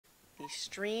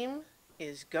stream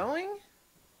is going.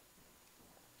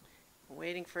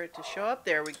 Waiting for it to show up.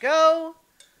 There we go.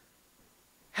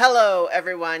 Hello,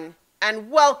 everyone, and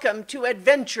welcome to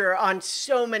Adventure on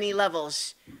So Many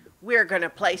Levels. We're going to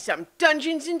play some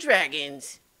Dungeons and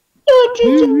Dragons.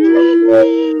 Dungeons and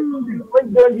Dragons!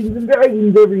 Like Dungeons and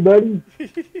Dragons, everybody!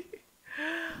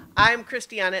 I'm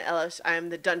Christiana Ellis. I am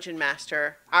the Dungeon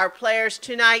Master. Our players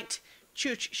tonight,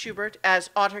 Chooch Schubert as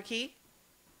Otterkey.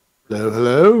 Hello,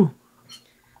 hello.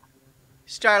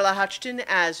 Starla Hutchton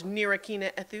as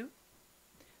Nirakina Ethu.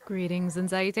 Greetings and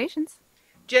salutations.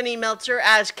 Jenny Meltzer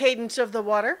as Cadence of the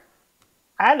Water.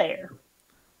 Hi there.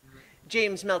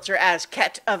 James Meltzer as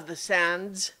Ket of the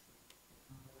Sands.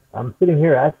 I'm sitting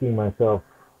here asking myself,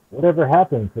 whatever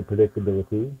happened to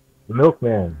predictability? The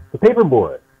milkman, the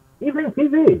paperboy, evening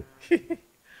TV.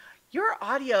 Your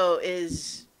audio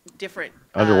is different.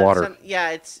 Underwater.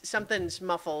 Something's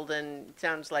muffled and it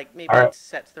sounds like maybe All right. it's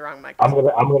set to the wrong microphone.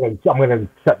 I'm gonna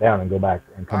shut down and go back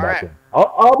and come All back right. in.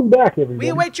 I'll be back, everybody. We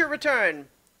await your return.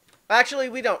 Actually,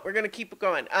 we don't. We're going to keep it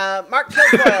going. Mark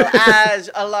Kilcoyle as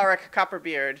Alaric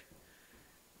Copperbeard.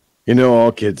 You know,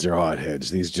 all kids are hotheads.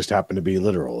 These just happen to be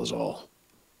literal is all.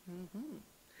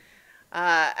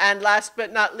 And last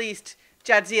but not least,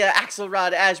 Jadzia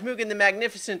Axelrod as Mugen the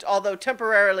Magnificent, although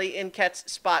temporarily in Ket's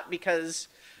spot because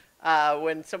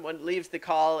when someone leaves the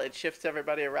call, it shifts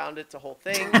everybody around. It's a whole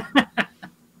thing.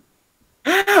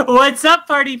 What's up,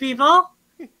 party people?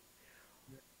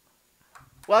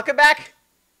 Welcome back.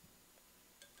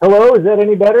 Hello, is that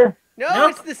any better? No, Nope.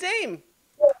 It's the same.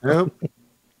 Nope.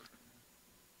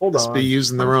 Hold Must on. be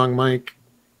using the wrong mic.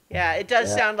 Yeah, it does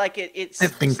Yeah. sound like it's I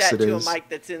think set it to is. a mic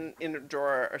that's in a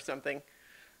drawer or something.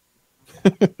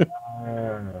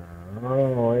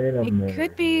 Oh, wait a minute. It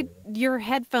could be your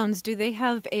headphones. Do they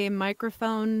have a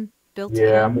microphone built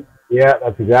Yeah, in? yeah,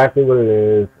 that's exactly what it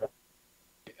is.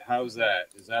 How's that?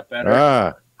 Is that better?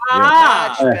 Ah,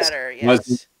 Ah, Much better,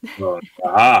 yes.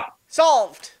 Ah,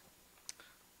 Solved.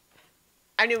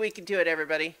 I knew we could do it,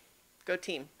 everybody. Go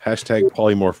team. hashtag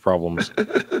polymorph problems.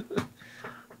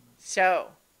 So,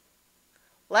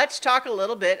 let's talk a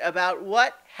little bit about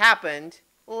what happened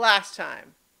last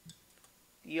time.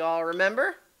 You all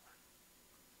remember?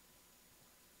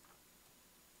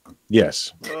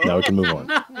 Yes. Now we can move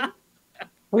on.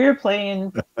 we were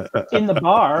playing in the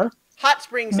bar, Hot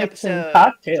Springs mixing episode.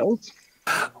 cocktails.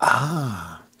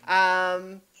 Ah.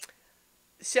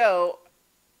 So,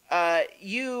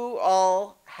 you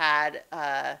all had,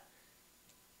 I'm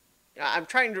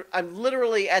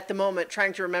literally at the moment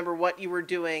trying to remember what you were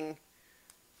doing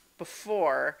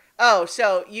before. Oh,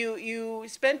 so you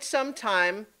spent some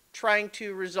time trying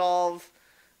to resolve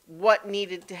what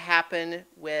needed to happen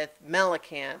with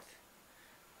Melicanth,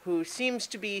 who seems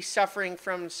to be suffering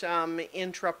from some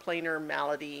intraplanar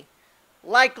malady,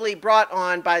 likely brought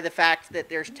on by the fact that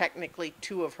there's technically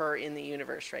two of her in the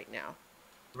universe right now.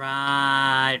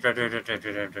 Right.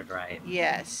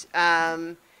 Yes.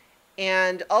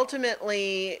 And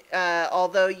ultimately,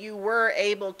 although you were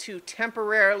able to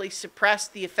temporarily suppress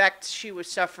the effects she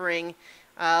was suffering,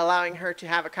 allowing her to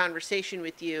have a conversation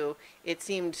with you, it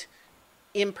seemed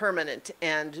impermanent,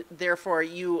 and therefore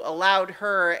you allowed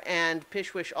her, and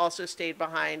Pishwish also stayed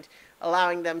behind,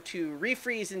 allowing them to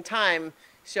refreeze in time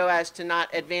so as to not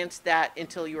advance that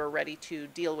until you were ready to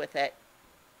deal with it.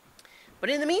 But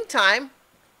in the meantime,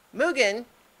 Mugen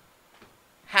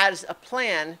has a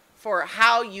plan for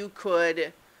how you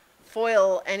could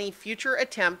foil any future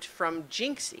attempt from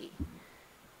Jinxie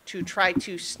to try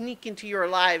to sneak into your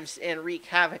lives and wreak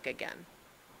havoc again.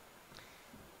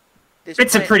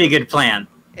 It's a pretty good plan.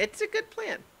 It's a good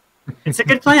plan. It's a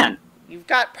good plan. You've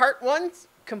got part one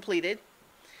completed.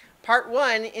 Part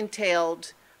one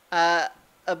entailed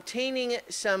obtaining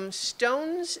some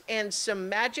stones and some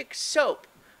magic soap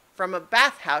from a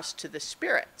bathhouse to the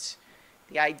spirits.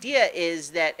 The idea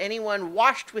is that anyone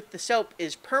washed with the soap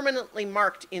is permanently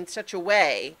marked in such a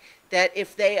way that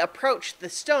if they approach the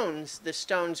stones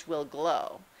will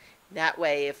glow. That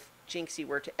way, if Jinxie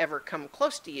were to ever come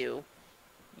close to you,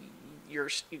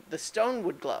 the stone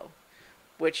would glow.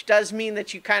 Which does mean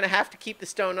that you kind of have to keep the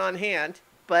stone on hand,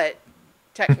 but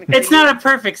technically... It's not a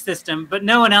perfect system, but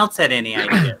no one else had any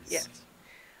ideas. Yes.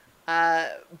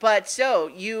 But so,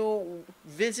 you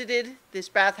visited this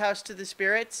bathhouse to the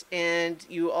spirits, and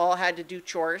you all had to do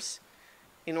chores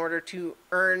in order to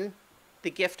earn the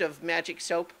gift of magic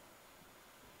soap.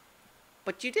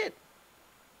 But you did.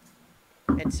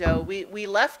 And so we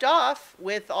left off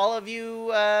with all of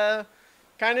you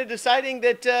kind of deciding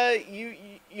that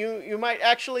you might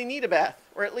actually need a bath,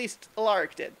 or at least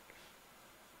Alaric did.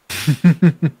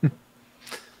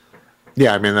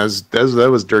 Yeah, I mean that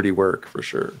was dirty work for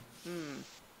sure.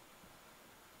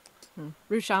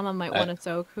 Rushama might want to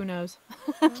soak. Who knows?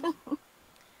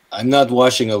 I'm not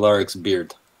washing Alaric's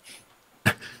beard.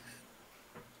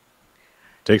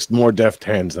 Takes more deft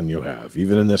hands than you have,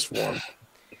 even in this form.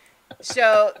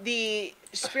 So the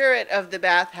spirit of the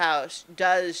bathhouse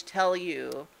does tell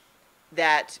you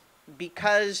that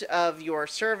because of your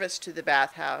service to the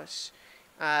bathhouse,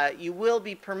 you will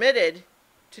be permitted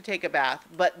to take a bath,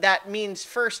 but that means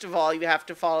first of all you have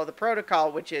to follow the protocol,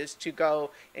 which is to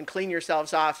go and clean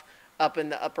yourselves off up in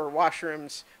the upper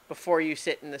washrooms before you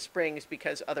sit in the springs,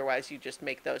 because otherwise you just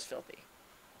make those filthy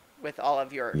with all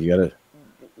of your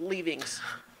leavings.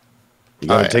 You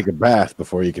gotta take a bath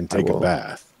before you can take a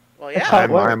bath. Well, yeah.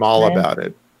 I'm all about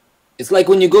it. It's like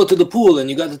when you go to the pool and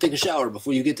you got to take a shower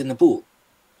before you get in the pool.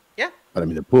 Yeah. But I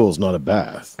mean, the pool's not a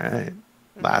bath. All right.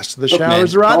 Last of the Look,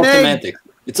 showers man, are on all egg. semantics.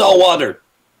 It's all water.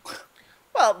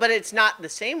 Well, but it's not the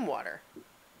same water.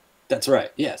 That's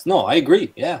right. Yes. No, I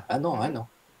agree. Yeah, I know.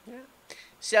 Yeah.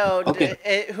 So,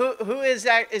 Okay. who is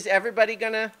that? Is everybody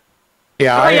gonna?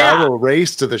 Yeah, Oh, I will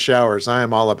race to the showers. I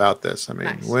am all about this. I mean,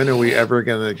 Nice. when are we ever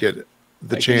going to get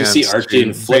the I can chance just see Archie in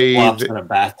to flip flops bathe and a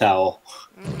bath towel.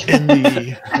 in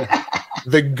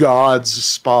the gods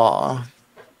spa?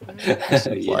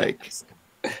 Like,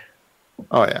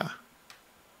 oh yeah.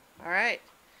 All right.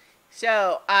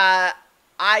 So,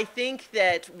 I think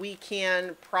that we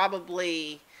can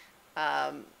probably.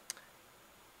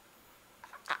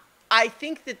 I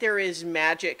think that there is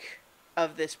magic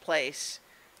of this place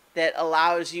that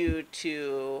allows you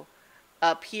to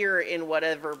appear in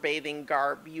whatever bathing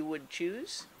garb you would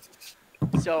choose.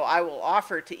 So I will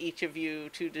offer to each of you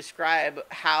to describe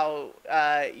how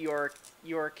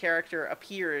your character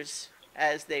appears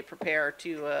as they prepare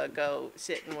to go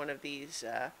sit in one of these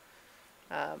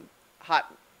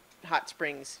hot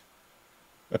springs.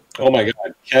 Oh my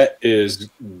God. Ket is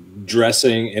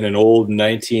dressing in an old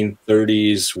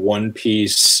 1930s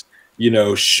one-piece,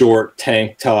 short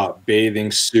tank top,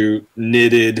 bathing suit,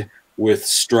 knitted with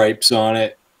stripes on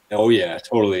it. Oh yeah,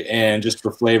 totally. And just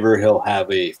for flavor, he'll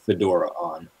have a fedora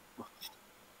on.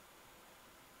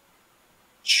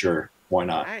 Sure, why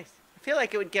not? Nice. I feel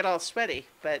like it would get all sweaty,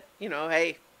 but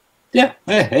hey. Yeah,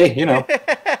 hey,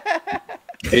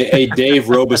 a Dave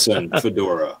Robeson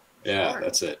fedora. Yeah,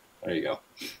 that's it. There you go.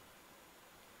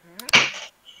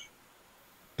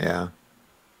 Yeah.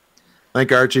 I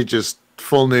think Archie just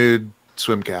full nude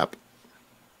swim cap.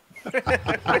 Swim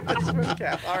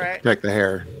cap. All right. Check the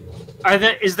hair.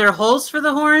 Is there holes for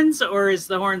the horns, or is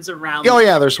the horns around? Oh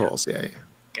yeah, there's holes. Yeah.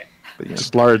 Okay. But, yeah.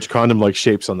 Just large condom-like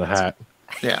shapes on the hat.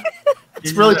 Yeah.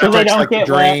 It's really So protects like the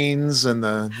drains and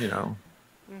the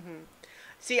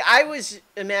See, I was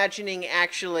imagining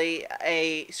actually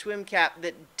a swim cap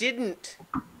that didn't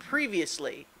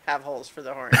previously have holes for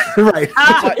the horns. right.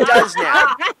 But does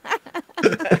now.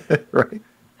 Right.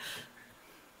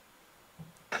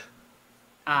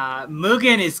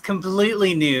 Mugen is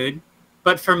completely nude,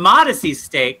 but for modesty's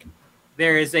sake,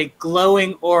 there is a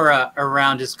glowing aura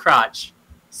around his crotch,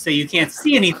 so you can't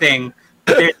see anything.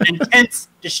 But there's an intense,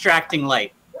 distracting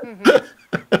light.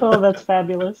 Oh, that's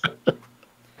fabulous.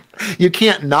 You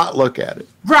can't not look at it.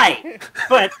 Right,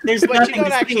 but there's But you nothing don't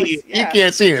to actually. see. Yeah. You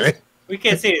can't see anything. We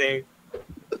can't see anything.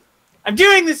 I'm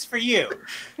doing this for you.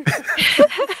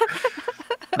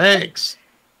 Thanks.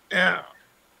 Yeah.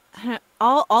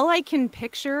 All I can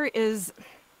picture is,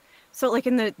 so like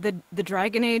in the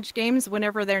Dragon Age games,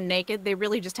 whenever they're naked, they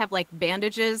really just have like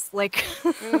bandages like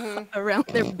around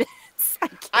their bits.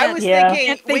 I was Yeah. thinking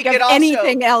Can't we think could of also.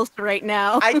 anything else right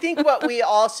now. I think what we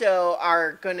also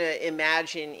are going to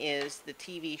imagine is the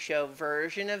TV show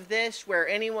version of this, where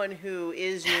anyone who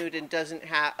is nude and doesn't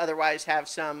otherwise have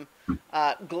some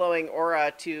glowing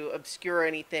aura to obscure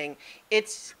anything,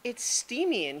 it's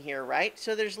steamy in here, right?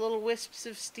 So there's little wisps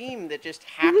of steam that just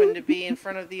happen to be in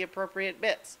front of the appropriate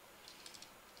bits.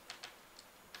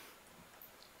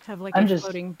 Have like I'm a just-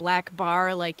 floating black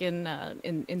bar, like in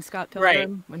Scott Right.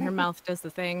 Pilgrim, when her mouth does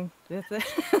the thing. It's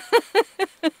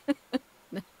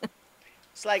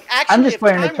like, actually, just if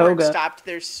wearing a time weren't toga. stopped,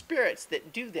 there's spirits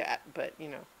that do that, but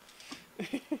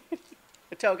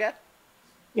a toga.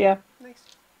 Yeah. Nice.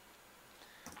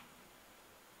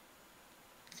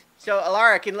 So,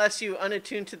 Alaric, unless you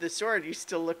unattune to the sword, you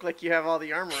still look like you have all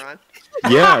the armor on.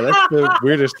 Yeah, that's the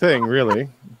weirdest thing, really.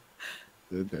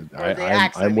 Or the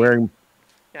axe, I I'm mean. wearing.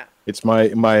 Yeah. It's my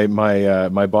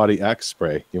body axe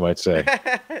spray, you might say.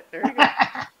 There you go.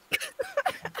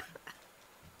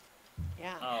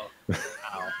 Yeah. Oh,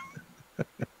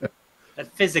 wow.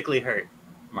 That physically hurt,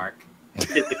 Mark.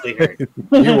 Physically hurt.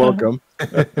 You're welcome.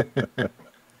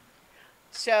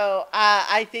 So,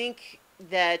 I think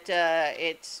that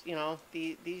it's,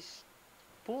 these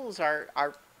pools are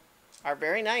are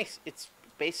very nice. It's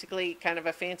basically kind of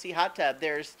a fancy hot tub.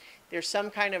 There's some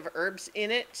kind of herbs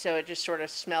in it, so it just sort of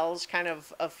smells kind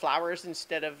of flowers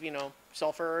instead of, you know,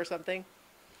 sulfur or something.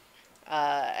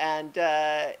 And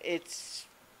it's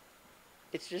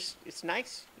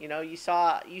nice. You know, you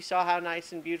saw how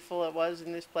nice and beautiful it was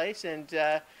in this place, and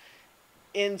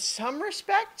in some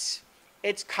respects,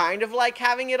 it's kind of like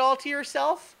having it all to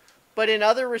yourself, but in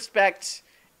other respects,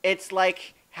 it's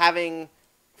like having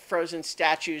frozen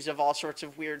statues of all sorts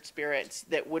of weird spirits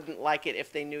that wouldn't like it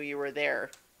if they knew you were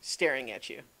there staring at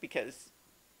you, because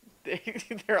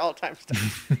they're all time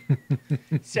stuff.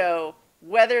 So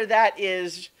whether that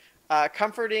is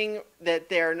comforting that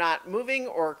they're not moving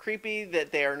or creepy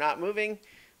that they are not moving,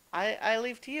 I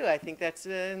leave to you. I think that's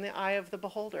in the eye of the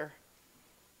beholder.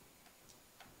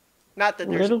 Not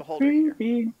that there's a beholder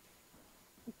here.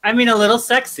 I mean, a little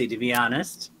sexy, to be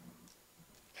honest.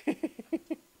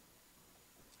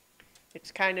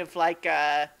 It's kind of like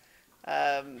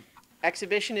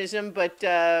exhibitionism, but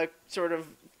sort of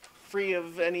free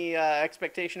of any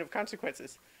expectation of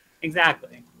consequences.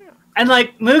 Exactly. Yeah. And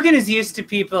like Mugen is used to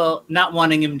people not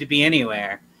wanting him to be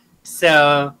anywhere.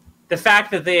 So the fact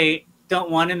that they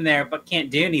don't want him there but can't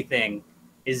do anything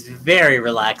is very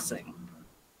relaxing.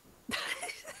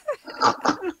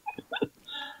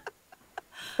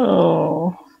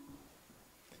 Oh.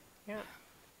 Yeah.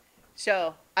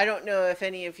 So I don't know if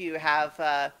any of you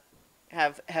have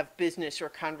business or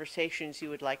conversations you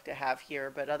would like to have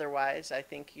here, but otherwise, I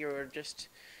think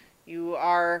you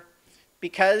are,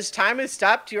 because time has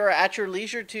stopped, you are at your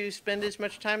leisure to spend as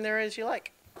much time there as you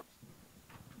like.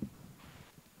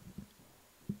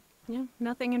 Yeah,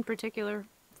 nothing in particular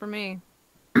for me.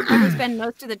 I spend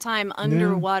most of the time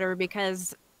underwater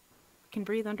because I can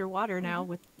breathe underwater now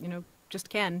with, you know, just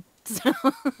can. So.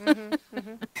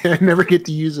 I never get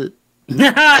to use it.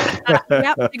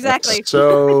 Yep, exactly.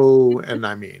 So, and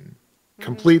I mean,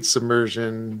 complete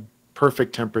submersion,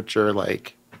 perfect temperature,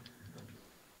 like,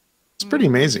 it's pretty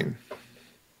amazing.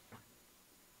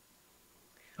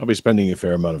 I'll be spending a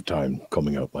fair amount of time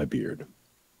combing out my beard.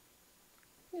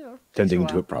 Yeah, tending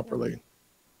to it properly.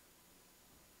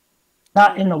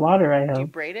 Not in the water, I Do you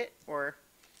hope. braid it, or?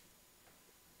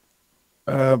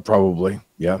 Probably,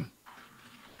 yeah.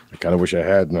 I kind of wish I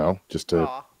had now, just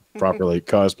to properly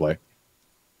cosplay.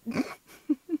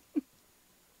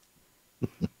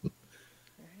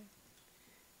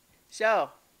 So,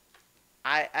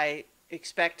 I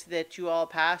expect that you all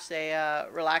pass a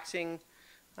relaxing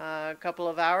couple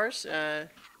of hours,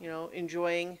 you know,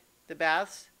 enjoying the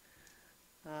baths.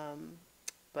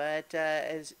 But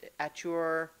as at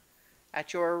your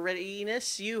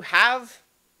readiness, you have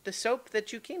the soap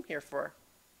that you came here for.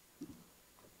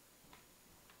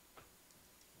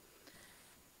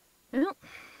 Well,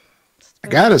 I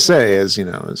gotta say, as you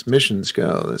know, as missions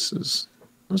go, this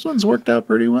one's worked out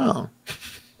pretty well.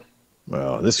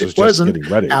 Well, this was It just wasn't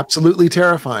getting ready. absolutely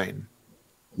terrifying.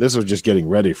 This was just getting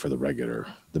ready for the regular,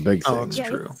 the big thing. That's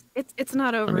true. It's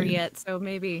not over yet, so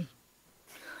maybe.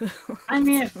 I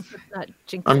mean, not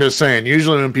jinx I'm it. just saying,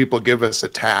 usually when people give us a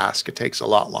task, it takes a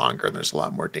lot longer and there's a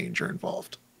lot more danger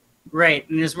involved. right,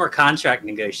 and there's more contract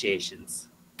negotiations.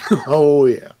 Oh,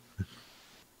 yeah.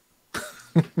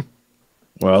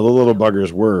 Well, the little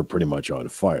buggers were pretty much on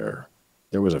fire.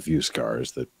 There was a few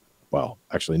scars that, well,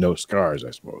 actually no scars,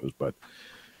 I suppose, but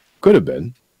could have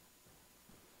been.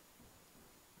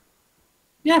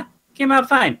 Yeah, came out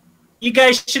fine. You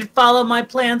guys should follow my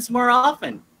plans more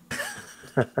often.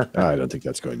 I don't think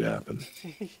that's going to happen.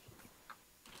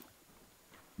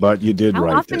 But you did How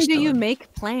right often this do you time.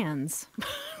 make plans?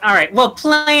 All right, well,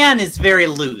 plan is very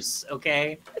loose,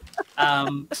 okay?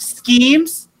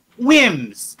 Schemes,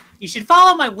 whims. You should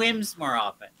follow my whims more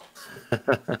often.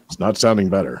 It's not sounding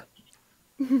better.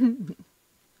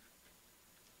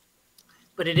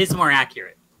 But it is more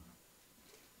accurate.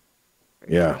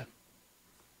 Yeah.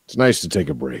 It's nice to take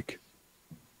a break.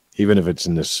 Even if it's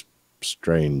in this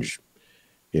strange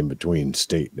in-between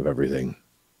state of everything.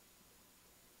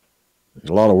 There's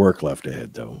a lot of work left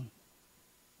ahead, though.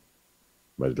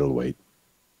 But it'll wait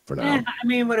for now. I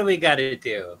mean, what do we got to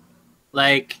do?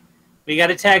 Like, we got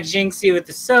to tag Jinxie with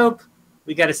the soap.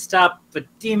 We got to stop the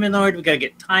Demon Lord. We got to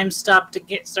get time stopped to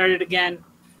get started again.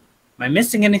 Am I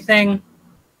missing anything?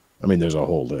 I mean, there's a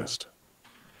whole list.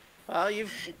 Well,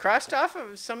 you've crossed off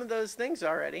of some of those things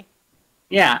already.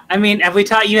 Yeah, I mean, have we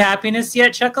taught you happiness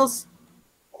yet, Chuckles?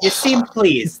 You seem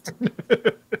pleased.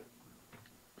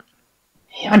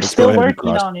 I'm Let's go still ahead and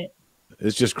working cross- on it.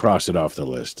 Let's just cross it off the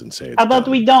list and say it's How about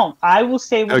done. we don't? I will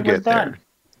say I'll when we're get done. there.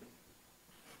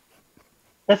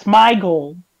 That's my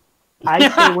goal. I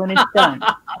say when it's done.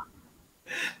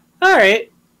 All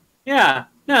right. Yeah.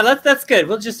 No, that's good.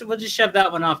 We'll just shove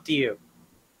that one off to you.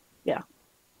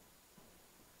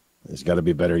 There's got to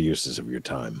be better uses of your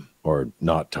time, or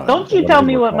not time. Don't you whatever tell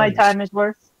me we're what my calling this.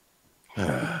 time is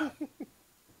worth.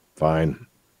 Fine.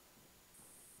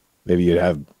 Maybe you'd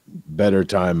have better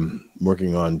time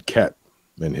working on Ket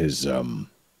and his,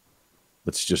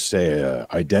 let's just say,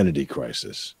 identity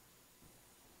crisis.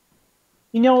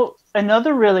 You know,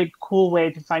 another really cool way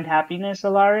to find happiness,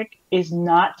 Alaric, is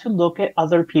not to look at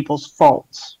other people's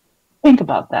faults. Think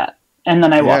about that. And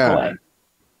then I walk Yeah. away.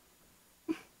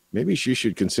 Maybe she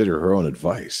should consider her own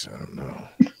advice. I don't know.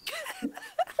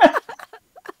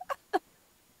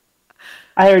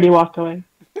 I already walked away.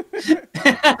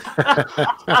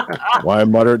 Why I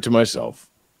mutter it to myself.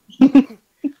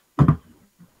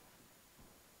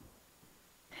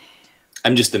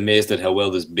 I'm just amazed at how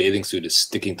well this bathing suit is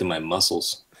sticking to my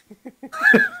muscles.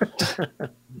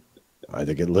 I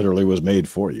think it literally was made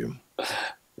for you.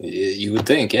 You would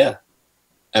think, yeah.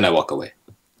 And I walk away.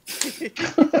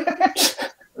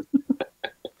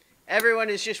 Everyone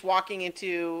is just walking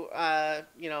into, Other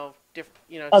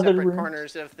separate rooms.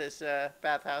 corners of this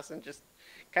bathhouse and just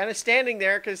kind of standing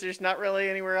there because there's not really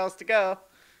anywhere else to go.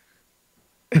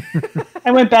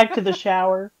 I went back to the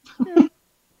shower.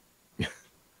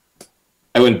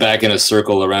 I went back in a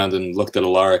circle around and looked at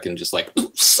Alaric and just like,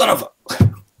 son of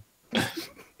a...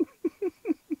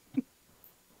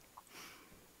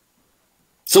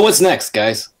 So what's next,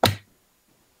 guys?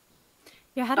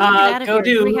 Yeah, how do we get out of go here?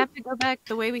 Do we do- have to go back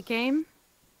the way we came?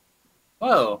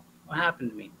 Whoa, what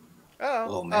happened to me?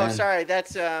 Oh, man. sorry.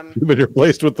 That's You've been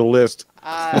replaced with the list.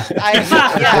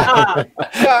 yeah.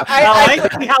 No, I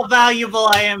see how valuable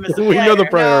I am as a We know the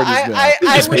priorities now. I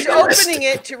Just was make a list. opening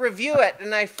it to review it,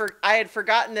 and I had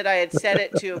forgotten that I had set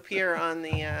it to appear on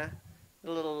the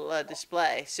little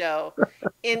display. So,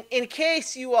 in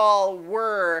case you all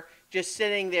were just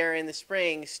sitting there in the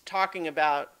Springs talking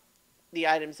about the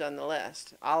items on the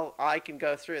list, I can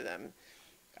go through them.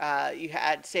 You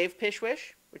had Save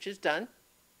Pishwish, which is done.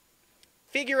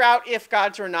 Figure out if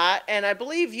gods or not, and I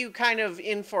believe you kind of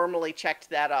informally checked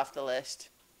that off the list,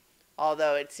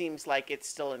 although it seems like it's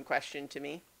still in question to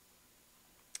me.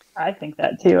 I think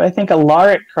that too. I think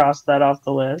Alaric crossed that off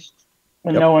the list.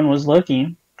 And Yep. no one was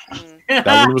looking.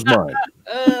 That one was mine.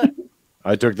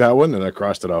 I took that one and I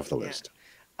crossed it off the list.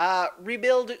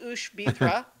 Rebuild Ush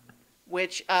Bithra,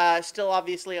 which still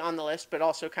obviously on the list, but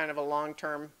also kind of a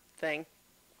long-term thing.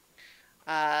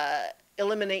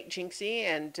 Eliminate Jinxie,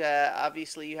 and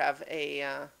obviously you have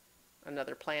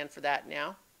another plan for that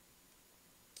now.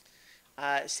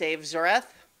 Save Zoreth,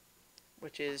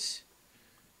 which is,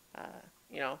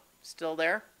 still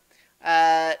there.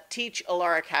 Teach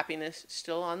Alaric Happiness,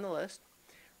 still on the list.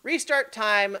 Restart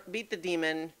Time, Beat the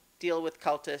Demon, Deal with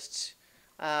Cultists,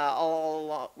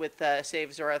 all with Save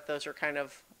Zoreth. Those are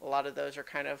a lot of those are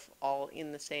kind of all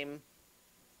in the same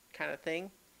kind of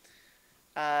thing.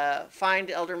 Find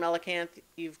Elder Melicanth.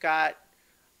 You've got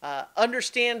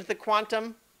Understand the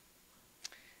Quantum,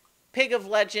 Pig of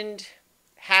Legend,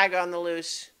 Hag on the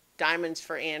Loose, Diamonds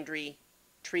for Andri,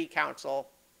 Tree Council,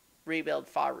 Rebuild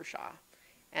Farusha.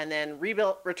 And then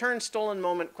Return Stolen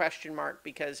Moment ?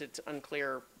 Because it's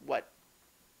unclear what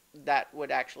that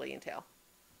would actually entail.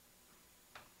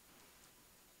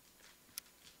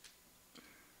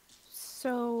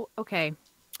 So, okay.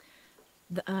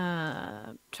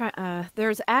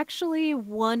 There's actually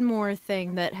one more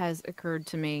thing that has occurred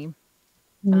to me.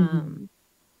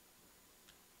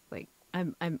 Like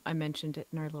I mentioned it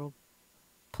in our little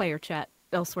player chat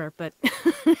elsewhere, but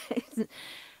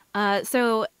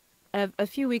so a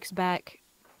few weeks back,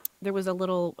 there was a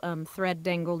little thread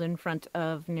dangled in front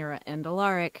of Nira and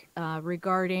Alaric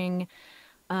regarding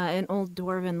an old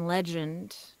dwarven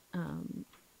legend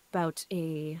about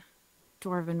a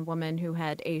dwarven woman who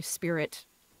had a spirit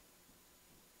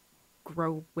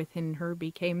grow within her,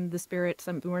 became the spirit.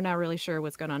 We're not really sure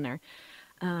what's going on there.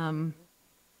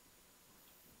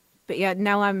 But yeah,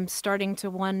 now I'm starting to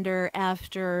wonder,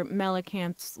 after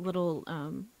Melicanth's little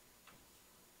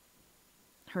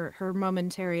her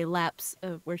momentary lapse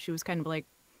of where she was kind of like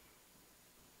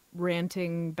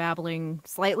ranting, babbling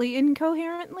slightly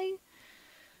incoherently.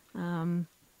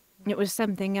 It was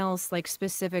something else, like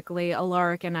specifically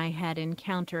Alaric and I had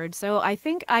encountered. So I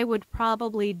think I would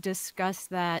probably discuss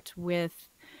that with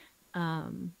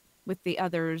the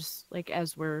others, like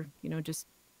as we're, just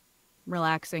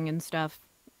relaxing and stuff.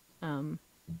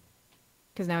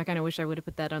 Because now I kind of wish I would have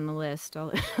put that on the list.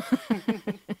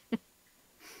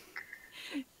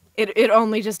 It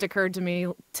only just occurred to me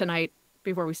tonight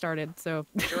before we started, so.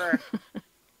 Sure.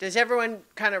 Does everyone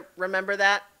kind of remember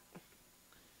that?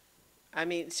 I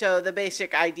mean, so the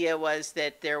basic idea was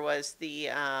that there was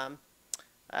a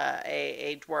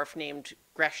dwarf named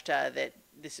Greshta. That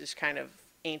this is kind of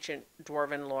ancient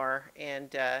dwarven lore,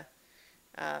 and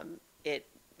it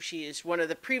she is one of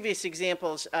the previous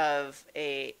examples of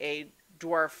a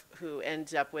dwarf who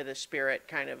ends up with a spirit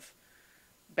kind of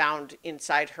bound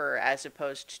inside her, as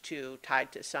opposed to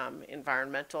tied to some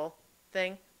environmental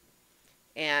thing.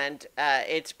 And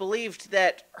it's believed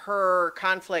that her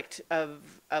conflict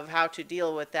of how to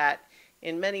deal with that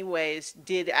in many ways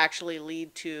did actually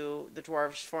lead to the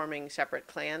dwarves forming separate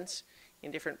clans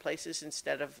in different places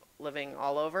instead of living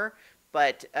all over,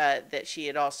 but that she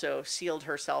had also sealed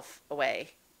herself away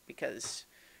because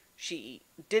she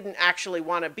didn't actually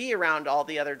want to be around all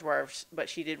the other dwarves, but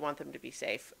she did want them to be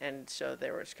safe. And so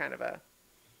there was kind of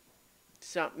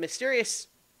some mysterious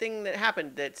thing that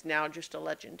happened that's now just a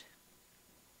legend.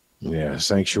 Yeah,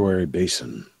 Sanctuary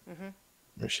Basin.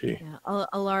 Mm-hmm. Is she? Yeah,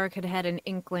 Alaric had had an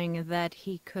inkling that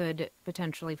he could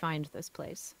potentially find this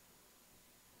place.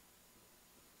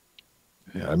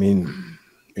 Yeah, I mean,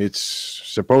 it's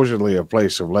supposedly a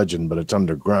place of legend, but it's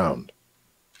underground.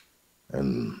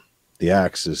 And the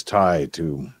axe is tied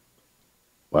to,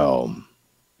 well,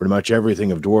 pretty much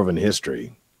everything of dwarven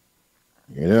history.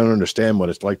 You don't understand what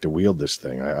it's like to wield this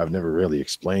thing. I've never really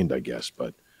explained, I guess,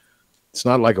 but it's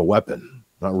not like a weapon.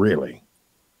 Not really.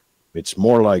 It's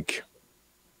more like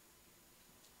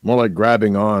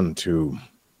grabbing on to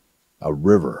a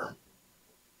river,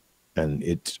 and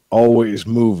it's always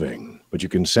moving, but you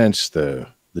can sense the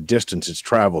distance it's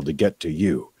traveled to get to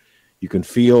you. You can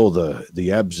feel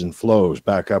the ebbs and flows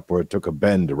back up where it took a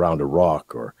bend around a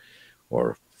rock,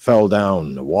 or fell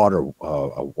down a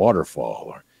waterfall,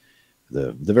 or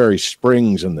the very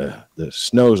springs and the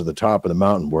snows at the top of the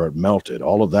mountain where it melted.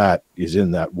 All of that is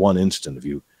in that one instant of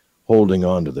you holding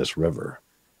on to this river.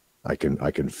 I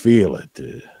can feel it.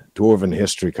 Dwarven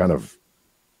history kind of.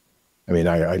 I mean,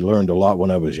 I learned a lot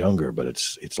when I was younger, but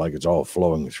it's like it's all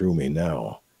flowing through me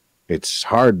now. It's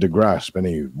hard to grasp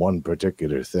any one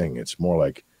particular thing. It's more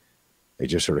like it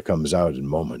just sort of comes out in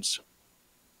moments.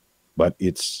 But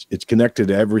it's connected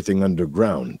to everything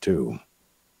underground too.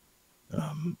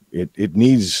 It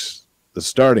needs the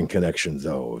starting connection,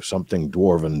 though, of something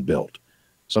dwarven built,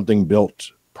 something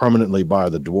built permanently by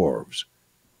the dwarves.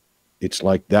 It's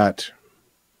like that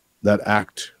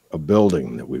act of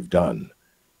building that we've done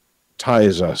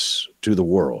ties us to the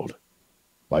world,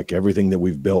 like everything that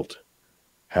we've built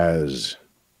has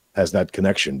that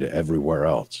connection to everywhere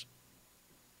else.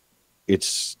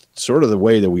 It's sort of the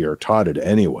way that we are taught it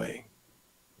anyway.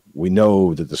 We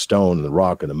know that the stone and the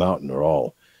rock and the mountain are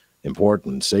all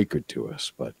important and sacred to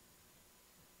us, but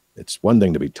it's one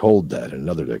thing to be told that, and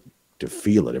another to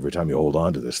feel it every time you hold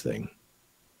on to this thing.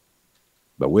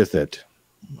 But with it,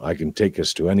 I can take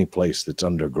us to any place that's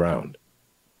underground,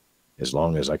 as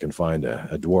long as I can find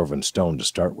a dwarven stone to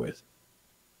start with.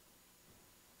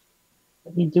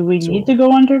 Do we need to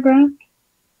go underground?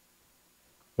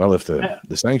 Well, if the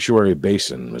Sanctuary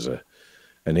Basin was an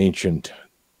ancient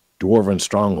dwarven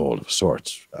stronghold of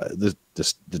sorts,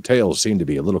 the tales seem to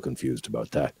be a little confused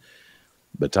about that.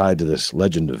 But tied to this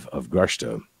legend of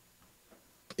Greshta,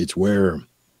 it's where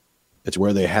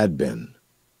they had been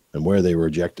and where they were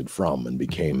ejected from and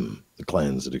became the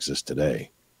clans that exist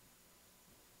today.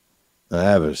 I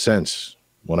have a sense,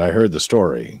 when I heard the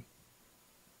story,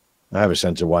 I have a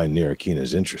sense of why Nirakina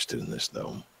is interested in this,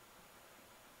 though.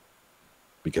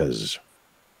 Because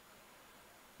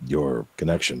your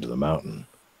connection to the mountain,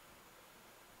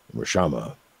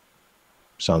 Rashama,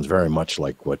 sounds very much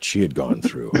like what she had gone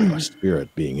through, a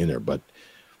spirit being in her, but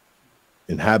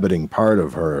inhabiting part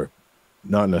of her,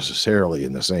 not necessarily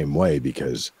in the same way,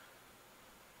 because,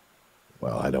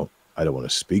 well, I don't want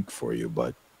to speak for you,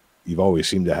 but you've always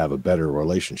seemed to have a better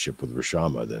relationship with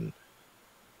Rashama than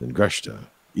Greshta.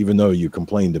 Even though you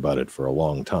complained about it for a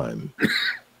long time,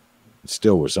 it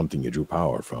still was something you drew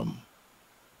power from.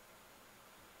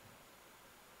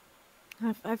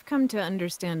 I've come to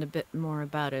understand a bit more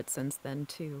about it since then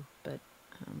too, but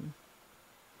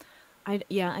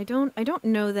I don't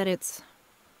know that it's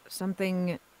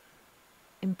something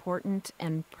important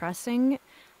and pressing,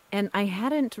 and I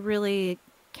hadn't really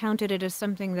counted it as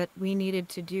something that we needed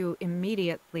to do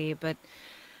immediately, but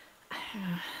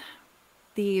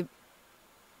the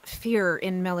fear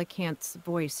in Melicant's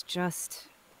voice just,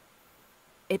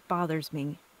 it bothers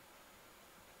me.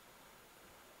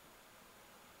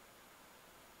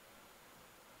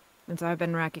 And so I've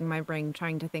been racking my brain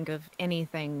trying to think of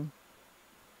anything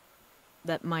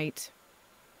that might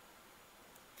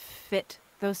fit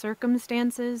those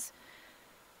circumstances.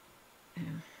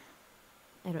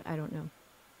 I don't know.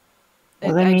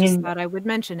 Well, I I just mean, thought I would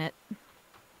mention it.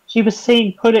 she was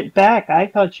saying put it back. I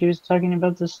thought she was talking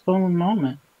about the stolen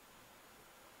moment.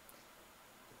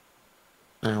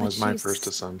 That But was my first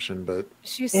assumption, but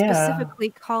she Yeah. specifically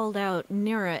called out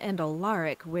Nira and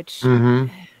Alaric, which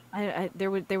Mhm.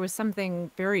 there was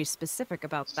something very specific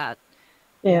about that.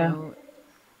 Yeah, You know,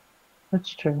 that's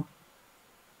true.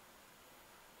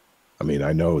 I mean,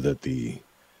 I know that the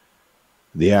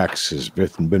axe has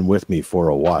been with me for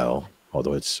a while,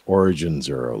 although its origins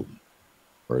or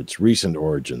its recent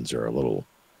origins are a little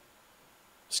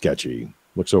sketchy.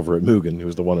 Looks over at Mugen, who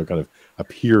was the one who kind of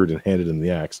appeared and handed him the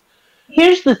axe.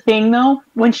 Here's the thing, though.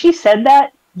 When she said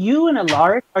that, you and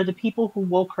Alaric are the people who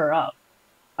woke her up.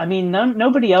 I mean,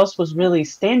 nobody else was really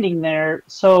standing there.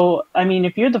 So, I mean,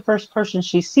 if you're the first person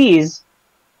she sees,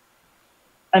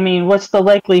 I mean, what's the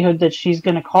likelihood that she's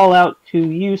going to call out to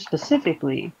you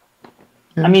specifically?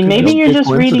 Yeah, I mean, could maybe just you're be a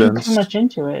just reading too coincidence. much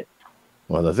into it.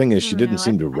 Well, the thing is, I she don't didn't know.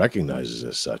 seem to recognize us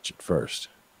as such at first.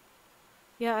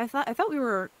 Yeah, I thought we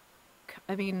were.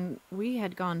 I mean, we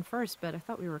had gone first, but I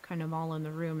thought we were kind of all in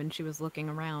the room, and she was looking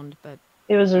around. But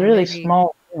It was a yeah, really maybe.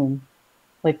 small room.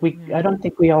 Like I Yeah. don't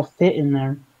think we all fit in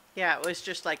there. Yeah, it was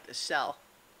just like the cell.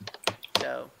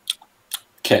 So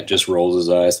Cat just rolls his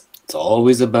eyes. It's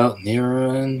always about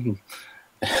Nira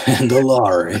and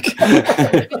Alaric.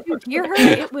 Did you hear her?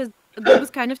 It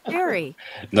was kind of scary.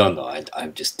 No,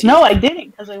 I'm just teasing. No, I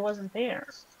didn't because I wasn't there.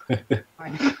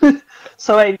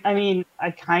 So I mean,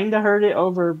 I kind of heard it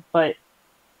over, but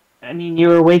I mean, you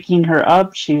were waking her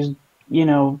up. She's, you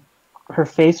know, her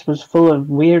face was full of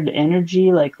weird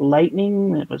energy, like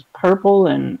lightning. It was purple,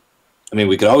 and I mean,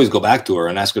 we could always go back to her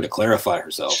and ask her to clarify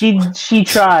herself. she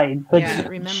tried, but Yeah. she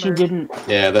Remember. didn't.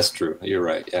 Yeah, that's true. You're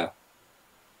right. Yeah.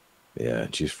 Yeah,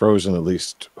 she's frozen at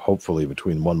least, hopefully,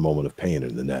 between one moment of pain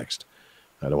and the next.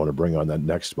 I don't want to bring on that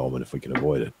next moment if we can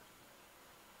avoid it.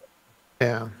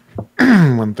 Yeah.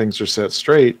 When things are set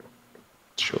straight,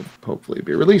 she'll hopefully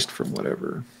be released from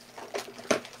whatever.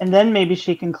 And then maybe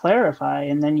she can clarify,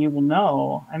 and then you will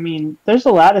know. I mean, there's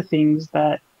a lot of things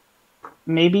that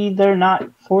maybe they're not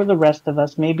for the rest of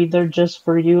us. Maybe they're just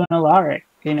for you and Alaric.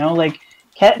 You know, like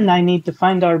Ket and I need to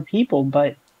find our people,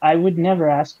 but I would never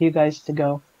ask you guys to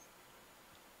go.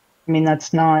 I mean,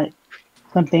 that's not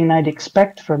something I'd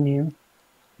expect from you.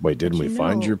 Wait, didn't we you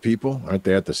find know- your people? Aren't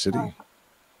they at the city?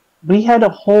 We had a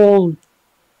whole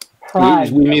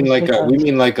pride. We that mean was like with our, us. we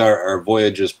mean like our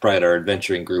Voyager's Pride, our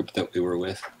adventuring group that we were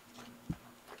with.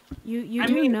 You I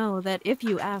do mean- know that if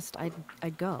you asked,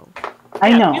 I'd go. I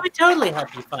Yeah, know. We would totally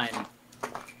help you find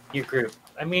your group.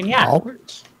 I mean, yeah.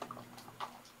 Always.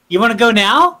 You want to go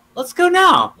now? Let's go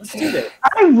now. Let's do this.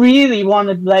 I really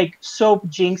wanted like soap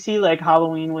jinxie like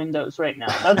Halloween windows right now.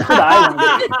 That's what I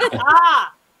wanted.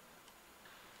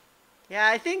 yeah,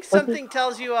 I think What's it- something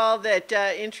tells you all that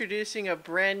introducing a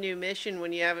brand new mission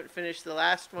when you haven't finished the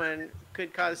last one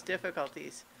could cause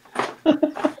difficulties.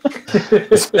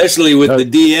 Especially with the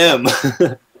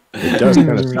DM. It does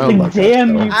kind of sound like that.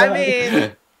 Damn though. you. I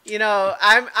mean, you know,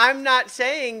 I'm not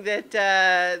saying that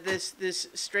this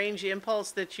strange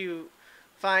impulse that you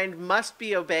find must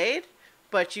be obeyed,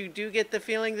 but you do get the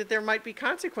feeling that there might be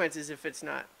consequences if it's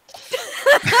not.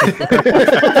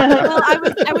 Well,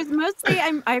 I was mostly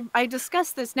I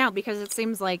discussed this now because it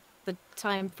seems like the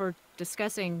time for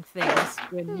discussing things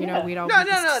when you know we'd all No, be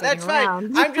no, just no, sitting that's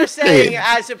around. fine. I'm just saying,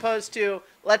 as opposed to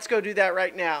let's go do that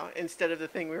right now instead of the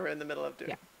thing we were in the middle of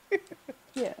doing. Yeah.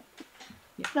 Yeah.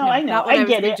 Yeah, No, I know. not what I was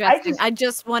get it. suggesting. I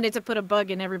just wanted to put a bug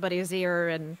in everybody's ear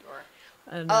and.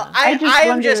 I just am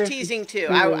wonder just if teasing it's too.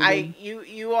 related.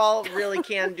 You all really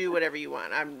can do whatever you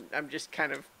want. I'm just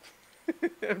kind of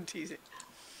I'm teasing.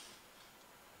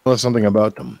 Tell us something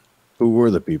about them. Who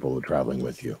were the people who were traveling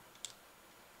with you?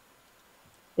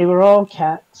 They were all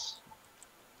cats.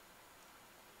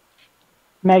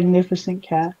 Magnificent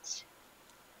cats.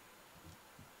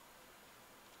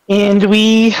 And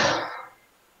we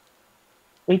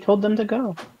told them to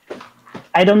go.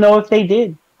 I don't know if they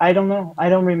did. I don't know. I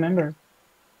don't remember.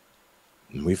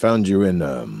 We found you in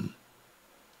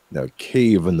a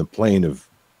cave in the plain of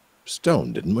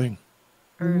stone, didn't we?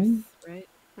 Earth, Mhm. right?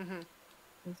 hmm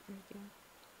That's Earth, yeah.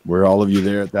 Were all of you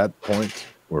there at that point?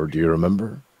 Or do you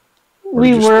remember? Or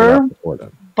We did you split were, up before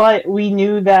that? but we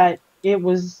knew that it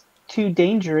was too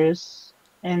dangerous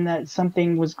and that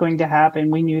something was going to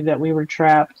happen. We knew that we were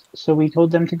trapped, so we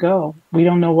told them to go. We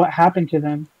don't know what happened to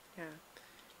them. Yeah.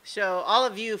 So all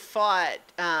of you fought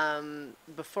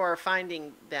before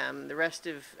finding them. The rest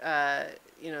of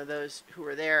those who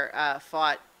were there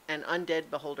fought an undead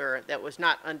beholder that was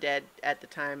not undead at the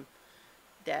time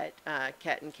that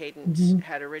Cat and Cadence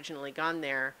had originally gone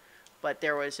there. but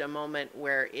there was a moment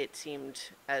where it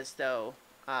seemed as though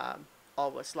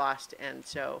all was lost, and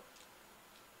so,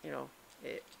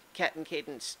 Ket and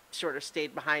Cadence sort of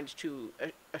stayed behind to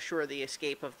assure the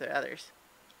escape of the others.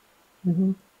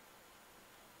 Mm-hmm.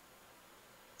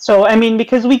 So, I mean,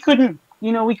 because we couldn't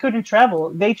travel.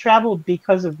 They traveled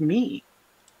because of me.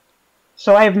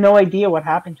 So I have no idea what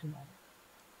happened to them.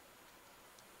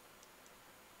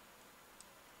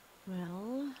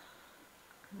 Well,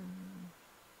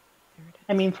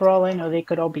 I mean, for all I know, they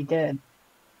could all be dead.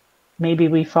 Maybe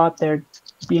we fought their,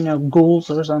 ghouls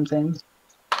or something.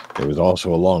 It was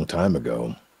also a long time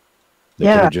ago. They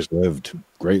Yeah. could have just lived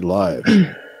great lives.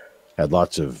 Had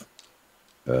lots of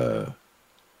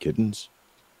kittens.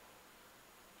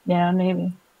 Yeah,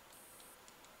 maybe.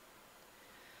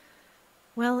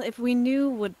 well, if we knew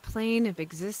what plane of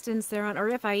existence they're on, or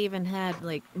if I even had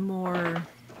like more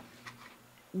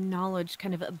knowledge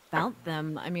kind of about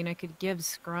them, I mean, I could give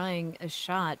scrying a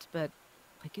shot, but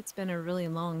like it's been a really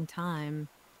long time.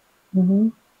 Mm-hmm.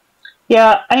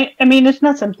 Yeah, I mean, it's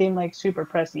not something like super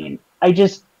pressing.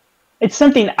 It's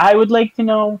something I would like to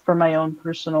know for my own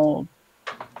personal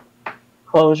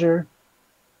closure,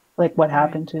 like what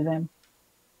happened to them.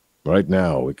 Right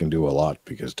now, we can do a lot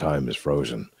because time is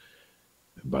frozen.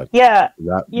 But Yeah,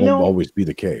 that won't always be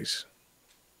the case.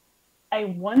 I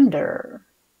wonder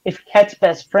if Ket's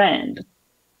best friend,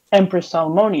 Empress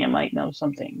Salomonia, might know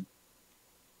something.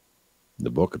 The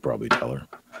book could probably tell her.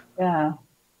 Yeah.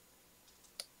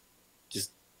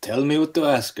 Just tell me what to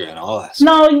ask her, and I'll ask.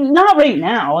 No, not right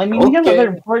now. I mean, we have other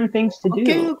important things to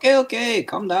do. Okay.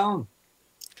 Calm down.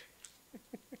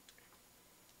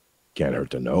 Can't hurt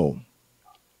to know.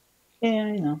 Yeah,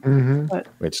 I know. Mm-hmm. But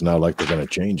It's not like they're going to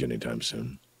change anytime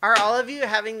soon. Are all of you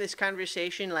having this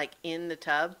conversation like in the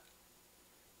tub?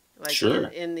 Like Sure.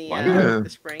 in the Why not? the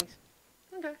springs?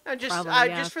 Okay. Probably,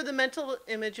 yeah. Just for the mental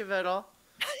image of it all.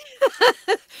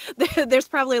 There's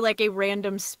probably like a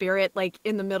random spirit like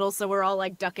in the middle, so we're all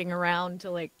like ducking around to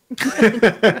like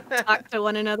talk to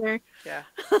one another. Yeah.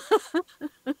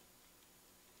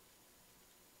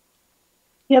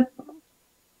 Yep.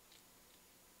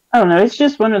 I don't know. It's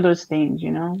just one of those things,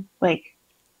 Like,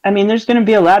 I mean, there's going to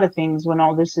be a lot of things when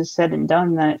all this is said and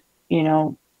done that,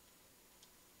 you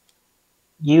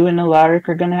and Alaric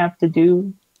are going to have to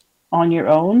do on your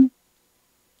own.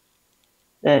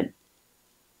 That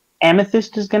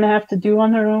Amethyst is going to have to do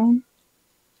on their own.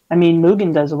 I mean,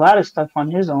 Mugen does a lot of stuff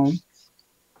on his own.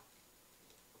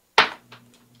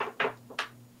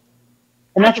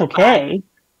 And that's okay.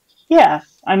 Yeah.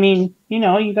 I mean,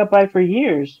 you got by for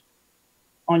years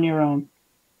on your own.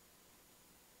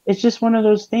 It's just one of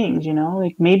those things,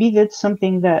 like maybe that's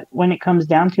something that when it comes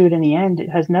down to it in the end, it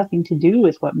has nothing to do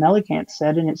with what Melicant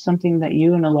said, and it's something that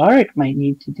you and Alaric might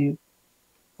need to do.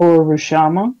 Or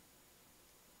Rashama.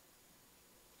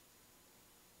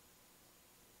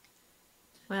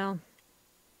 Well,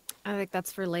 I think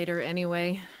that's for later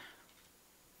anyway.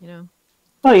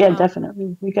 Oh yeah,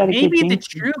 definitely. We got to keep Maybe the things.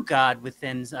 true God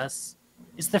within us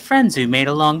is the friends we made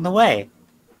along the way.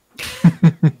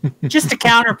 Just a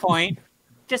counterpoint.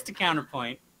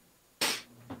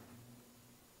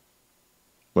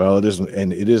 Well, it isn't,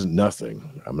 and it isn't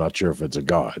nothing. I'm not sure if it's a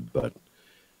god, but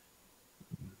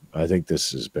I think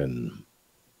this has been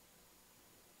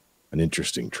an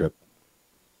interesting trip.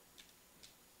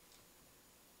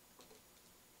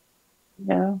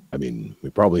 Yeah. I mean, we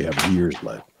probably have years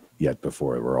left yet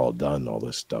before we're all done, all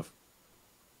this stuff.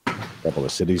 A couple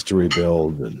of cities to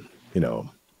rebuild and,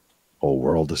 whole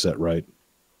world to set right.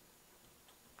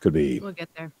 Could be We'll get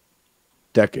there.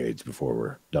 decades before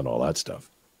we're done all that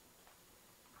stuff.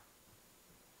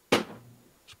 There's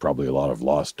probably a lot of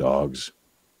lost dogs.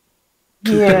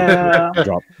 Yeah.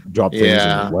 Drop things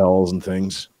in wells and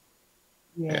things.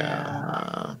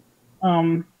 Yeah.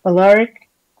 Alaric,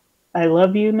 I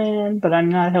love you, man, but I'm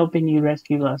not helping you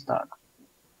rescue lost dogs.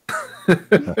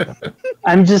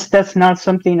 That's not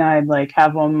something I'd like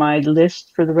have on my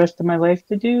list for the rest of my life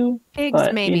to do. Pigs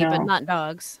but, maybe, but not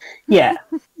dogs. Yeah.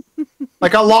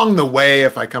 Like along the way,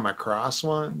 if I come across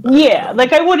one. But, yeah,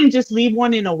 like I wouldn't just leave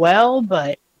one in a well,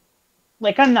 but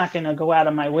like I'm not gonna go out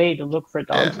of my way to look for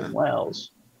dogs in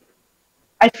wells.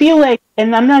 I feel like,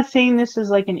 and I'm not saying this is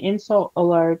like an insult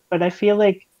alert, but I feel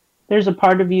like there's a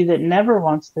part of you that never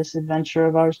wants this adventure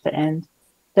of ours to end.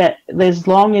 That as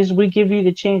long as we give you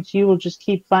the chance, you will just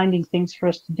keep finding things for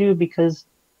us to do because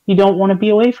you don't want to be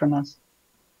away from us.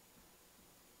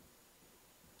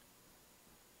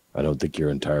 I don't think you're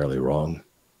entirely wrong.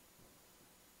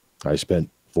 I spent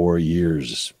 4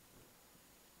 years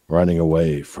running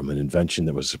away from an invention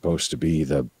that was supposed to be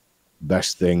the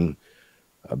best thing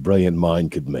a brilliant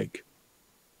mind could make.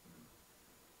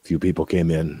 few people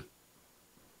came in.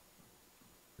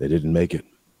 They didn't make it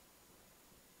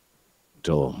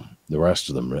until the rest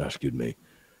of them rescued me.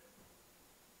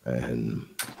 And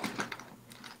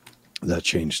that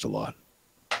changed a lot.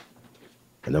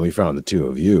 And then we found the two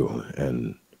of you,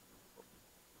 and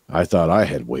I thought I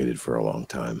had waited for a long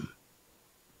time,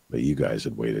 but you guys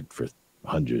had waited for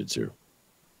hundreds or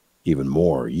even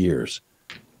more years.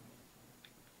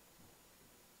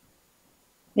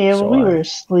 Yeah, well, So we were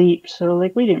asleep, so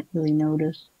like we didn't really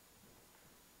notice.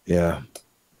 Yeah.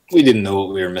 We didn't know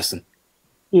what we were missing.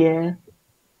 Yeah.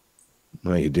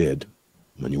 Well, you did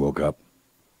when you woke up.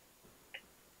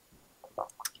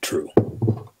 True.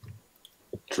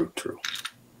 True.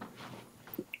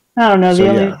 I don't know. So, The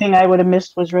only yeah. thing I would have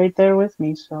missed was right there with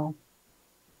me. So.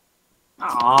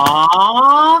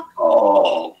 Aww.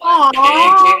 Oh, my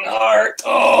aching heart.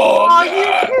 Oh, God.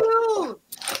 You too.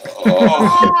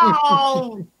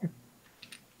 Oh.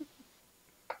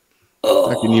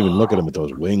 I can even look at him with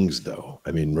those wings, though.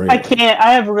 I mean, really. I can't.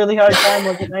 I have a really hard time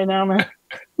with it right now, man.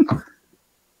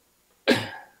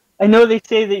 I know they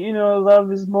say that,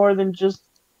 love is more than just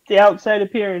the outside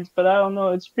appearance, but I don't know.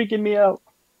 It's freaking me out.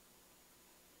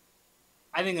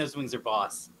 I think those wings are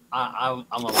boss. I'm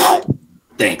a lie.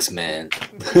 Thanks, man.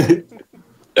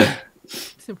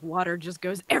 Water just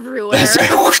goes everywhere.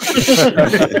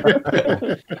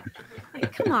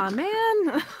 Like, come on,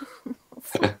 man.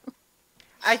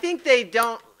 I think they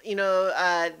don't,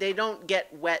 they don't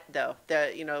get wet though.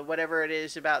 Whatever it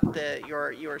is about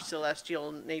your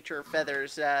celestial nature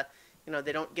feathers,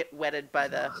 they don't get wetted by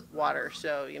the water.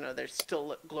 So, they're still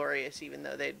look glorious even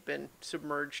though they'd been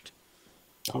submerged.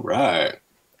 All right.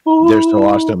 They're so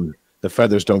awesome. The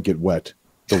feathers don't get wet.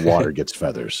 The water gets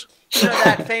feathers. You know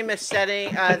that famous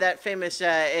setting, that famous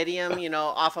idiom,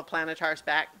 off a Planetar's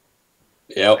back?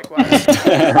 Yep.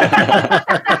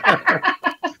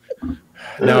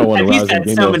 Now I want I've a used rousing that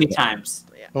game so of, many times.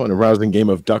 I want a rousing game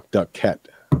of duck, duck, cat.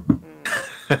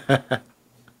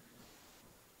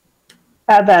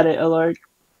 Have at it, Alaric.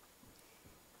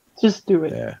 Just do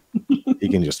it. Yeah. He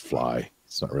can just fly.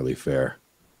 It's not really fair.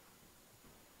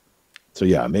 So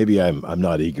yeah, maybe I'm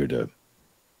not eager to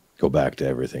go back to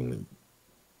everything.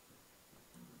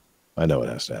 I know it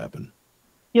has to happen.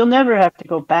 You'll never have to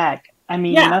go back. I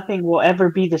mean, Yeah. Nothing will ever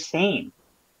be the same.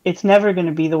 It's never going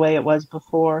to be the way it was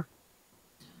before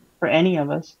for any of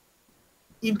us.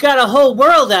 You've got a whole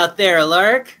world out there,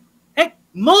 Alaric. Heck,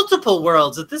 multiple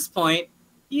worlds at this point.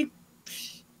 You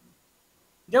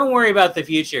don't worry about the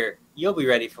future. You'll be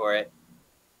ready for it.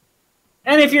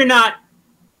 And if you're not,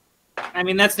 I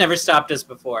mean, that's never stopped us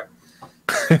before.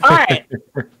 All right.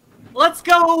 Let's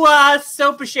go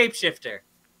soap a shapeshifter.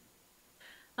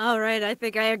 All right, I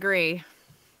think I agree.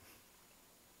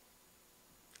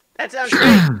 That sounds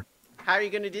great. How are you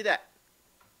going to do that?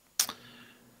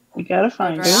 We gotta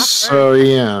find her. So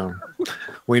yeah,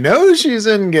 we know she's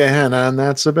in Gehenna, and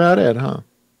that's about it, huh?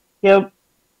 Yep.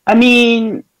 I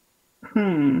mean,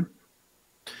 I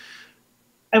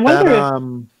wonder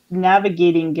if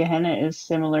navigating Gehenna is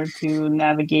similar to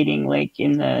navigating, like,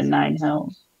 in the Nine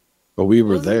Hells. But we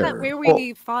were Wasn't there. that where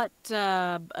we fought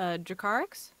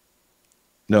Dracarys?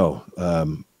 No,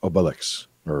 Obelix.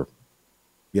 Or,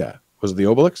 yeah. Was it the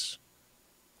Obelix?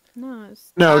 No,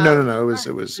 it's No. It was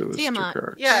Tiamat.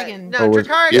 Dracarys. Yeah, Dragon. no, Oh,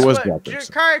 Dracarys, it was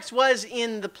Dracarys was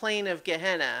in the plane of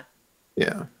Gehenna,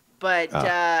 Yeah. but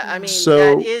I mean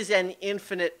So- that is an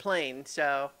infinite plane.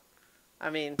 So, I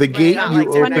mean, The it's gate not you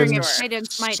like they're wondering next if door.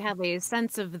 Guidance might have a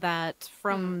sense of that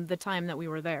from the time that we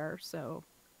were there. So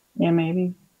Yeah,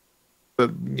 maybe.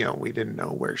 But we didn't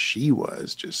know where she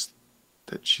was, just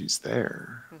that she's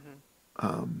there.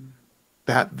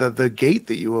 That the gate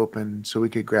that you opened so we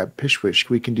could grab Pishwish,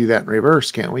 we can do that in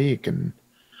reverse, can't we? You can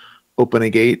open a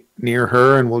gate near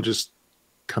her and we'll just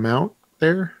come out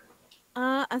there.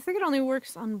 I think it only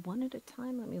works on one at a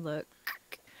time. Let me look.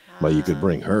 Well, you could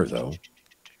bring her, though.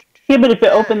 Yeah, but if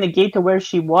it opened the gate to where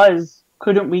she was,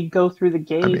 couldn't we go through the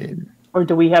gate, I mean, or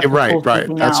do we have to right. pull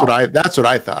something That's out? what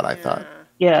I thought. I thought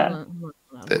Yeah. Hold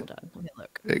on. Let me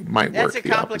look. it might That's work a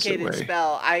the opposite complicated way.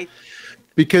 spell.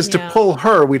 Because Yeah. to pull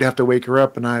her, we'd have to wake her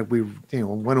up, and we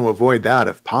want to avoid that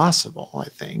if possible. I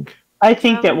think. I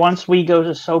think that once we go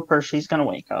to soap her, she's gonna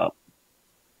wake up.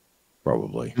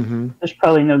 Probably. There's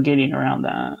probably no getting around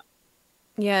that.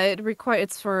 Yeah,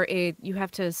 it's for you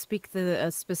have to speak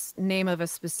the name of a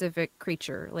specific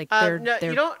creature. Like No,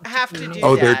 you don't have to do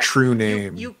Oh, that. their true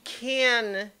name. You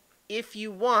can, if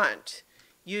you want,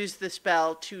 use the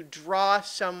spell to draw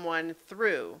someone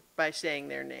through by saying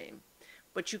their name.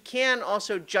 But you can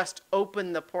also just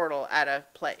open the portal at a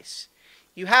place.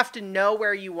 You have to know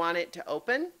where you want it to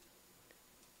open,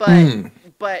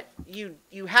 but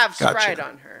you have Gotcha. scryed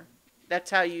on her. That's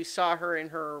how you saw her in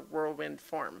her whirlwind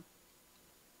form.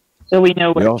 So we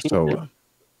know We where she is. also,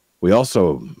 we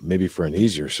also maybe for an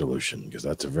easier solution, because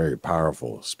that's a very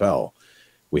powerful spell,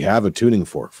 we have a tuning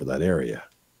fork for that area.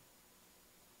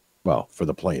 Well, for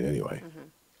the plane anyway.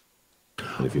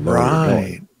 And if you know where you're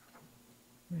going,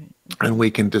 Right. And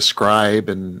we can describe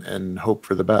and hope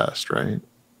for the best, right?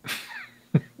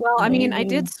 Well, I mean, I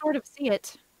did sort of see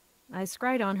it. I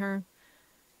scryed on her.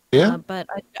 Yeah. But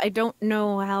I don't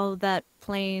know how that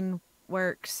plane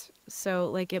works. So,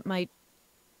 like, it might.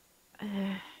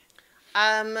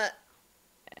 Um,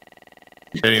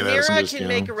 Any of those, I'm Nira just, can you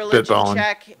make know, a religion spitballing.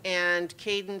 check, and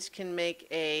Cadence can make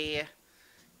a.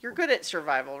 You're good at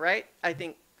survival, right? I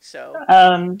think so.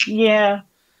 Yeah.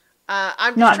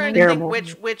 I'm just Not trying terrible. to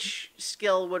think which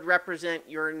skill would represent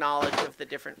your knowledge of the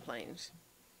different planes.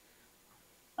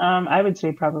 I would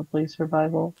say probably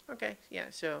survival. Okay, yeah,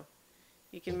 so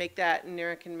you can make that, and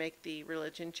Nira can make the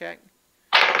religion check.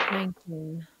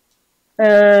 19.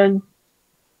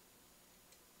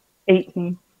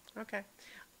 18. Okay.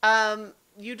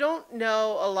 You don't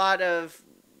know a lot of,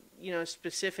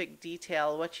 specific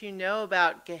detail. What you know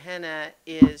about Gehenna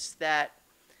is that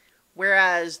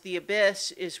whereas the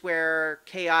Abyss is where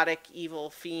chaotic evil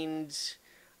fiends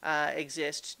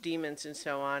exist, demons and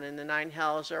so on, and the Nine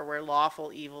Hells are where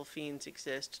lawful evil fiends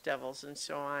exist, devils and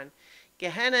so on.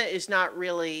 Gehenna is not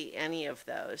really any of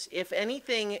those. If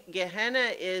anything,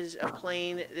 Gehenna is a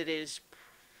plane that is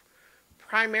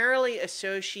primarily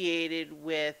associated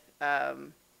with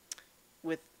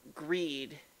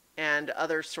greed and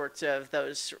other sorts of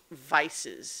those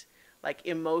vices, like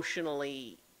emotional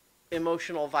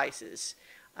vices,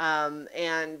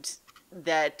 and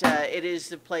that it is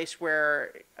the place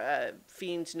where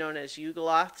fiends known as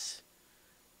Yugoloths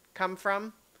come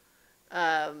from,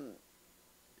 and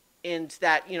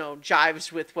that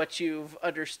jives with what you've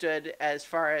understood as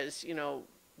far as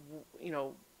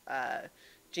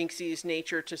Jinxie's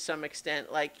nature to some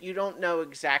extent. Like, you don't know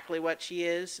exactly what she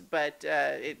is, but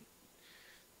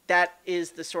that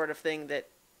is the sort of thing that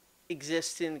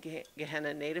exists in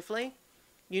Gehenna natively.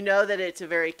 You know that it's a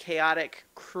very chaotic,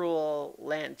 cruel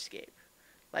landscape.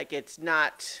 Like, it's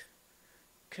not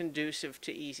conducive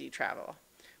to easy travel.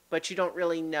 But you don't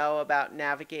really know about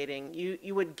navigating.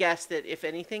 You would guess that, if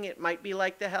anything, it might be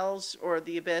like the Hells or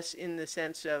the Abyss in the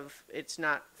sense of it's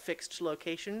not fixed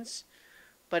locations,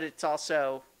 but it's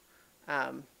also,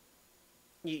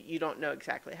 you don't know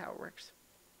exactly how it works.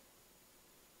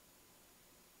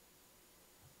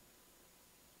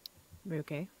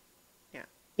 Okay.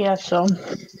 Yeah, so.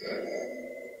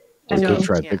 we could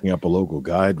try Yeah. picking up a local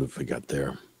guide if we got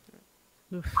there.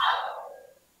 Oof.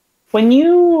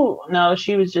 No,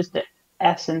 she was just the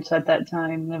essence at that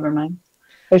time. Never mind.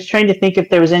 I was trying to think if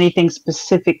there was anything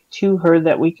specific to her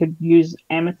that we could use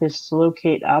Amethyst to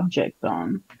locate object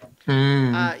on.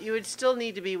 You would still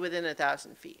need to be within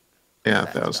 1,000 feet. Yeah,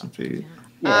 That's 1,000 feet.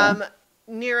 Yeah.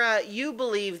 Nira, you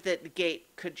believe that the gate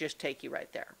could just take you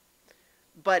right there.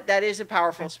 But that is a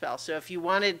powerful spell. So if you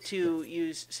wanted to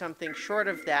use something short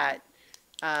of that,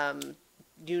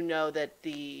 you know that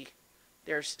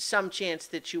there's some chance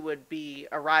that you would be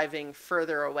arriving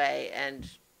further away and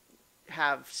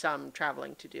have some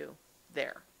traveling to do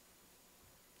there.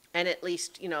 And at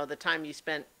least, the time you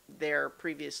spent there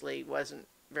previously wasn't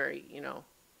very,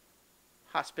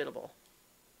 hospitable.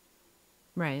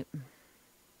 Right.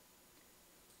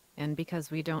 And because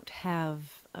we don't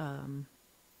have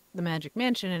the Magic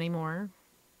Mansion anymore,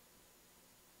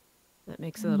 that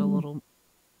makes it a little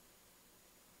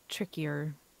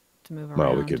trickier to move around.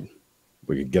 Well,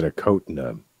 we could get a coat and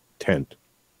a tent.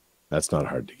 That's not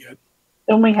hard to get.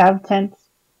 Don't we have tents?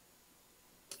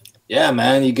 Yeah,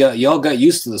 man, y'all got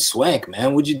used to the swank,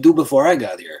 man. What'd you do before I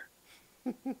got here?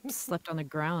 Slept on the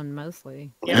ground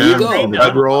mostly. Yeah, There you go. rained Bed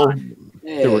on a roll. lot.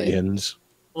 There were Yeah. inns,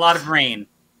 A lot of rain.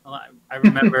 I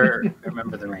remember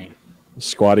the rain.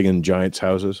 squatting in giants'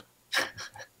 houses.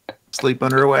 Sleep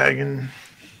under a wagon.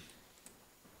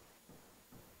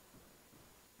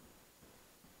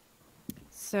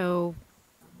 So,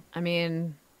 I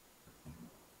mean,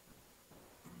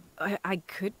 I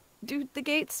could do the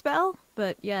gate spell,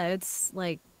 but yeah, it's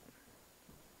like,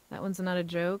 that one's not a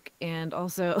joke, and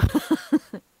also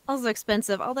also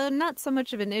expensive, although not so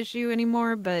much of an issue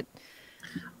anymore, but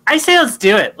I say let's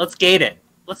do it. Let's gate it.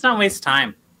 Let's not waste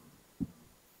time.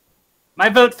 My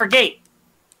vote for gate.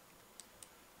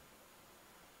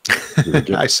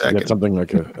 I second. Get something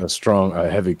like a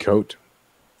heavy coat.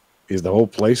 Is the whole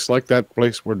place like that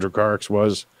place where Dracarys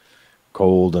was,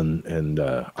 cold and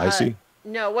icy?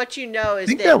 No, what you know I is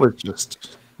think that that was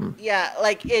just Yeah,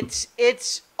 like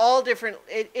it's all different.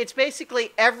 It's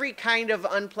basically every kind of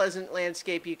unpleasant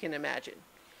landscape you can imagine.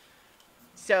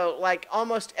 So, like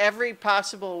almost every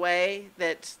possible way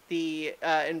that the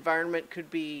environment could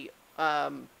be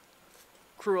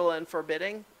cruel and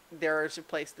forbidding, there is a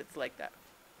place that's like that.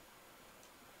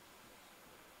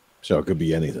 So it could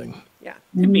be anything. Yeah.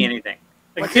 Could be anything.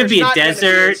 It What could there's be a not gonna be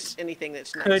desert. is anything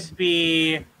that's Could nice.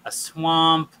 be a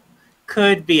swamp.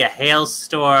 Could be a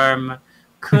hailstorm.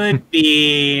 Could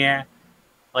be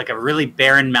like a really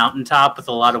barren mountaintop with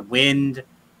a lot of wind.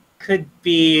 Could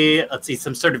be, let's see,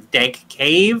 some sort of dank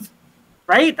cave.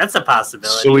 Right? That's a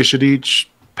possibility. So we should each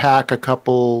pack a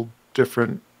couple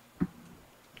different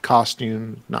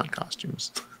not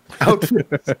costumes,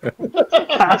 outfits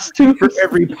Costume. for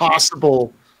every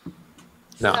possible.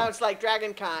 No, Sounds like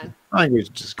Dragon Con. I think we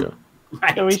should just go.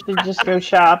 Right. So we should just go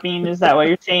shopping. Is that what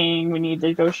you're saying? We need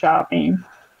to go shopping.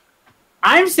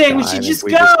 I'm saying we I should think just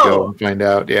we go. just go and find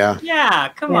out. Yeah, Yeah,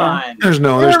 come Yeah. on. there's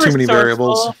We're too many resourceful.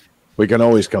 variables. We can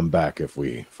always come back if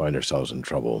we find ourselves in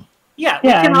trouble. Yeah, we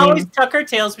Yeah, can I mean- always tuck our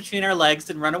tails between our legs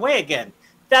and run away again.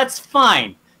 That's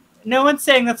fine. No one's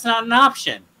saying that's not an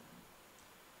option.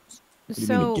 What do you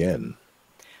So mean again?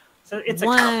 So it's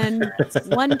one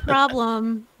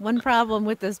problem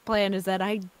with this plan is that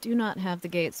I do not have the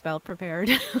gate spell prepared.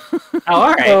 Oh,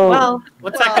 all right. So- Well,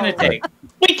 what's that going to take?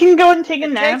 We can go and take a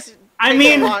It nap. takes, I takes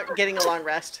mean- getting a long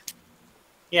rest.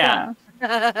 Yeah.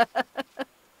 I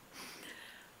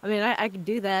mean, I could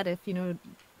do that if I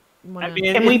wanna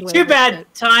mean, Can we- it's too bad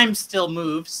time still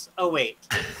moves. Oh, wait.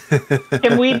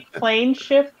 Can we plane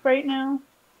shift right now?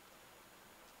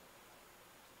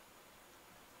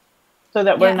 So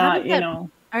that we're Yeah, how not, does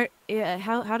that-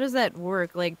 how does that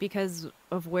work? Like, because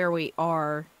of where we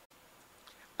are.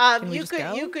 Can we You just could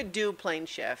go? you could do plane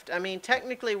shift. I mean,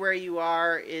 technically, where you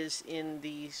are is in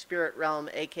the spirit realm,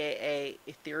 aka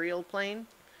ethereal plane,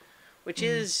 which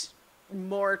is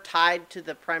more tied to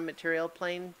the prime material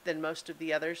plane than most of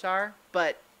the others are.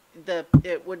 But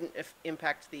it wouldn't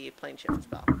impact the plane shift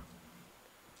spell.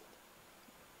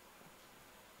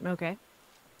 Okay.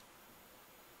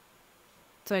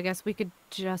 So I guess we could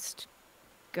just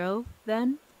go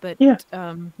then, but Yeah.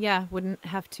 yeah, wouldn't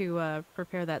have to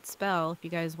prepare that spell if you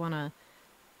guys want to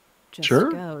just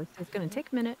Sure. go. It's going to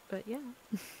take a minute, but yeah,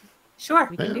 Sure.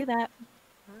 we can Yeah. do that.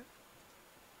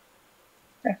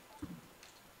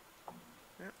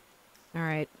 All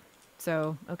right.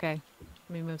 So, okay.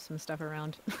 Let me move some stuff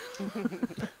around.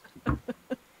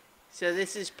 So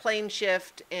this is plane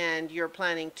shift, and you're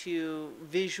planning to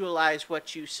visualize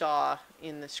what you saw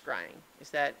in the scrying. Is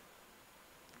that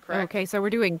correct? Okay, so we're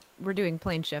doing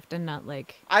plane shift and not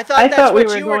like I thought I that's thought we what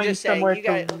were you were going just saying. somewhere You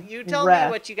guys, to you tell me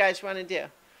rest. what you guys want to do.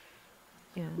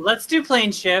 yeah. Let's do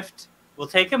plane shift. We'll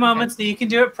take a moment so you can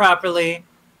do it properly.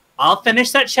 I'll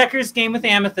finish that checkers game with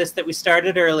Amethyst that we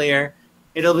started earlier.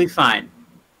 It'll be fine.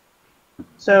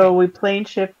 So we plane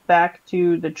shift back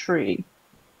to the tree.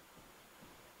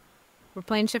 We're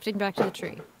plane shifting back to the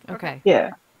tree. Okay.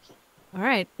 Yeah. All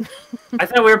right. I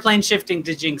thought we were plane shifting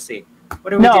to Jinxie.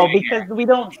 What are we No, doing because here? we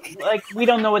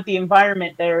don't know what the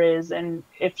environment there is, and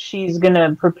if she's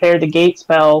gonna prepare the gate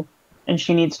spell and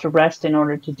she needs to rest in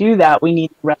order to do that, we need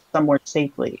to rest somewhere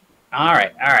safely. All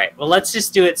right, all right. Well, let's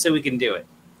just do it so we can do it.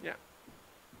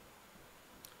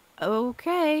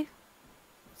 Okay.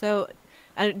 So,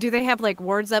 do they have like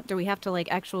wards up? Do we have to like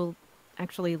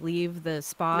actually leave the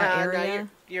spa area?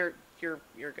 No,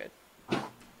 you're good.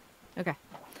 Okay.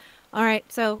 All right.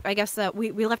 So I guess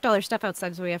we left all our stuff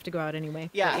outside, so we have to go out anyway.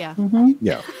 But Yeah. yeah. Mm-hmm.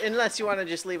 Yeah. Unless you want to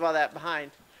just leave all that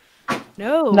behind.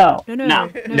 No. No. No. No,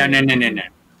 no, no, no, no, no.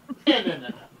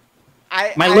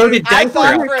 I, My loaded I dice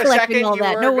thought were for a collecting second all you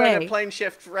that. were No going to way. plane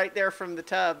shift right there from the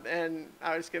tub, and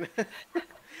I was gonna. No.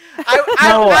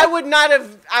 I would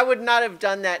not have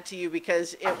done that to you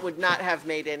because it would not have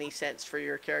made any sense for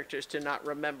your characters to not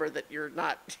remember that you're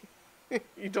not.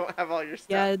 You don't have all your stuff.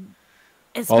 Yeah.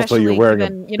 Especially you're wearing a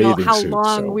given, bathing how suit,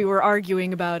 long so- we were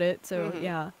arguing about it. So Mhm.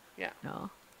 yeah. Yeah. No.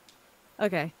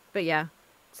 Okay. But yeah.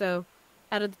 So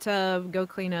out of the tub, go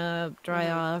clean up, dry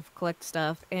off, collect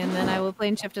stuff, and then I will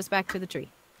plane shift us back to the tree.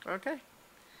 Okay.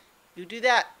 You do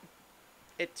that.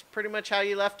 It's pretty much how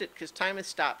you left it because time has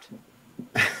stopped.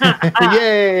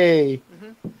 Yay!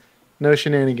 Mhm. No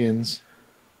shenanigans.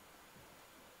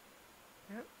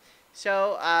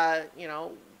 So,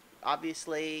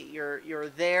 obviously you're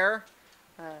there.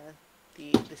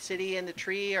 The city and the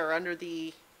tree are under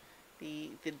the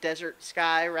desert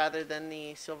sky rather than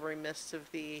the silvery mists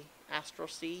of the astral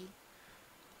sea.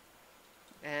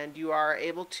 And you are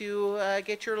able to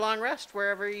get your long rest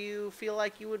wherever you feel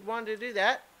like you would want to do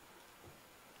that.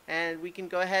 And we can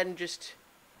go ahead and just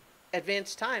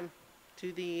advance time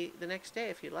to the next day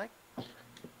if you'd like.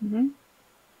 Hmm.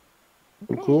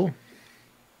 Okay. Cool.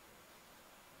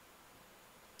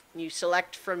 You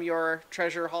select from your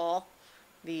treasure haul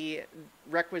the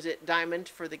requisite diamond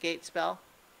for the gate spell.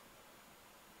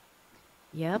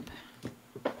 Yep.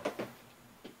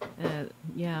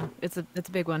 Yeah, it's a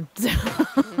big one.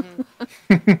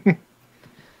 Mm-hmm.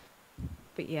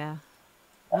 But yeah.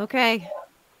 Okay.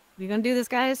 We gonna do this,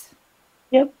 guys?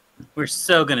 Yep. We're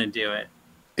so gonna do it.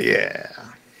 Yeah.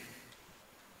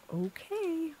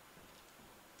 Okay.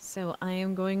 So I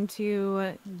am going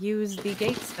to use the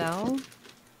gate spell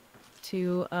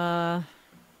to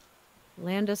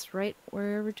land us right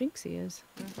wherever Jinxie is.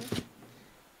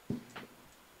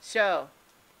 So,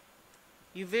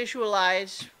 you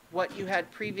visualize what you had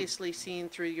previously seen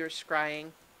through your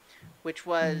scrying, which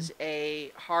was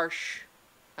a harsh,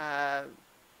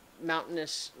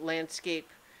 mountainous landscape,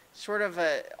 sort of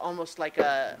almost like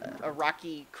a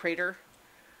rocky crater,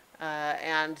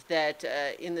 and that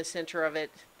in the center of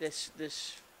it,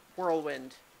 this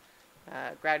whirlwind,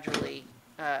 gradually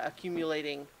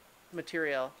accumulating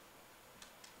material.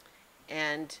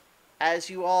 And as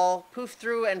you all poof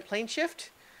through and plane shift,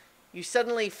 you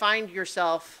suddenly find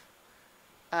yourself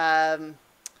in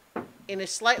a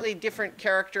slightly different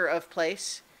character of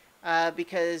place,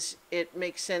 because it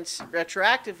makes sense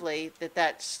retroactively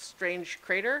that strange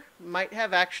crater might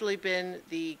have actually been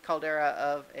the caldera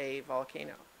of a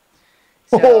volcano.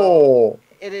 So Oh.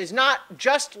 it is not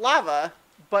just lava,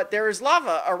 but there is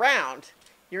lava around.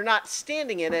 You're not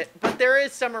standing in it, but there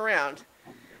is some around.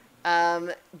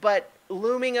 But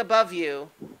looming above you,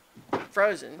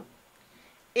 frozen,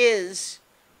 is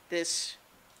this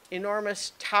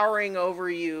enormous, towering over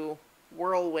you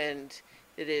whirlwind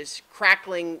that is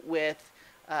crackling with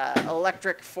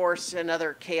electric force and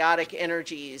other chaotic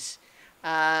energies.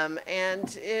 And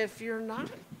if you're not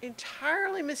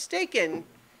entirely mistaken,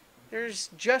 there's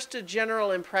just a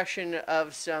general impression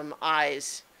of some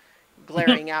eyes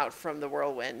glaring out from the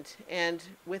whirlwind. And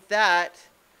with that,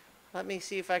 let me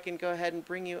see if I can go ahead and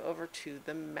bring you over to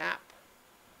the map.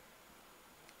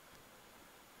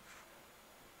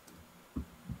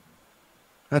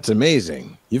 That's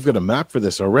amazing. You've got a map for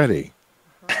this already.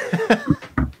 All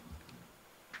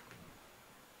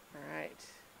right.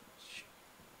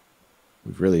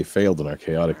 We've really failed in our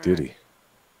chaotic All right. duty.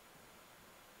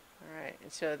 All right.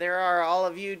 And so there are all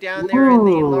of you down there in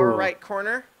the lower Ooh. right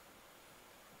corner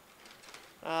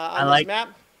I on this like- map.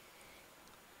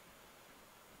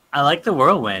 I like the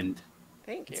whirlwind.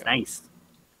 Thank you. It's nice.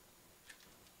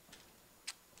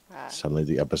 Suddenly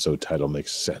the episode title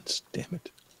makes sense. Damn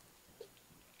it.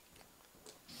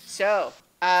 So,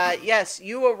 yes,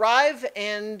 you arrive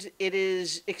and it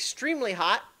is extremely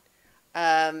hot.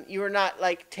 You are not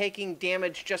like taking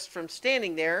damage just from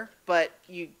standing there, but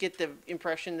you get the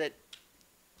impression that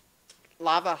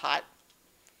lava hot.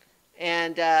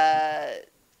 And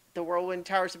the whirlwind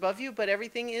towers above you, but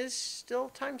everything is still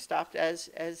time stopped as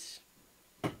is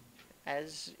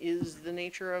the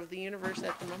nature of the universe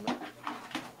at the moment.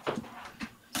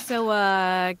 So,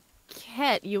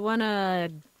 Ket, you wanna,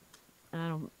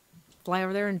 fly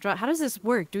over there and drop? How does this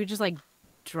work? Do we just like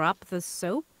drop the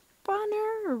soap on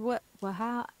her, or what? Well,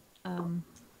 how?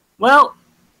 Well,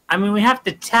 I mean, we have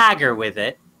to tag her with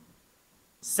it.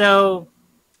 So,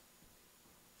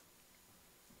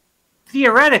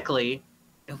 theoretically,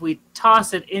 if we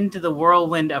toss it into the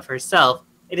whirlwind of herself,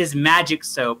 it is magic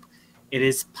soap. It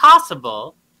is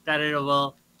possible that it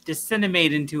will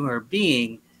disseminate into her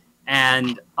being,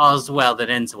 and all's well that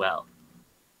ends well.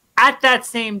 At that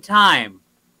same time,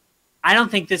 I don't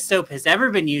think this soap has ever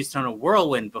been used on a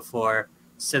whirlwind before,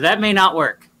 so that may not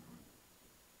work.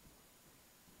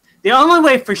 The only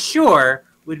way for sure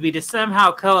would be to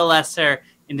somehow coalesce her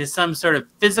into some sort of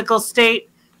physical state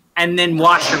and then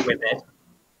wash her with it.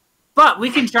 But we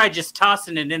can try just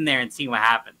tossing it in there and see what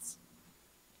happens.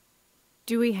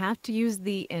 Do we have to use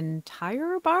the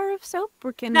entire bar of soap,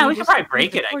 or can No, we can just probably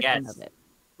use break a it, I portion guess. of it?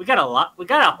 We got a lot. We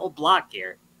got a whole block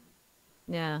here.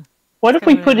 Yeah. What It's if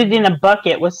we kind of put it in a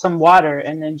bucket with some water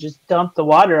and then just dump the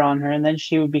water on her, and then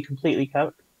she would be completely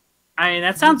covered? I mean,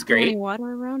 that sounds Is there any great. water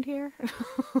around here?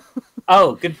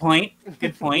 Oh, good point.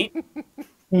 Good point.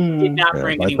 Did not Yeah,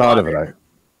 bring if I any thought water. of it, I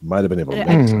might have been able to I-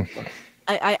 make I- something.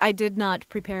 I did not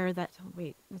prepare that. Oh,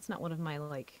 wait, that's not one of my,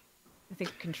 like, I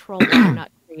think control water,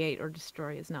 not create or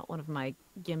destroy, is not one of my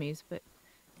gimmies, but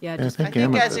yeah, Yeah, just I think as a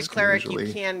Amethyst can cleric you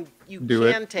usually can do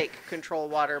it. take control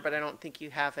water, but I don't think you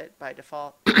have it by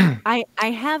default. I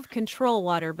have control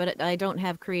water, but I don't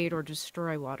have create or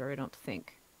destroy water, I don't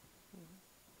think.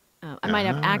 I might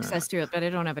have Ah. access to it, but I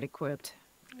don't have it equipped.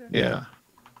 Yeah.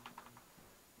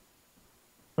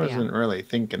 Wasn't really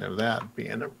thinking of that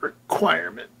being a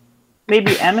requirement.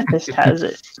 Maybe Amethyst has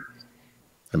it.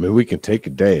 I mean, we can take a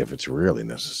day if it's really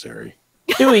necessary.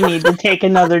 Do we need to take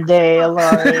another day,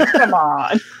 Alari? Come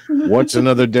on. What's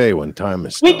another day when time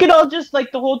is We stopped? could all just,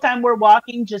 like, the whole time we're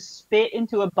walking, just spit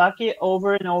into a bucket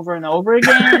over and over and over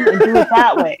again and do it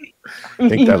that way. I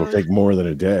think that'll take more than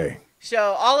a day.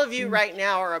 So all of you right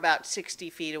now are about 60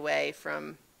 feet away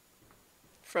from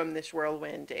this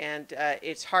whirlwind, and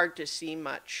it's hard to see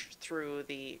much through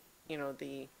the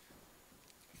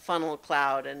funnel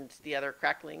cloud and the other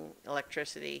crackling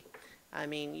electricity. I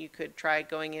mean, you could try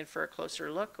going in for a closer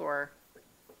look, or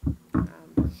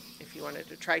if you wanted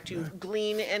to try to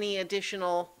glean any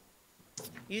additional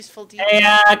useful details.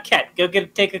 Hey, Ket,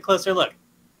 take a closer look.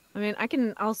 I mean, I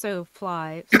can also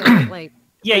fly. So, like,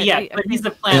 Yeah, but he's the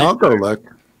Hey, planet. I'll go look.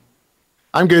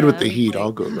 I'm good with the Yeah, heat. like-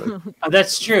 I'll go look. Oh,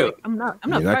 that's true. I'm not I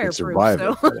can fireproof. survive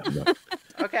So. it, but I'm not,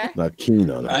 Okay. not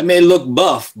keen on it. I may look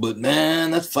buff, but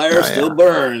man, that fire Oh, still yeah.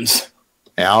 burns.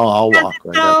 Yeah, I'll walk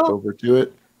right up over to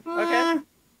it. Okay.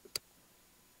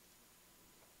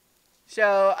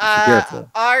 So Careful.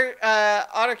 our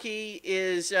autarky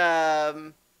is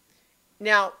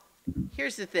now.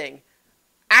 Here's the thing: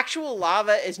 actual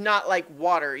lava is not like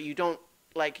water. You don't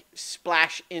like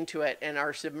splash into it and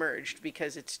are submerged,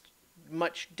 because it's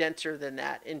much denser than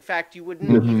that. In fact, you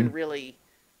wouldn't even really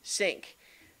sink.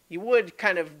 You would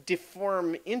kind of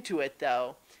deform into it,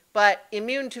 though. But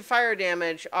immune to fire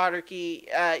damage, autarky,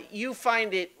 you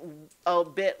find it a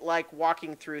bit like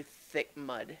walking through thick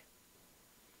mud.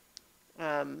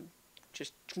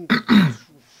 Just He's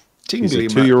Tingly a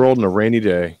 2-year-old on a rainy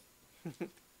day.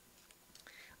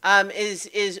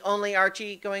 is only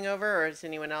Archie going over, or is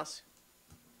anyone else?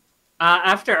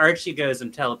 After Archie goes,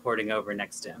 I'm teleporting over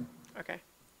next to him. Okay.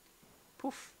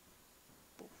 Poof.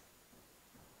 Poof.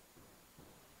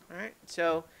 All right.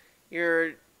 So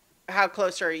how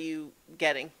close are you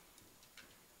getting?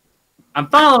 I'm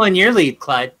following your lead,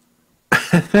 Clyde.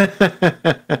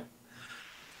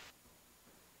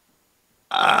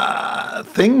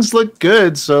 Things look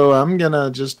good, so I'm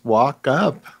gonna just walk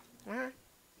up. All right.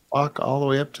 Walk all the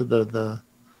way up to the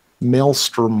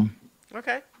maelstrom.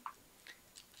 Okay.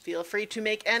 Feel free to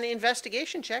make an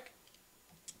investigation check.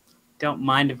 Don't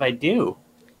mind if I do.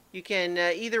 You can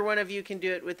either one of you can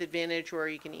do it with advantage, or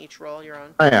you can each roll your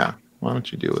own. Oh yeah. Why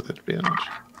don't you deal with advantage?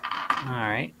 All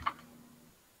right.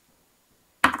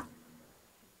 Let's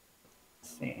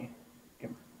see.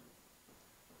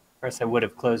 First, I would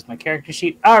have closed my character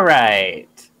sheet. All right.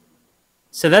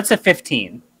 So that's a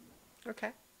 15.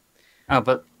 Okay. Oh,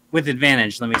 but with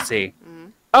advantage, let me see.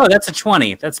 Oh, that's a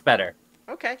 20. That's better.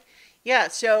 Okay. Yeah,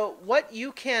 so what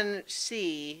you can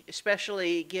see,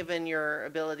 especially given your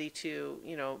ability to,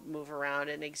 move around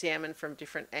and examine from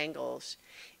different angles,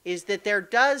 is that there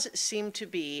does seem to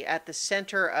be, at the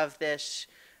center of this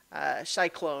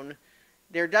cyclone,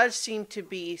 there does seem to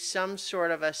be some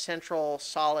sort of a central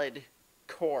solid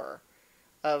core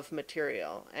of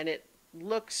material. And it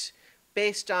looks,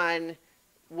 based on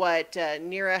what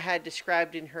Nira had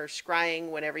described in her scrying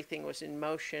when everything was in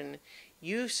motion,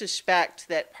 you suspect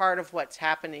that part of what's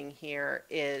happening here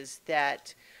is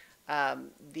that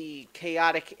the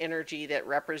chaotic energy that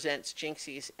represents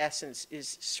Jinxie's essence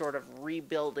is sort of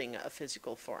rebuilding a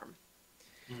physical form.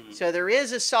 So there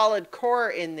is a solid core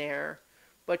in there,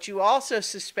 but you also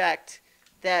suspect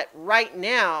that right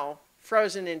now,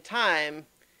 frozen in time,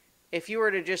 if you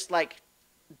were to just like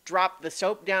drop the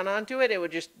soap down onto it, it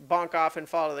would just bonk off and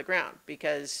fall to the ground,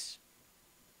 because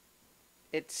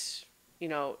it's,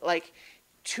 like,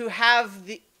 to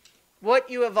have what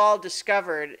you have all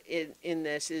discovered in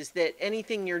this is that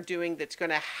anything you're doing that's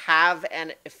going to have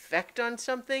an effect on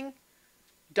something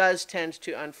does tend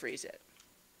to unfreeze it.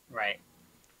 Right.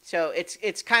 So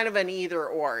it's kind of an either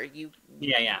or.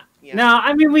 Yeah. Yeah. No,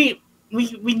 I mean, we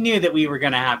knew that we were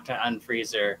going to have to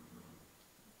unfreeze her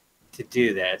to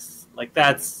do this. Like,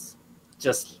 that's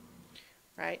just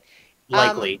right.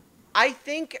 likely. I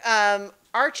think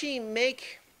Archie,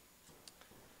 make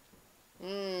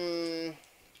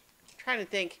trying to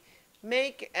think,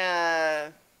 make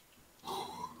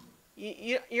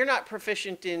you're not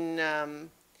proficient in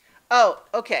oh,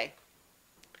 okay.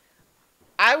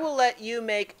 I will let you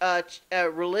make a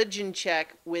religion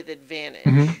check with advantage.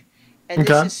 And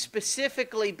Okay. this is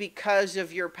specifically because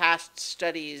of your past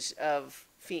studies of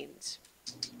fiends.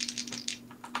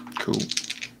 Cool.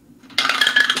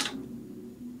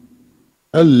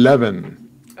 11.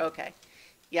 Okay.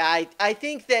 Yeah, I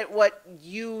think that what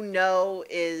you know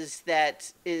is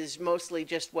mostly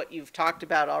just what you've talked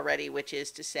about already, which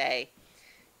is to say,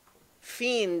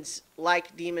 fiends,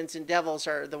 like demons and devils,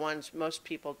 are the ones most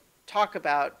people talk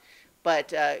about, but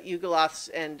Yugoloths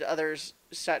and others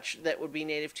such that would be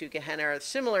native to Gehenna are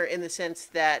similar in the sense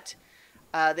that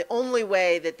the only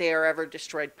way that they are ever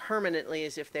destroyed permanently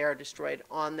is if they are destroyed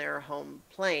on their home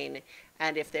plane,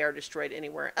 and if they are destroyed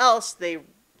anywhere else, they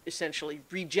essentially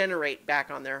regenerate back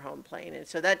on their home plane. And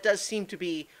so that does seem to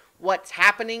be what's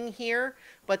happening here,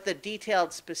 but the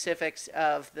detailed specifics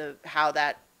of how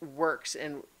that works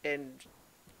and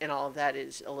all of that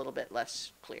is a little bit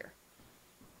less clear.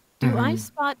 Do I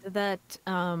spot that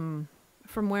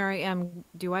from where I am?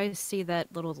 Do I see that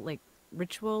little like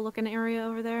ritual looking area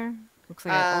over there? Looks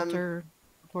like an altar,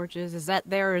 torches. Is that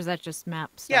there, or is that just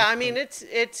maps? Yeah, I mean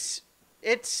it's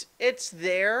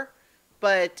there,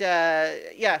 but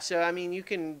yeah. So I mean, you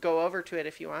can go over to it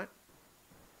if you want.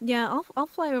 Yeah, I'll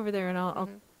fly over there and I'll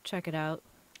check it out.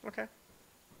 Okay.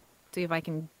 See if I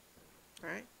can. All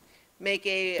right. Make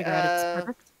figure out its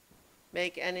purpose.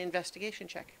 Make an investigation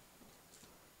check.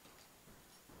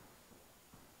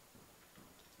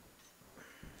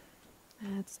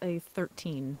 That's a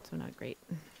 13, so not great.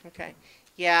 Okay.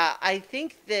 Yeah, I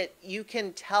think that you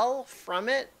can tell from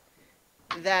it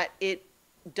that it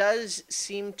does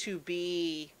seem to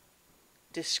be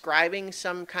describing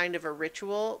some kind of a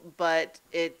ritual, but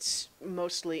it's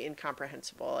mostly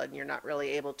incomprehensible, and you're not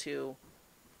really able to...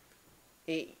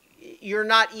 You're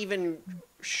not even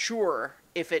sure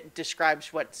if it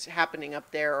describes what's happening up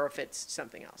there or if it's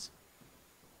something else.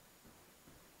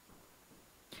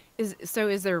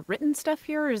 Is there written stuff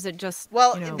here, or is it just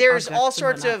there's all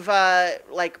sorts of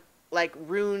like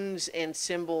runes and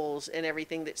symbols and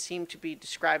everything that seem to be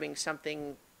describing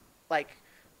something like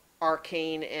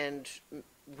arcane and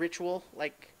ritual,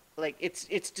 like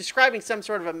it's describing some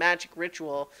sort of a magic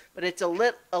ritual, but it's a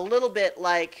little bit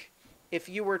like if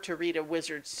you were to read a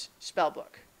wizard's spell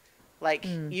book. Like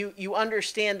you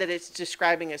understand that it's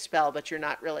describing a spell, but you're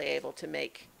not really able to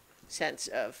make sense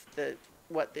of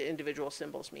what the individual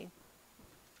symbols mean.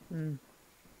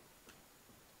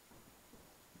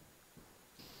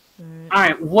 All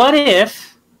right, what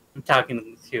if, I'm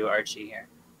talking to Archie here,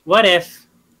 what if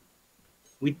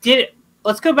we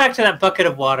let's go back to that bucket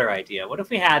of water idea. What if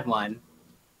we had one,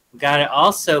 we got it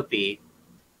all soapy,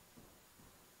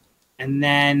 and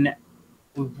then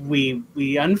we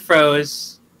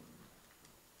unfroze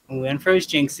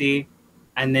Jinxie,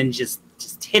 and then just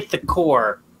hit the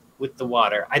core with the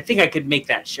water. I think I could make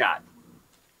that shot.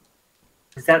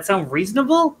 Does that sound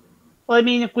reasonable? Well, I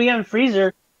mean, if we unfreeze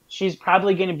her, she's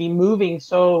probably going to be moving.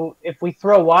 So if we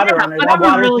throw water on her, that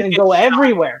water's going to go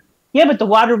everywhere. Yeah, but the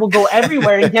water will go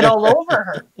everywhere and get all over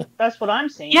her. That's what I'm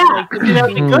saying. Yeah, like, that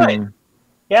would be good.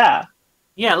 Yeah.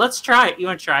 Yeah, let's try it. You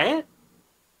want to try it?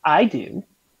 I do.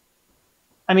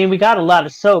 I mean, we got a lot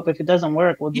of soap. If it doesn't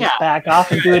work, we'll just back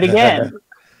off and do it again.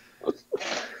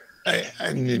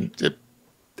 I mean,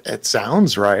 it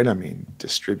sounds right. I mean,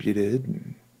 distributed.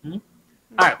 And...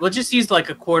 All right, we'll just use like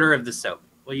a quarter of the soap.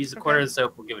 We'll use a quarter of the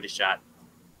soap. We'll give it a shot.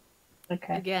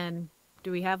 Okay. Again,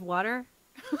 do we have water?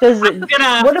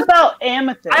 What about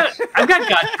amethyst? I've got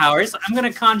god powers. I'm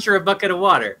going to conjure a bucket of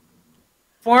water.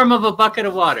 Form of a bucket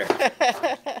of water.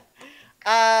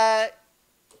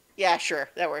 Yeah, sure.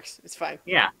 That works. It's fine.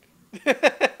 Yeah.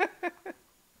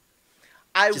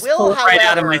 I just will, pull it however, right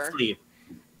out of my sleeve.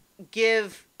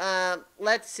 Give,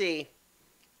 let's see.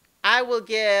 I will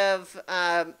give,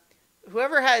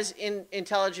 whoever has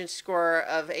intelligence score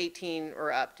of 18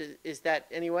 or up. Is that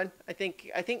anyone? I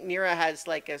think Nira has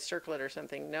like a circlet or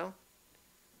something. No?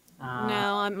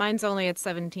 No, mine's only at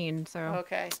 17, so.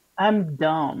 Okay. I'm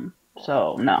dumb,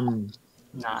 so no.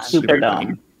 Nah, super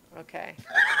dumb. Okay.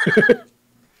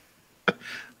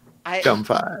 Dumb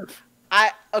 5.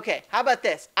 Okay, how about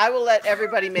this? I will let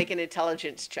everybody make an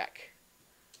intelligence check.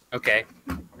 Okay.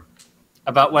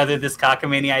 About whether this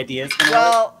cockamamie idea is going to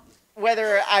work?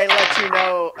 Whether I let you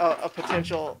know a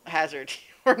potential hazard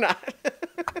or not.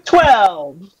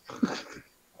 12.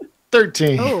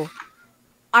 13. Oh,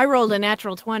 I rolled a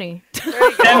natural 20. There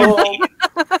you go.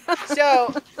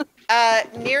 So,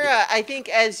 Nira, I think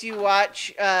as you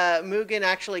watch, Mugen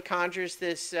actually conjures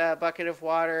this bucket of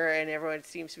water, and everyone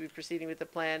seems to be proceeding with the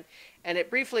plan. And it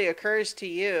briefly occurs to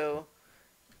you,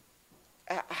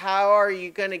 how are you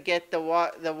going to get the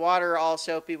water all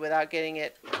soapy without getting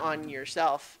it on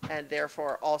yourself, and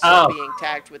therefore also being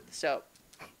tagged with the soap?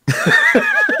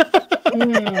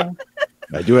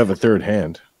 I do have a third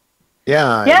hand.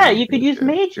 Yeah. Yeah, you could use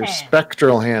mage your hand.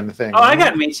 spectral hand thing. Oh, I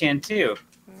got mage hand too.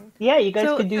 Yeah, you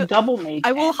guys could do double mage.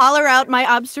 I will holler out my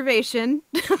observation.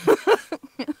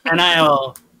 And I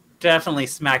will definitely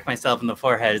smack myself in the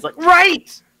forehead. It's like,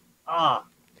 right! Ah.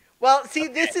 Well, see,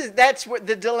 that's what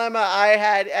the dilemma I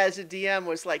had as a DM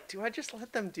was like, do I just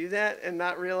let them do that and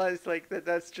not realize like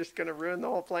that's just going to ruin the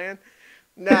whole plan?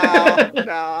 No,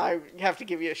 no, I have to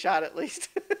give you a shot at least.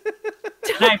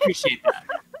 And I appreciate that.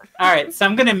 All right, so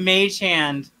I'm gonna mage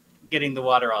hand getting the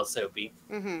water all soapy.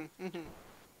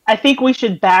 I think we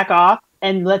should back off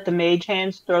and let the mage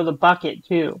hands throw the bucket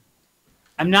too.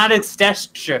 I'm not as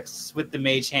dexterous with the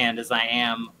mage hand as I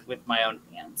am with my own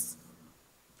hands.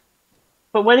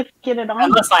 But what if you get it on?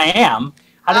 Unless I am.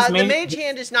 How does The mage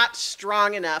hand is not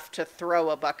strong enough to throw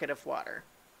a bucket of water.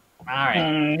 All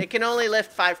right. It can only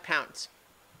lift 5 pounds.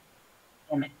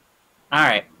 All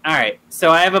right.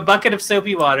 So I have a bucket of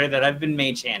soapy water that I've been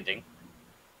mage handing.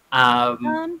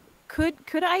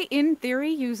 Could I, in theory,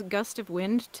 use a gust of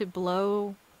wind to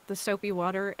blow the soapy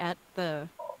water at the?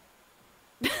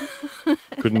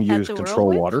 Couldn't use control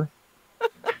whirlwind? water?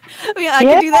 Yeah, I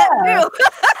could do that too.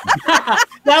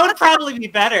 That would probably be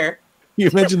better. You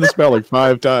mentioned the spell like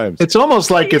 5 times. It's almost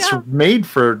like it's made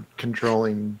for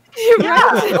controlling. Yeah,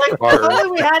 like, if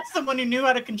only we had someone who knew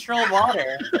how to control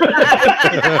water. Water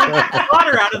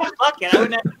out of the bucket, I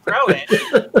wouldn't have to throw it.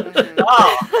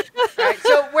 Oh. All right,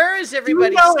 so where is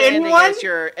everybody standing as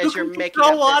you're making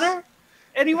up water?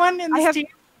 Anyone in this team?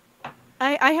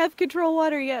 I have control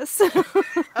water, yes.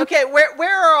 Okay,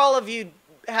 where are all of you?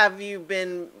 Have you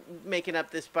been making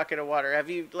up this bucket of water? Have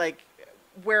you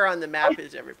where on the map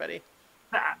is everybody?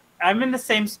 I'm in the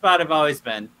same spot I've always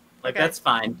been. Like, Okay. that's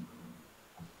fine.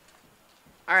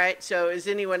 All right, so is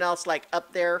anyone else like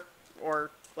up there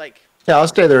or like? Yeah, I'll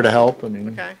stay there to help. I mean,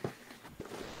 Okay.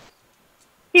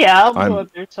 Yeah, I'll go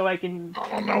up there so I can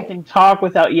talk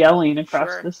without yelling across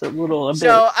Sure. this a little bit.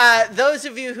 So those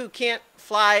of you who can't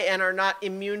fly and are not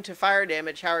immune to fire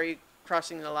damage, how are you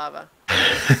crossing the lava?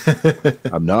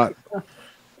 I'm not.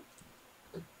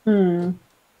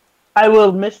 I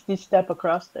will misty step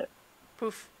across there.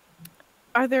 Poof.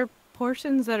 Are there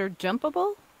portions that are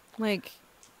jumpable? Like,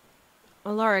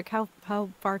 Alaric, how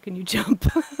far can you jump?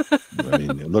 I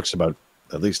mean, it looks about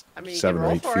at least I mean, you 7 can or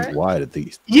roll 8 for feet it. wide at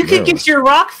least. You could get your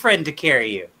rock friend to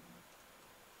carry you.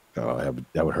 Oh,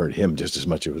 that would hurt him just as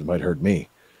much as it might hurt me.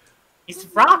 He's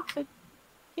rock.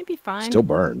 You'd be fine. Still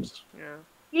burns. Yeah.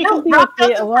 You No, can be rock okay,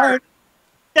 doesn't Alaric. burn.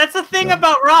 That's the thing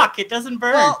about rock. It doesn't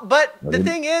burn. Well, but the didn't-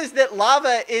 thing is that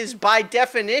lava is by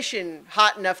definition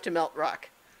hot enough to melt rock.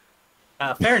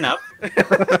 Fair enough.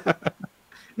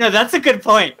 No, that's a good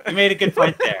point. You made a good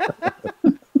point there.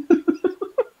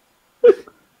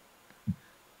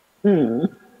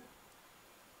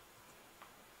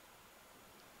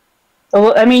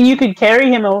 Well, I mean, you could carry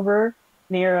him over,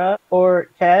 Nira or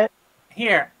Ket.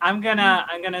 Here, I'm gonna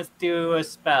do a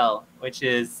spell, which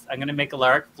is I'm gonna make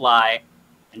Alaric fly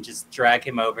and just drag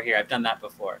him over here. I've done that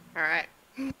before. All right.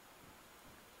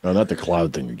 No, not the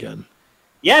cloud thing again.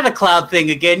 Yeah, the cloud thing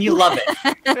again. You love it.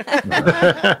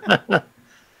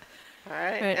 All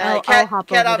right. Right, I'll Cat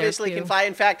hop over there, obviously can too. fly.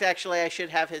 In fact, actually, I should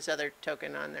have his other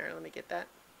token on there. Let me get that.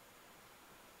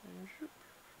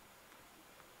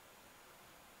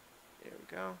 There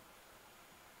we go.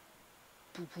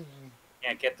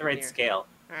 Yeah, get the right Here. scale.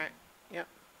 All right. Yep.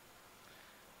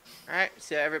 All right.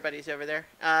 So everybody's over there.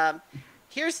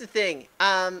 Here's the thing.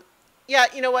 Yeah,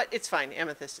 you know what? It's fine.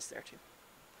 Amethyst is there too.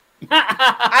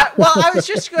 I was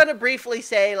just going to briefly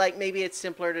say, like, maybe it's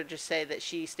simpler to just say that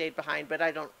she stayed behind, but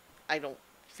I don't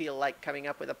feel like coming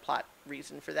up with a plot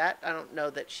reason for that. I don't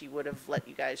know that she would have let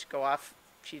you guys go off.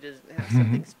 She doesn't have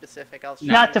something specific else.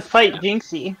 Not to fight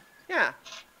Jinxie. Yeah.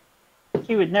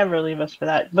 She would never leave us for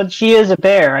that. But she is a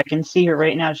bear. I can see her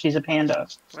right now. She's a panda.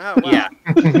 Oh, well. Yeah.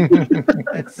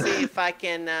 Let's see if I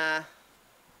can. I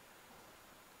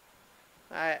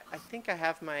think I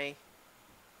have a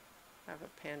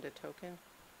panda token.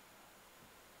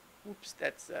 Oops,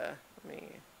 that's let me.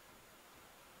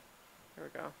 There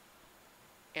we go.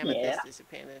 Amethyst is a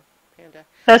panda.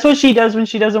 That's what she does when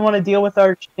she doesn't want to deal with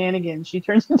our shenanigans. She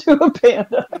turns into a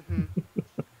panda. Mm-hmm.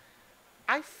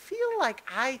 I feel like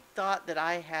I thought that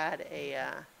I had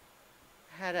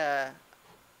a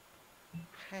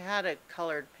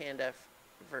colored panda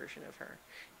version of her.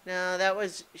 No, that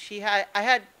was I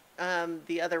had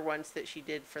the other ones that she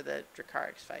did for the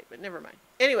Dracarys fight, but never mind.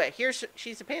 Anyway,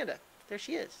 she's a panda. There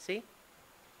she is. See?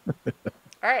 All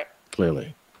right.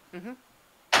 Clearly. Mm-hmm.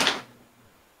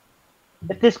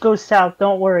 If this goes south,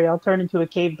 don't worry. I'll turn into a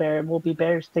cave bear and we'll be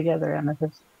bears together,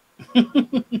 Amethyst.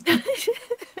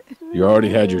 You already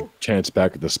had your chance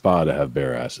back at the spa to have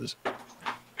bear asses.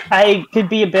 I could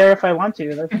be a bear if I want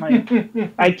to. That's my.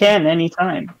 I can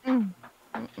anytime.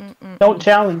 Don't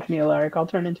challenge me, Alaric. I'll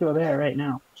turn into a bear right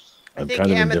now. I I'm think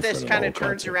kind of Amethyst indifferent kind in of the whole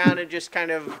turns concept. around and just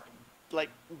kind of like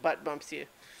butt bumps you.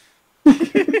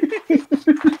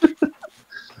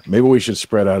 Maybe we should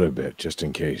spread out a bit just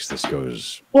in case this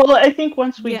goes. Well, I think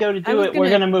once we Yeah, go to I do was it, we're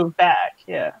gonna- gonna move back.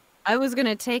 Yeah. I was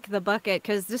gonna take the bucket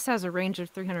because this has a range of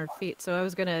 300 feet, so I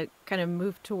was gonna kind of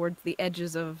move towards the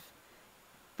edges of,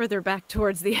 further back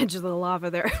towards the edge of the lava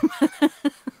there, a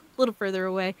little further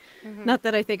away. Not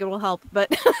that I think it will help, but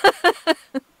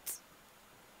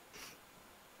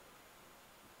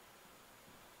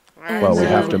All right, Well, we And,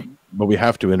 have to, but we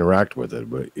have to interact with it.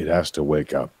 But it has to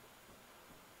wake up.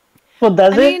 Well,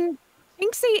 does I it? mean,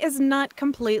 Jinxie is not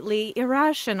completely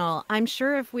irrational. I'm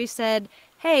sure if we said,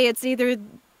 "Hey, it's either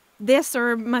this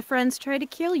or my friends try to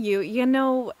kill you," you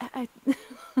know, I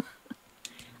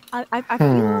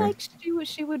feel like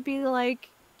she would be like,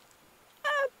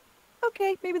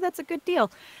 okay, maybe that's a good deal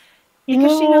You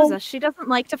because she knows know, us. She doesn't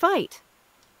like to fight.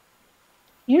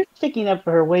 you're sticking up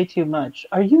for her way too much.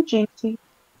 Are you Jinxie?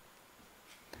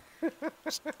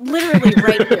 Literally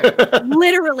right here,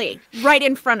 literally right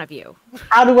in front of you.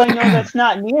 How do I know that's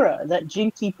not Nira? That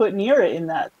Jinxie put Nira in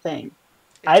that thing.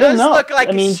 It I don't does know. look like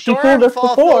I mean, a she storm fooled us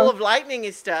full before. of lightning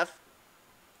and stuff.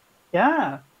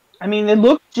 Yeah. I mean, it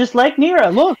looked just like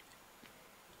Nira. Look.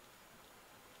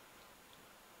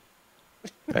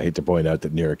 I hate to point out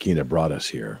that Nirakina brought us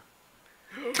here.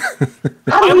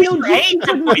 How do I we know would hate Jinxie to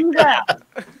couldn't point do that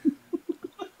that?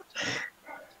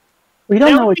 We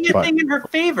don't That know would what be a Fine. thing in her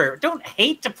favor. Don't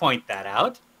hate to point that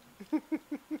out.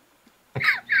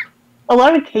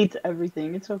 Alaric hates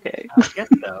everything. It's okay. I guess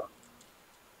so.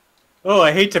 Oh,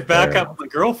 I hate to back Fair up my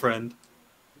girlfriend.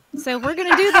 So we're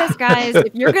gonna do this, guys.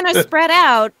 If you're gonna spread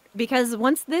out, because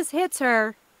once this hits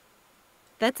her,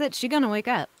 that's it. She's gonna wake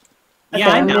up. Yeah,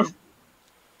 I know.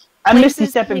 I'm Misty Places,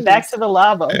 stepping back please. to the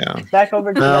lava. Yeah. Back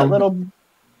over to that little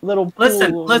pool.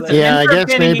 Listen, over listen. there. Yeah, I And we're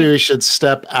guess maybe getting- we should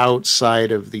step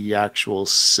outside of the actual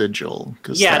sigil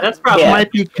because Yeah, that that's probably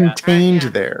might be contained Yeah.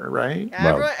 there, right? Yeah,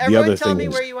 Well, everyone, the everyone other tell thing me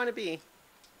is- where you want to be.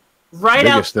 right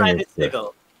biggest thing outside the is the-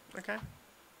 sigil. Okay.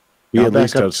 Be I'll at back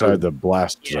least up to outside the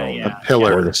blast Yeah, zone yeah. A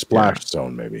pillar. or the splash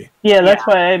zone, maybe. Yeah, that's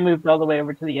Yeah. why I moved all the way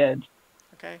over to the edge.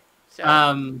 Okay. So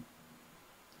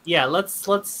Yeah, let's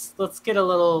get a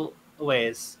little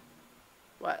ways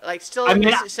what? Like still I in mean,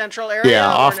 this central area? Yeah,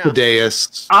 or off no? the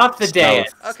dais. off the South.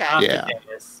 dais. Okay. Off Yeah. the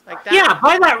dais. Like that? Yeah,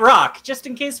 by that rock, just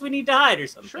in case we need to hide or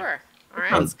something. Sure. All right.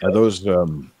 Sounds Are good. those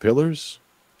pillars?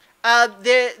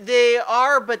 They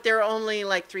are, but they're only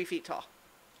like 3 feet tall.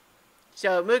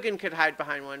 So Mugen could hide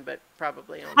behind one, but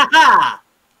probably only. Ha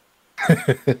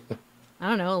I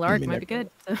don't know. Lark mean, might I be good.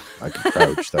 I can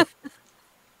crouch. That.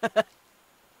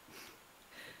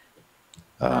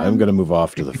 I'm going to move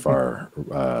off to the far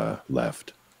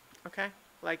left. Okay.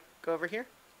 Like go over here.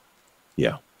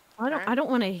 Yeah. I don't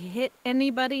want to hit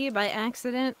anybody by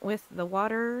accident with the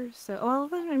water. So, well,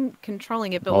 I'm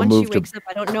controlling it. But I'll once she move to- wakes up,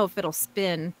 I don't know if it'll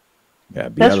spin. Yeah,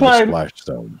 be That's out of the why- splash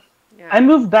zone. Yeah. I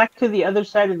moved back to the other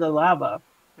side of the lava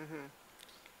Mhm.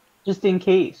 just in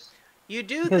case. You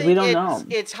do Because think we don't know.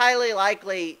 it's highly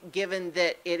likely, given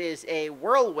that it is a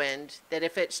whirlwind, that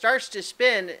if it starts to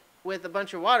spin with a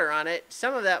bunch of water on it,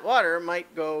 some of that water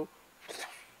might go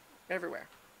everywhere.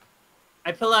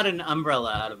 I pull out an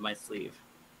umbrella out of my sleeve.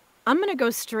 I'm gonna go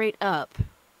straight up.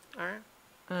 All right.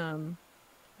 Um,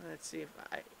 Let's see if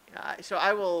so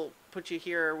I will put you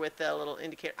here with a little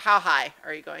indicator. How high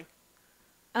are you going?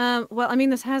 well, I mean,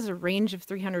 this has a range of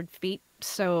 300 feet,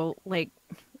 so like,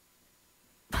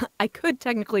 I could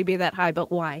technically be that high,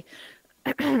 but why?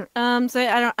 So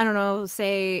I don't know.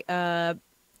 Say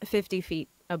 50 feet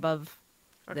above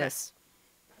Okay. this,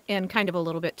 and kind of a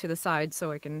little bit to the side,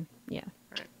 so I can, yeah.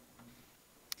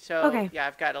 So Okay. yeah,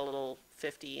 I've got a little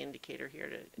 50 indicator here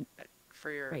to for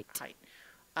your Great. height.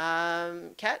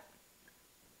 Kat?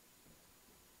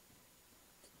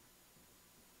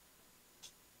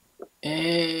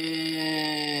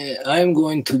 I'm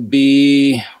going to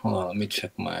be. Hold on, let me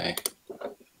check my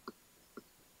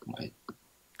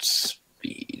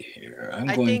speed here. I'm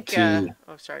I going think. to.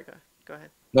 Oh, sorry. Go ahead.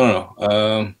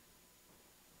 No.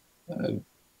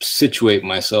 Situate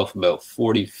myself about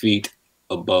 40 feet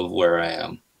above where I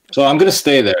am. So I'm going to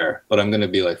stay there, but I'm going to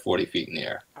be like 40 feet in the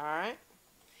air. All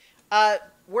right.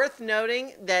 Worth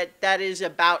noting that that is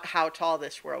about how tall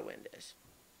this whirlwind is.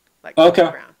 Like from the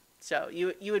Okay. ground. So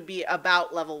you would be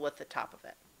about level with the top of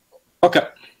it. Okay.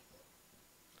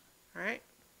 All right.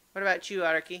 What about you,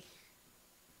 Araki?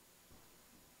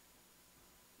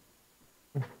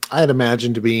 I had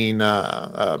imagined being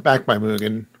back by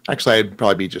Mugen. Actually, I'd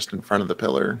probably be just in front of the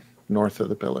pillar, north of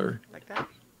the pillar. Like that?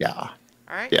 Yeah, All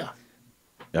right. yeah.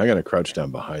 I'm going to crouch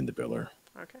down behind the pillar.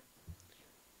 Okay.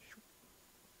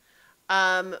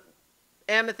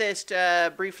 Amethyst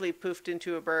briefly poofed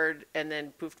into a bird and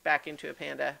then poofed back into a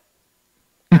panda.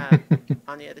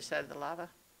 on the other side of the lava.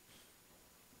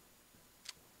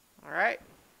 All right.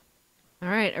 All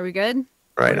right, are we good?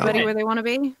 Right Everybody on. where they want to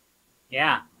be?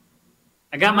 Yeah.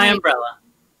 I got my Alright. umbrella.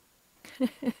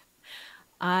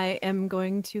 I am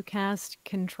going to cast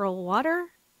Control Water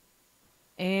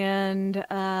and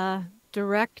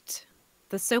direct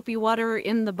the soapy water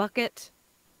in the bucket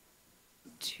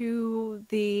to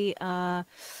the, I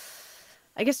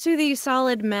guess to the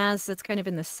solid mass that's kind of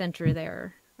in the center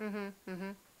there.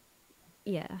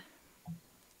 Yeah.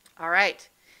 All right.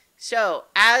 So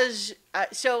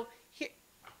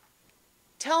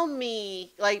tell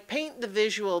me, like, paint the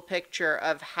visual picture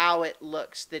of how it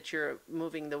looks that you're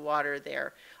moving the water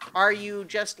there. Are you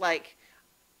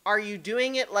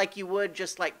doing it like you would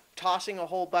just like tossing a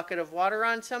whole bucket of water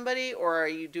on somebody, or are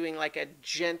you doing like a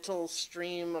gentle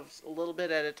stream of a little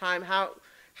bit at a time? How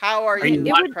are Are you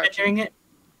you water approaching bendering it?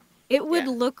 It would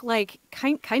Yeah. look like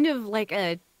kind of like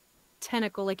a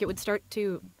tentacle, like it would start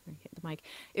to hit the mic.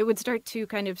 It would start to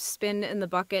kind of spin in the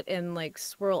bucket and like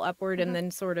swirl upward and then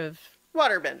sort of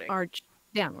water bending? arch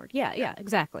downward. Yeah,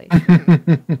 exactly.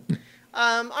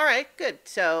 All right, good.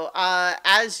 So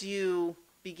as you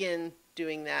begin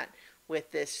doing that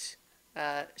with this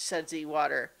sudsy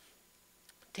water,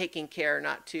 taking care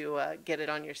not to get it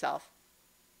on yourself,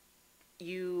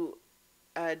 you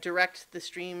direct the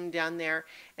stream down there,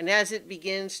 and as it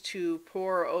begins to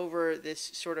pour over this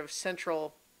sort of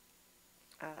central,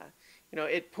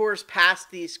 it pours past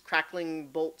these crackling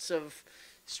bolts of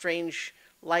strange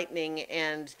lightning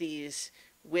and these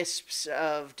wisps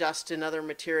of dust and other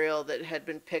material that had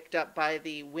been picked up by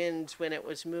the winds when it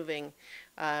was moving,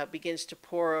 begins to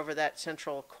pour over that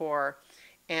central core.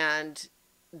 And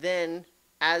then,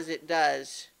 as it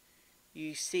does,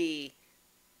 you see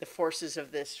the forces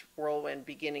of this whirlwind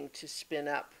beginning to spin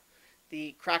up.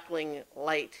 The crackling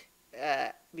light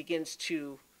begins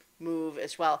to move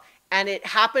as well. And it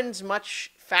happens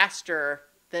much faster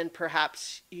than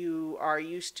perhaps you are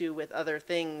used to with other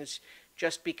things,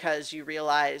 just because you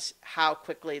realize how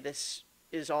quickly this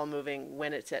is all moving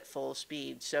when it's at full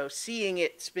speed. So seeing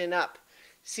it spin up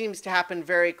seems to happen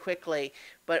very quickly,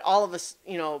 but all of us,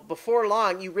 before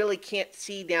long, you really can't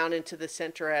see down into the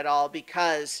center at all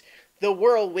because the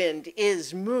whirlwind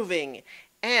is moving.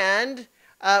 And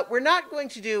we're not going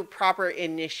to do proper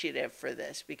initiative for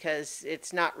this because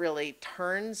it's not really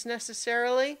turns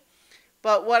necessarily.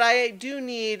 But what I do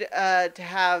need to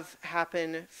have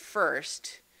happen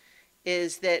first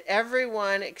is that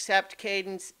everyone except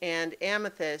Cadence and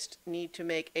Amethyst need to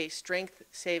make a strength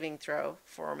saving throw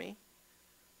for me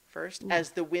first,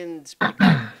 as the winds pick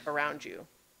up around you.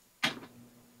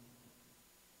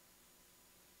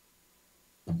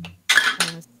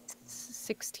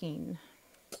 16.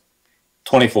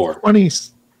 24.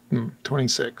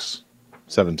 26.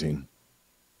 17.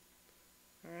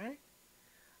 All right.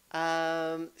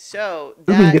 So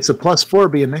Ruben that gets a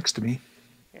 +4 being next to me.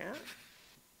 yeah.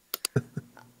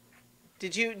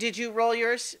 Did you roll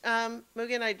yours,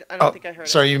 Mugen? I don't think I heard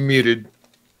Sorry, you muted.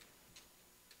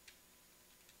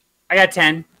 I got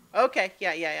 10. it. Okay,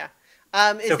 yeah.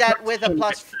 Is So that with a 14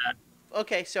 plus? with that.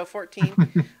 Okay, so 14.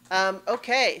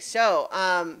 Okay, so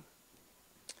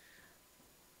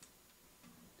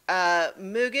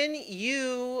Mugen,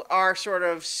 you are sort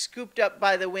of scooped up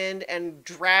by the wind and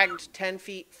dragged 10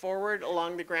 feet forward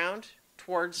along the ground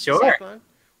towards Sure. the cyclone.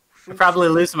 I'll probably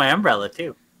lose my umbrella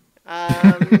too.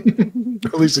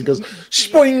 At least it goes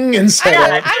swing and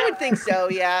sail. I would think so,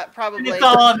 yeah, And probably. it's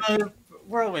all on the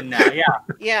whirlwind now, yeah.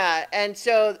 Yeah, and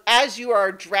so as you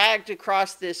are dragged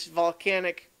across this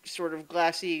volcanic sort of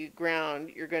glassy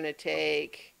ground, you're going to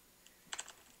take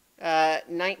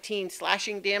 19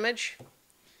 slashing damage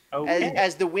Okay.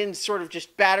 as the winds sort of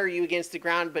just batter you against the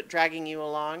ground, but dragging you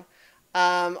along.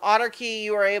 Otterkey,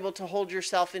 you are able to hold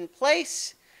yourself in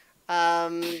place.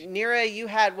 Nira, you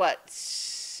had what,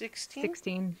 16?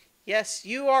 16. Yes,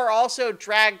 you are also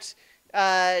dragged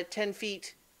 10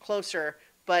 feet closer,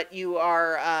 but you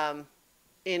are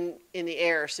in the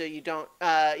air, so you don't.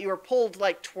 You are pulled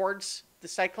like towards the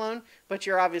cyclone, but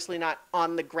you're obviously not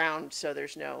on the ground, so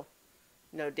there's no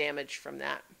damage from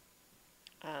that.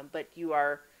 But you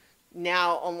are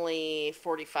now only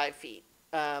 45 feet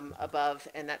above,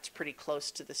 and that's pretty close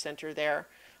to the center there.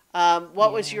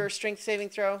 What was your strength saving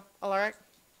throw, Alaric?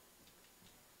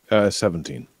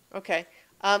 17. Okay.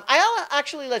 I'll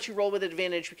actually let you roll with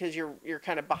advantage because you're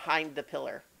kind of behind the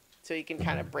pillar, so you can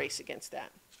kind of brace against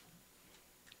that.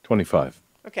 25.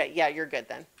 Okay, yeah, you're good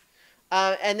then.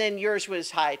 And then yours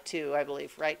was high too, I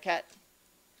believe, right, Kat?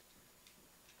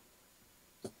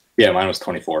 Yeah, mine was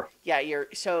 24. Yeah, you're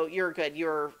good.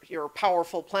 Your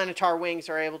powerful planetar wings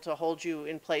are able to hold you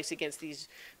in place against these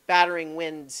battering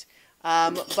winds.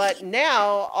 But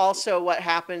now, also, what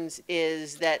happens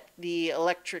is that the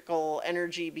electrical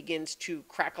energy begins to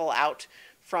crackle out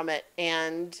from it,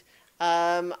 and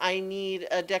I need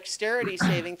a dexterity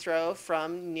saving throw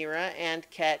from Nira and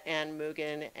Ket and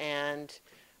Mugen and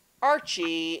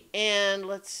Archie, and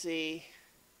let's see,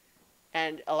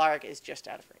 and Alaric is just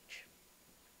out of range.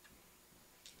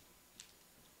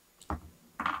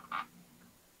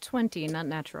 20, not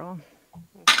natural.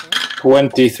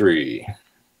 23.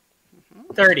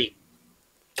 30.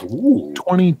 Ooh.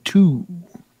 22.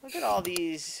 Look at all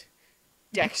these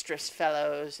dexterous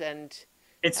fellows, and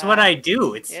It's what I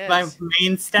do. It's my yes.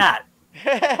 main stat.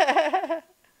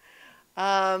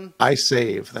 I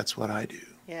save. That's what I do.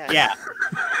 yeah. Yeah.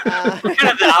 We're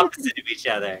kind of the opposite of each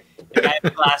other. Like, I have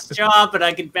a glass jaw, but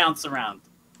I can bounce around.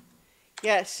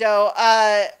 Yeah, so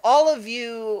all of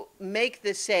you make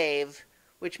the save,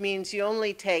 which means you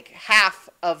only take half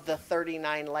of the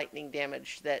 39 lightning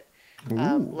damage that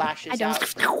lashes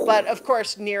out. But of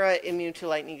course, Nira immune to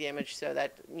lightning damage, so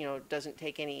that doesn't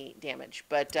take any damage.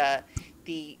 But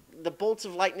the bolts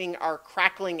of lightning are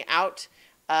crackling out,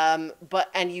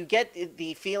 and you get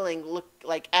the feeling, look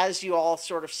like as you all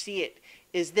sort of see it,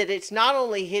 is that it's not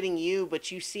only hitting you,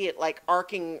 but you see it like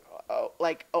arcing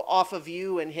like off of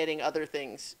you and hitting other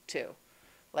things too,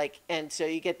 and so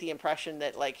you get the impression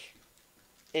that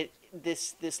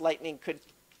this lightning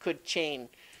could chain,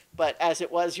 but as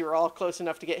it was, you were all close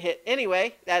enough to get hit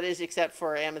anyway. That is, except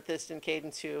for Amethyst and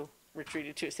Cadence, who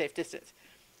retreated to a safe distance.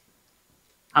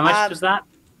 How much was that?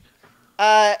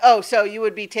 So you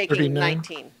would be taking 39?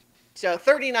 19. So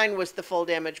 39 was the full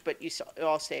damage, but you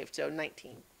all saved, so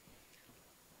 19.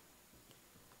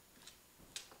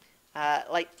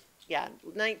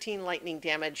 19 lightning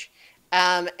damage.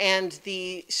 And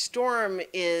the storm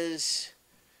is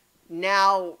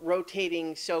now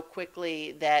rotating so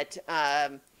quickly that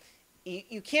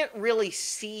you can't really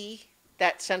see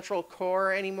that central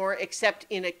core anymore, except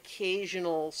in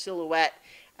occasional silhouette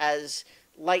as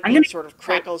lightning sort of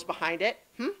crackles behind it.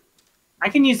 I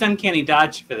can use Uncanny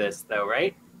Dodge for this, though,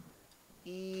 right?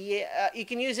 Yeah, you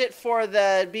can use it for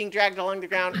the being dragged along the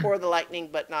ground or the lightning,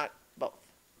 but not both.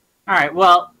 All right,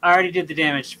 well, I already did the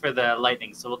damage for the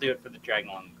lightning, so we'll do it for the dragon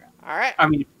along the ground. All right. I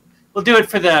mean, we'll do it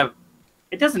for the...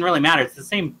 It doesn't really matter. It's the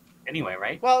same anyway,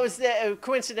 right? Well, it was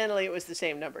coincidentally, it was the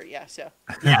same number, yeah, so.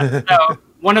 Yeah, so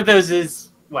one of those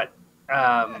is, what?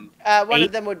 One 8?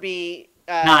 of them would be...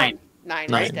 9. 9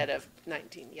 9. instead of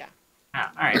 19, yeah.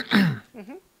 Ah, all right.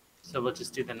 So we'll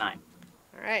just do the 9.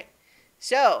 All right.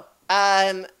 So,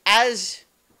 as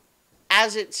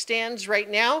it stands right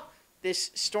now,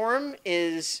 this storm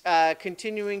is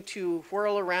continuing to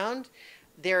whirl around.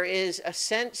 There is a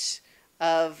sense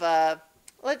of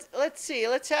let's see.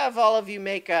 Let's have all of you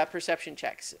make perception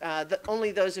checks.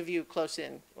 Only those of you close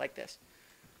in like this.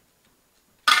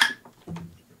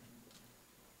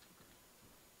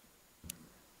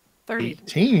 30.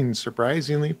 18,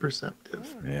 surprisingly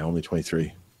perceptive Yeah, only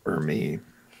 23. for me.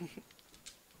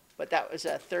 But that was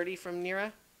a 30 from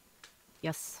Nira.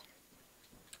 Yes.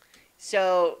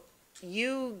 So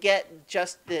you get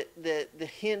just the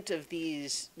hint of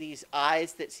these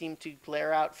eyes that seem to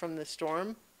glare out from the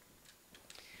storm.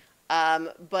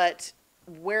 But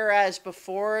whereas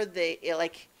before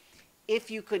if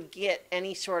you could get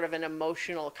any sort of an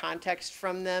emotional context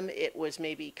from them, it was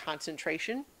maybe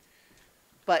concentration.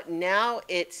 But now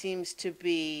it seems to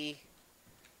be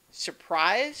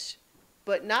surprise,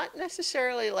 but not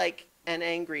necessarily like an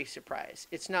angry surprise.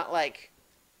 It's not like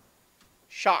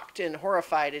shocked and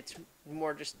horrified. It's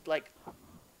more just like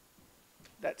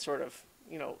that sort of,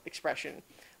 expression.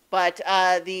 But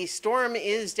the storm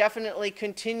is definitely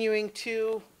continuing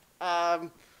to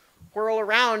whirl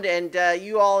around, and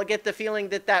you all get the feeling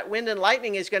that wind and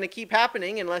lightning is going to keep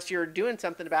happening unless you're doing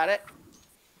something about it.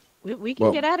 We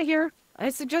can get out of here. I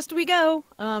suggest we go.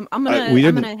 I'm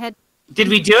gonna head. Did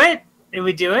we do it? Did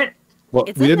we do it? Well,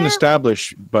 It's we in didn't there.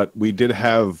 establish, but we did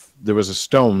have, there was a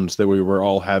stones that we were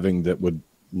all having that would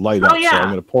light up. So yeah. I'm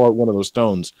going to pull out one of those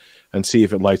stones and see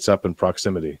if it lights up in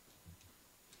proximity.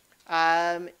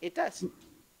 It does.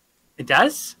 It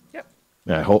does? Yep.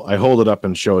 Yeah, I hold it up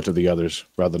and show it to the others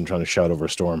rather than trying to shout over a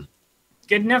storm.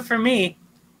 Good enough for me.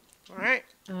 All right.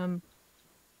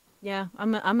 Yeah,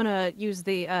 I'm gonna use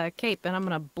the cape, and I'm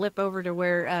gonna blip over to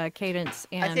where Cadence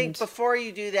and. I think before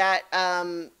you do that,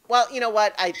 well, you know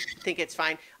what? I think it's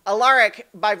fine. Alaric,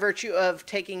 by virtue of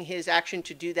taking his action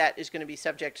to do that, is going to be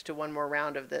subject to one more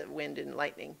round of the wind and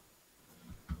lightning.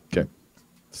 Okay.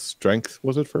 Strength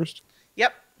was it first?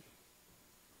 Yep.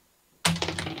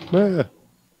 Ah.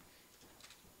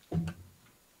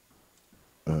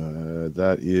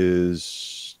 That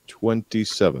is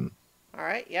 27. All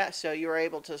right, yeah, so you were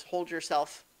able to hold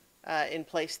yourself in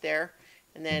place there.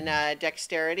 And then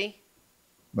dexterity.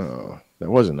 Oh, that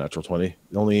was a natural 20.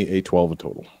 Only a 12 in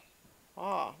total.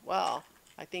 Oh, well,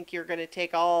 I think you're going to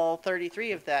take all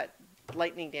 33 of that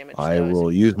lightning damage. I though,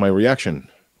 will use my reaction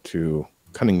to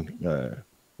cunning. What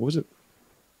was it?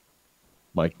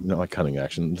 Not my cunning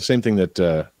action. The same thing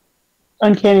that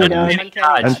Uncanny dodge.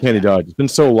 uncanny dodge. It's been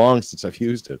so long since I've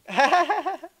used it.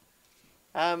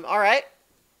 All right.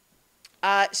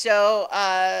 So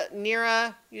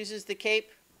Nira uses the cape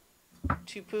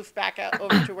to poof back out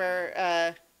over to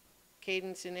where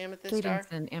Cadence and Amethyst are. Cadence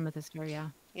and Amethyst are, yeah.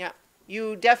 Yeah.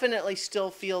 You definitely still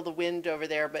feel the wind over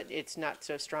there, but it's not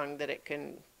so strong that it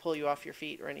can pull you off your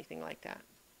feet or anything like that.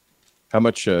 How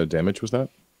much damage was that?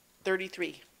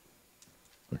 33.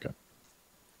 Okay.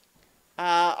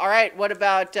 All right. What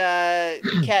about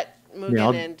Ket,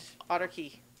 Mugen, and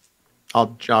Otterkey?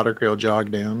 Otterkey will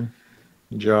jog down,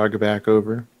 jog back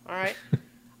over. All right.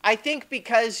 I think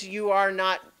because you are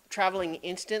not traveling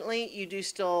instantly, you do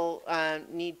still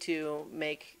need to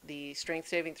make the strength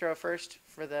saving throw first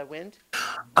for the wind.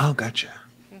 Oh, gotcha.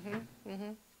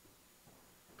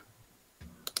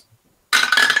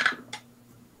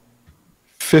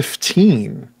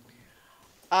 15.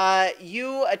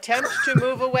 You attempt to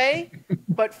move away,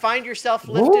 but find yourself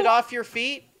lifted off your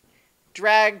feet,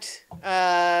 dragged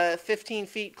 15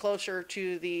 feet closer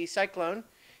to the cyclone,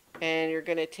 and you're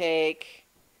going to take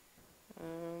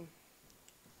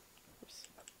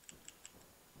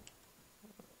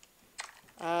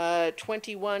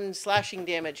 21 slashing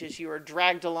damage as you are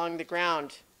dragged along the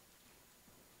ground.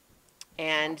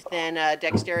 And then a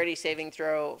dexterity saving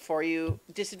throw for you.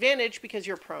 Disadvantage because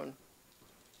you're prone.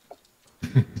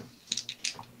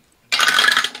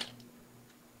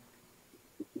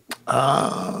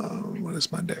 What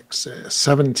does my dex say?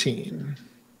 17.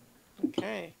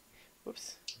 Okay.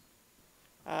 Whoops.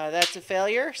 That's a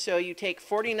failure, so you take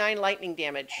 49 lightning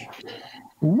damage.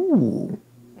 Ooh.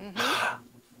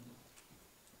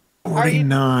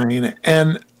 49.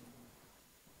 And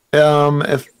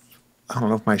if I don't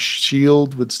know if my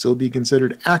shield would still be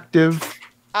considered active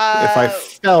if I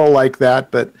fell like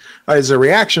that, but as a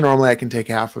reaction, normally I can take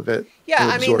half of it. Yeah,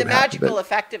 I mean the magical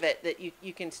effect of it that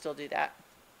you can still do that.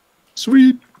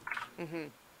 Sweet.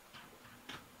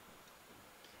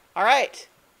 All right.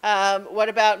 What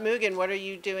about Mugen? What are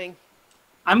you doing?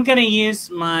 I'm going to use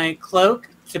my cloak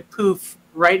to poof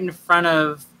right in front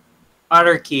of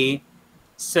Otterkey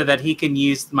so that he can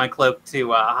use my cloak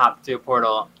to hop to a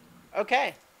portal.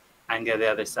 Okay. And go the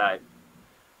other side.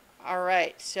 All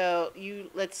right. So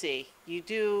let's see. You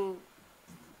do.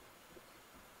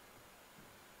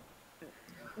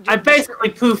 I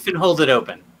basically poof and hold it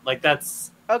open. Like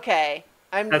that's. Okay.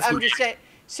 I'm just saying.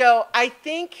 So I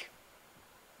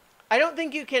don't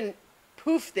think you can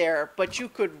poof there, but you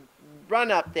could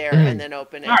run up there and then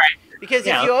open it. All right. Because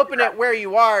if you open it where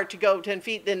you are to go 10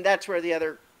 feet, then that's where the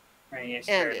other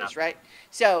end is, right?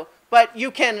 So, but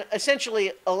you can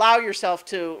essentially allow yourself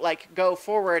to like go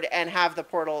forward and have the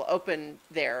portal open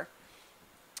there.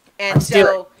 And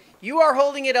so you are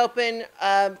holding it open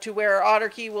to where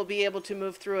Otterkey will be able to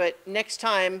move through it next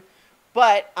time.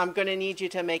 But I'm going to need you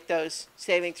to make those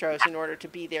saving throws in order to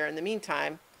be there in the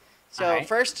meantime. So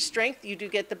first, strength, you do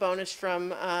get the bonus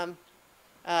from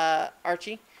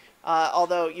Archie.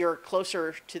 Although you're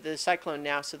closer to the cyclone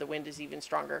now, so the wind is even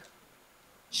stronger.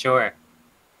 Sure.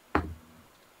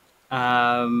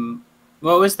 What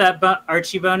was that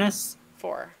Archie bonus?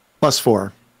 4. Plus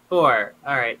 4. 4.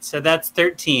 All right, so that's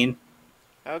 13.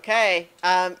 Okay.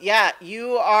 Yeah,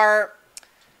 you are.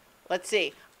 Let's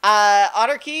see.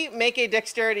 Otterkey, make a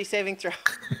dexterity saving throw.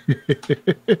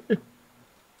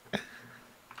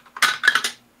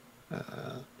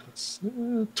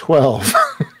 12.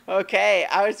 Okay,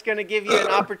 I was going to give you an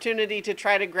opportunity to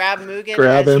try to grab Mugen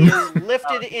Grab as him. he is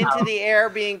lifted into the air,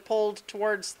 being pulled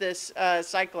towards this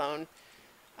cyclone.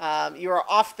 You are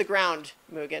off the ground,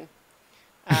 Mugen.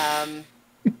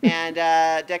 And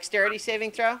dexterity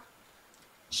saving throw?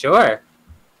 Sure.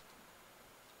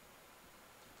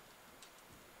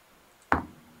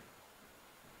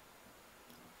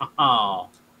 Oh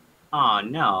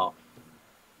no.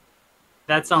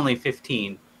 That's only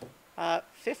 15.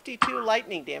 52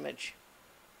 lightning damage.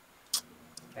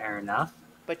 Fair enough.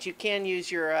 But you can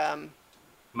use your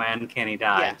my uncanny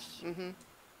dodge. Yeah.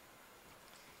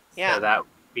 Yeah. So that would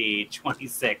be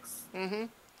 26.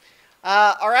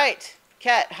 All right,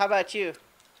 Ket, how about you?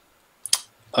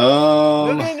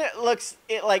 Um, Mugen looks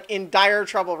like in dire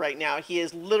trouble right now. He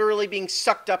is literally being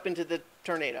sucked up into the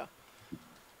tornado.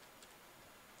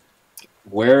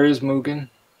 Where is Mugen?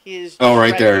 He is Oh,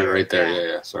 right there, here, right there.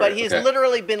 Yeah. Sorry. But he's okay.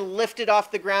 literally been lifted off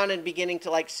the ground and beginning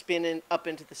to like spin up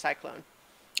into the cyclone.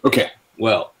 Okay.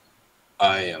 Well,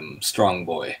 I am strong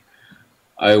boy.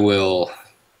 I will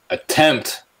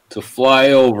attempt to fly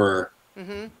over,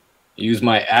 use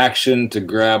my action to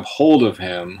grab hold of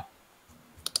him,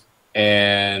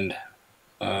 and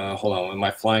hold on. My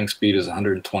flying speed is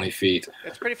 120 feet.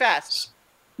 That's pretty fast.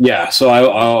 Yeah, so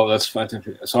I'll that's fine.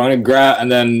 So I'm gonna grab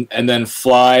and then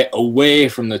fly away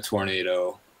from the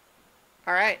tornado.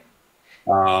 All right.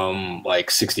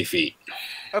 Like 60 feet.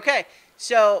 Okay,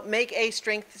 so make a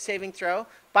strength saving throw.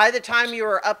 By the time you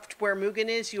are up to where Mugen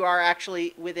is, you are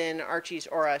actually within Archie's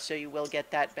aura, so you will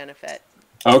get that benefit.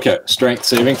 Okay, strength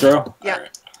saving throw? Yeah. All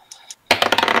right.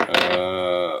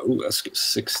 That's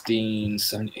 16,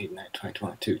 17, 18, 19, 20,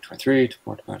 22, 23,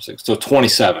 24, 25, so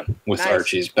 27 with Nice.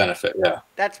 Archie's benefit, yeah.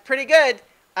 That's pretty good.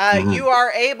 You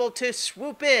are able to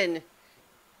swoop in,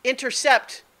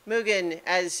 intercept Mugen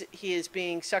as he is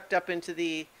being sucked up into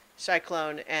the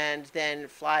cyclone, and then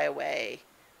fly away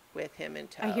with him in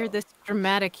tow. I hear this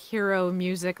dramatic hero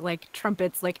music, like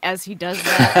trumpets, like as he does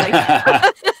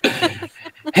that.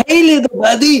 Like, Hey, little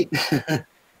buddy!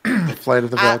 The Flight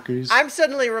of the Valkyries. I'm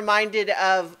suddenly reminded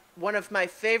of one of my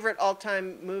favorite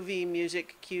all-time movie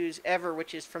music cues ever,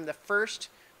 which is from the first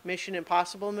Mission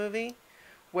Impossible movie,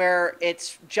 where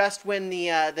it's just when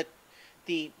the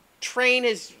train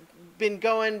has been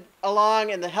going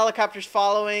along and the helicopter's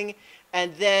following,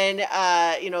 and then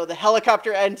the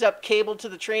helicopter ends up cabled to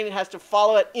the train and has to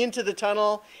follow it into the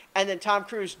tunnel, and then Tom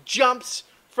Cruise jumps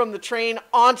from the train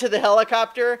onto the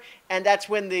helicopter, and that's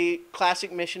when the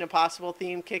classic Mission Impossible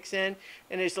theme kicks in,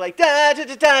 and it's like da da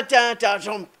da da da da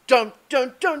dum dum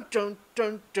dum dum dum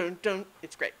dum dum dum.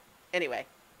 It's great. Anyway,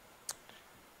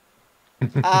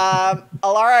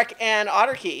 Alaric and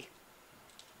Otterkey,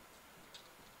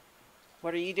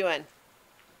 what are you doing?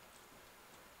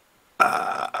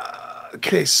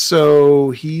 Okay,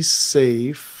 so he's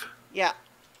safe, Yeah.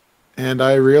 and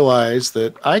I realize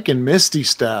that I can Misty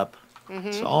Step.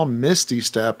 So I'll Misty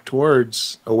Step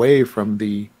towards, away from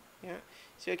the Yeah.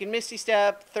 So you can Misty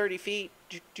Step 30 feet.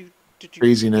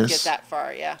 Craziness. Get that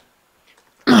far, yeah.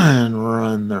 and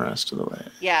run the rest of the way.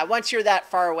 Yeah, once you're that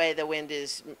far away, the wind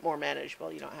is more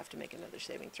manageable. You don't have to make another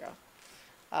saving throw.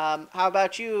 How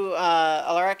about you,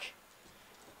 Alaric?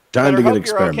 Time to Better get hope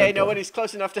you're okay. experimental. Nobody's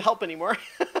close enough to help anymore.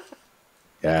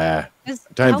 Yeah. how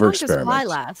Time for long does fly experiments.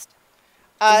 last?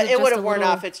 It would just have a worn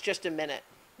little- off. It's just a minute.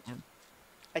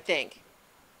 I think.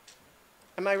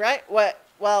 Am I right? What?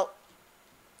 Well,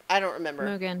 I don't remember.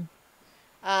 Mugen.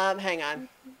 Hang on.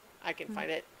 I can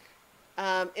find it.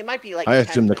 It might be like I 10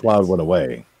 assumed the cloud minutes. went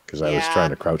away because I was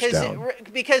trying to crouch down.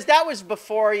 Because that was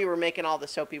before you were making all the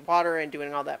soapy water and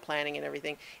doing all that planning and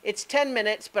everything. It's 10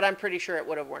 minutes, but I'm pretty sure it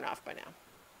would have worn off by now.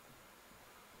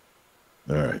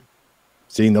 All right.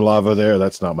 Seeing the lava there,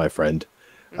 that's not my friend.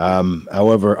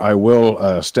 However, I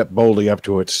will step boldly up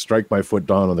to it, strike my foot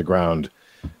down on the ground,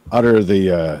 utter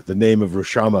the name of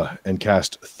Rushama, and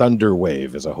cast Thunder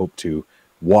Wave as I hope to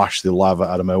wash the lava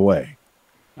out of my way.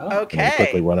 And then Okay.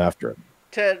 quickly run after it.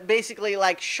 To basically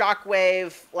like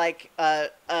shockwave like a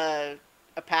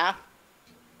path.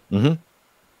 Mm-hmm.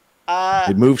 Uh,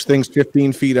 It moves things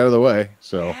 15 feet out of the way.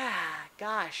 So, yeah,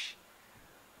 gosh.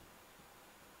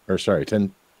 or sorry,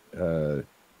 10 You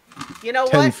know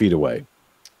 10 what? feet away.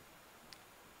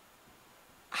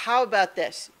 How about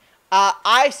this?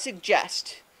 I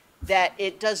suggest that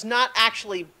it does not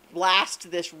actually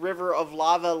blast this river of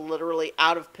lava literally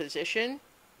out of position,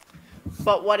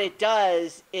 but what it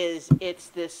does is it's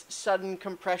this sudden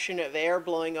compression of air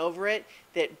blowing over it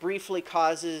that briefly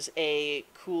causes a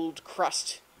cooled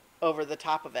crust over the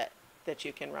top of it that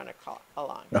you can run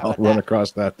along. How I'll about run that?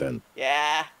 across that then.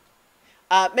 Yeah.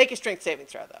 Make a strength saving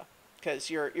throw though, because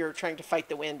you're trying to fight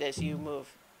the wind as you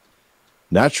move.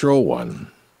 Natural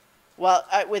one. Well,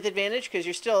 with advantage because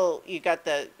you've got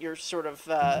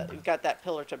that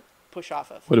pillar to push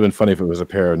off of. Would have been funny if it was a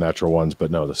pair of natural ones, but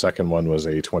no, the second one was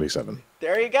a 27.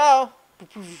 There you go.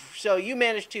 So you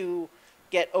managed to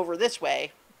get over this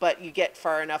way, but you get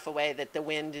far enough away that the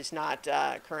wind is not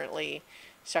currently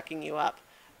sucking you up.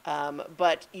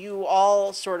 But you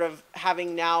all sort of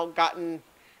having now gotten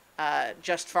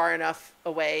just far enough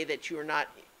away that you are not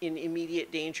in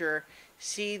immediate danger,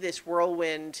 see this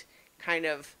whirlwind kind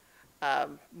of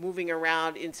moving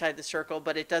around inside the circle,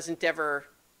 but it doesn't ever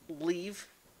leave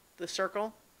the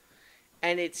circle.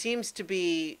 And it seems to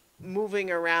be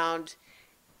moving around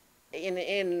in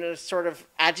a sort of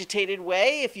agitated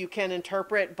way, if you can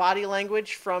interpret body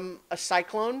language from a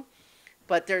cyclone.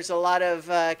 But there's a lot of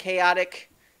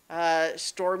chaotic,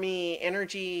 stormy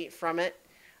energy from it.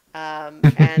 And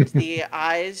the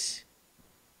eyes,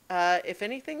 if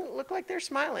anything, look like they're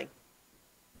smiling.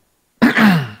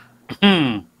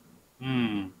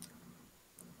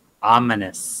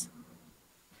 Ominous.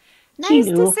 Nice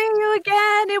knew. to see you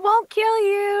again. It won't kill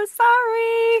you.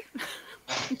 Sorry.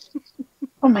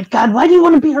 Oh my god, why do you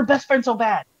want to be her best friend so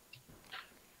bad?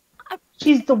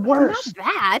 She's the Not worst.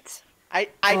 I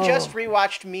that. just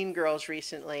rewatched Mean Girls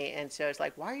recently, and so it's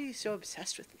like, why are you so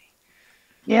obsessed with me?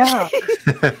 Yeah.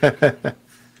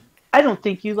 I don't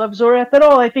think you love Zoreth at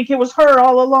all. I think it was her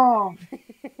all along.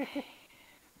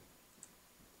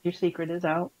 Your secret is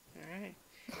out. All right.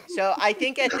 So I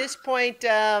think at this point,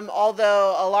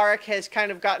 although Alaric has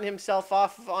kind of gotten himself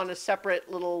off on a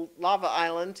separate little lava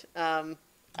island,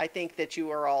 I think that you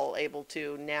are all able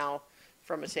to now,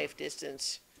 from a safe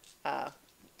distance,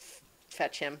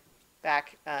 fetch him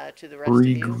back to the rest of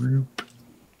you. Regroup.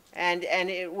 And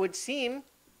it would seem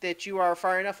that you are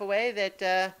far enough away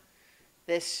that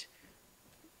this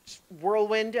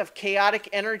whirlwind of chaotic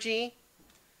energy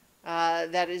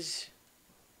that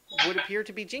would appear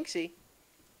to be Jinxie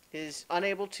is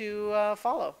unable to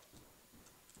follow.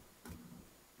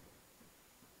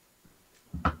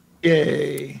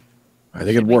 Yay. I think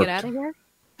it Should we worked. get out of here?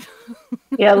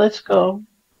 Yeah, let's go.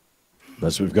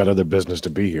 Unless we've got other business to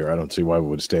be here, I don't see why we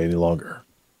would stay any longer.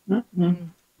 Mm-mm.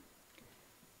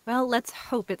 Well, let's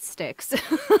hope it sticks.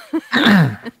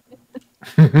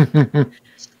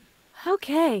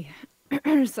 Okay.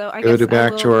 So I Go guess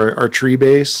back to our tree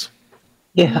base.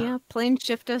 Yeah. plane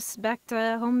shift us back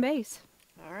to home base.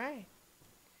 All right.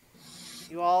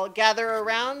 You all gather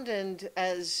around, and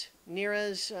as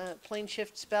Nira's plane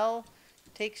shift spell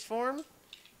takes form,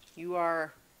 you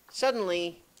are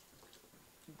suddenly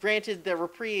granted the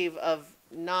reprieve of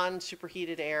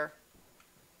non-superheated air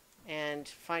and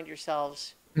find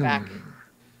yourselves back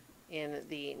in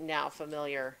the now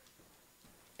familiar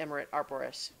Emirate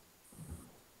Arboris.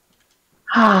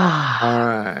 All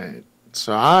right.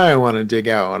 So I want to dig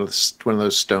out one of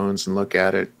those stones and look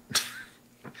at it.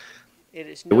 It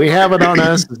is Do we have it on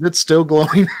us? Is it still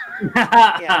glowing?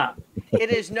 Yeah. It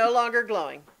is no longer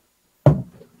glowing.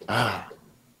 Ah,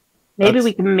 Maybe That's-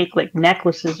 we can make like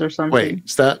necklaces or something. wait,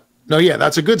 is that? No, yeah,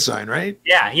 that's a good sign, right?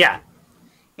 Yeah. You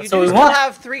That's do what we still want.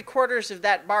 have 3/4 of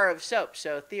that bar of soap,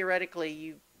 so theoretically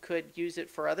you could use it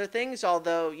for other things,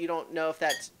 although you don't know if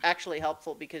that's actually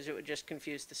helpful because it would just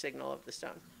confuse the signal of the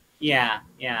stone. Yeah.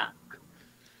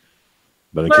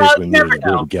 But in Well, case we you need never to do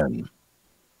know. it again.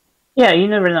 Yeah, you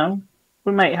never know.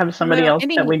 We might have somebody Well, else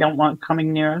that we don't want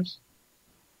coming near us.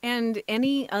 And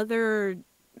any other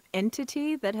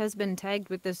entity that has been tagged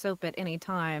with this soap at any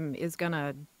time is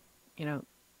gonna,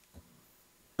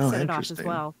 Oh, set it off as interesting.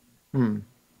 well.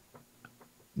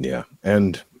 Yeah.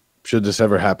 And should this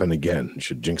ever happen again,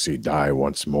 should Jinxie die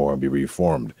once more and be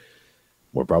reformed,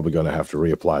 we're probably going to have to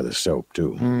reapply the soap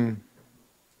too. Hmm.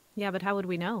 Yeah, but how would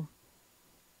we know?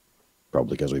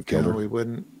 Probably because we've killed No, her. we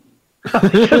wouldn't.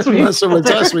 Because we Unless it was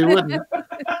us, we wouldn't.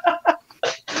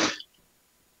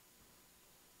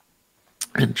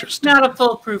 Interesting. Not a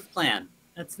foolproof plan.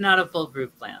 That's not a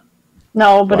foolproof plan.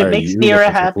 No, but Why it are makes you Nira looking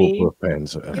for happy. foolproof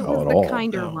plans at It was all? the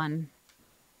kinder No. one.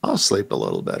 I'll sleep a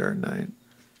little better at night.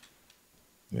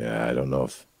 Yeah, I don't know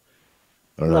if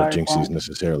Larry Jinxie's won't.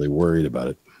 necessarily worried about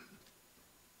it.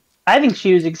 I think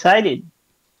she was excited.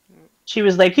 She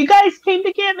was like, "You guys came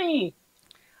to get me."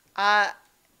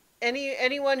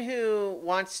 Anyone who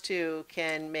wants to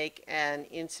can make an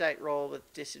insight roll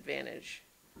with disadvantage.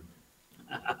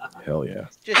 Hell yeah.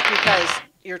 Just because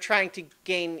you're trying to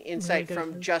gain insight good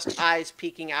from for- just eyes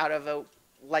peeking out of a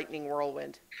lightning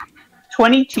whirlwind.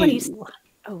 22. 20.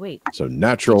 Oh wait. So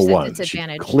natural You said one. She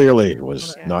disadvantage. clearly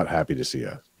was Yeah. not happy to see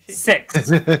us. 6.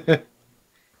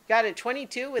 Got a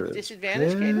 22 with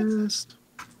disadvantage, Cadence? Pissed.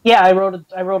 Yeah, I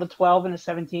rolled a 12 and a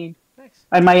 17. Nice.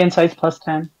 And my insight's plus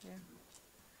 10.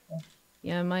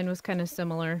 Yeah, mine was kind of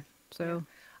similar. So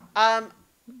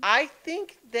I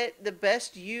think that the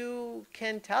best you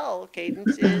can tell,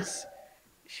 Cadence, is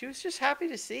she was just happy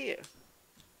to see you.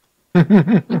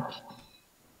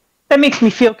 That makes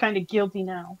me feel kind of guilty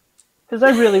now. Because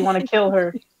I really want to kill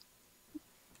her.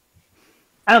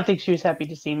 I don't think she was happy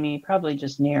to see me. Probably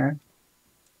just near.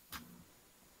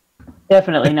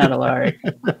 Definitely not Alaric.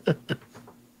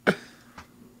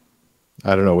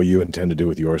 I don't know what you intend to do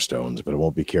with your stones, but I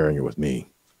won't be carrying it with me.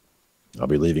 I'll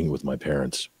be leaving it with my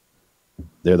parents.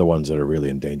 They're the ones that are really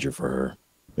in danger for her.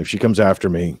 If she comes after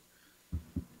me,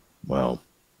 well,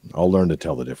 I'll learn to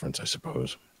tell the difference, I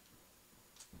suppose.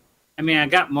 I mean, I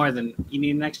got more than... You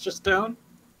need an extra stone?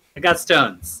 I got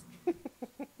stones.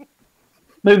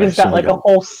 Mugen's got like a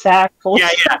whole sack full. Yeah.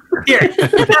 Here.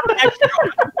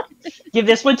 Give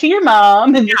this one to your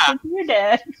mom and this one to your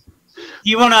dad.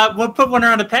 You want to put one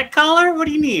around a pet collar? What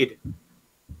do you need?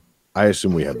 I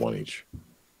assume we had one each.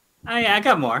 Oh, yeah, I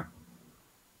got more.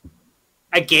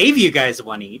 I gave you guys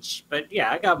one each, but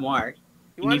yeah, I got more.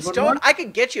 You want a need one stone? more? I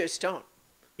could get you a stone.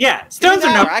 Yeah, stones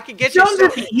are no. I could get you a Stones are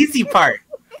stone. the easy part.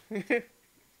 I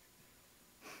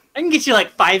can get you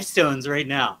like 5 stones right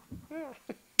now.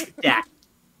 Yeah.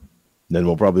 Then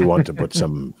we'll probably want to put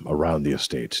some around the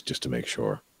estate just to make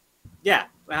sure. Yeah.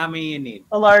 How many you need?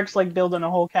 Alaric's like building a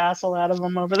whole castle out of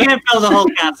them over You there. can't build a whole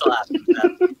castle out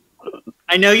of them.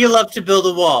 I know you love to build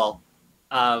a wall,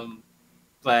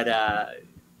 but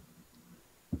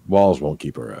Walls won't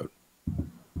keep her out.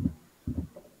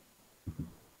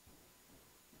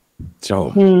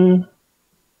 So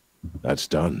that's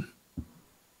done.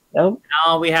 Nope.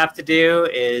 all we have to do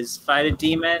is fight a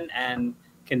demon and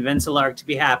convince Alaric to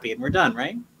be happy, and we're done,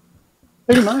 right?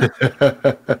 Pretty much.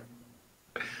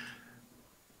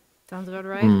 Sounds about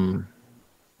right.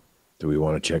 Do we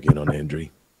want to check in on Andri?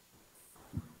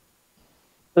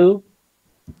 Who?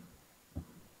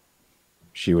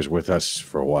 She was with us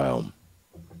for a while.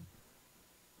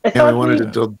 I Yeah, thought we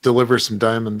wanted to deliver some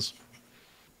diamonds.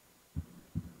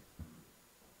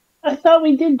 I thought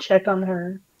we did check on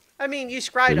her. I mean, you We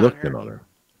scried on looked her. in on her.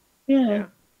 Yeah.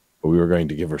 But we were going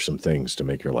to give her some things to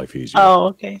make her life easier. Oh,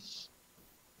 okay.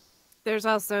 There's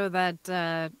also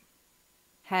that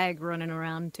hag running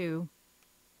around too.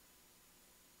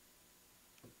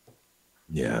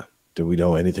 Yeah. Do we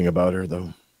know anything about her,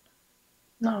 though?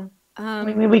 No. Um,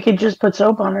 Maybe we could just put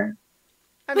soap on her.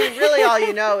 I mean, really, all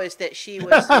you know is that she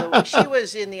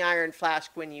was in the iron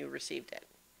flask when you received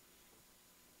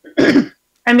it.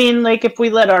 I mean, like, if we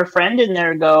let our friend in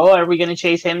there go, are we going to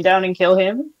chase him down and kill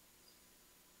him?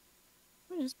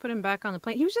 we just put him back on the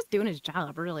plane. He was just doing his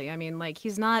job, really. I mean, like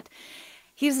he's not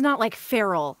like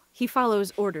feral. He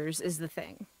follows orders, is the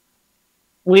thing.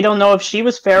 We don't know if she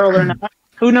was feral or not.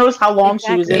 Who knows how long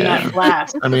she was in Exactly. that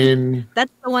flask? I mean,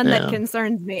 That's the one that Yeah.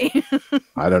 concerns me.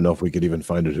 I don't know if we could even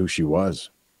find out who she was.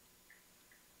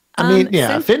 I mean, yeah.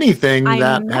 Since If anything, I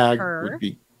that met hag her- would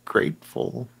be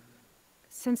grateful.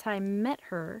 since I met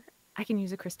her, I can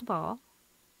use a crystal ball.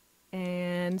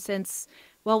 And since,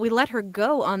 well, we let her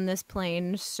go on this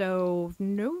plane, so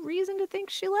no reason to think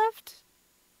she left.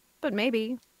 But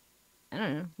maybe. I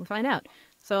don't know. We'll find out.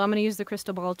 So I'm going to use the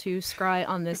crystal ball to scry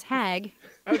on this hag.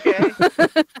 Okay.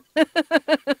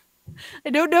 I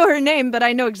don't know her name, but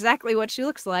I know exactly what she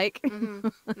looks like.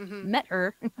 Met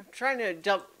her. I'm trying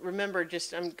to remember.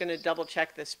 I'm going to double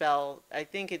check the spell. I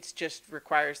think it's just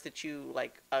requires that you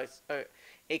like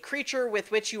a creature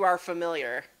with which you are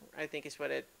familiar. I think is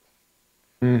what it.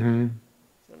 Mm-hmm.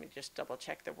 Let me just double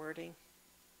check the wording.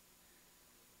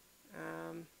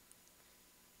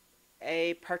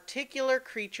 A particular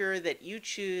creature that you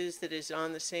choose that is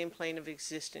on the same plane of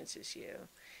existence as you.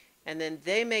 And then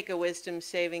they make a wisdom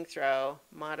saving throw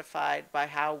modified by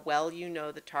how well you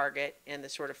know the target and the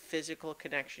sort of physical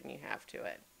connection you have to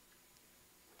it.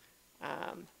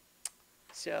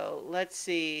 So let's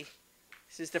see.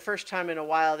 This is the first time in a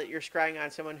while that you're scrying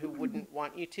on someone who wouldn't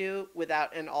want you to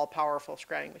without an all-powerful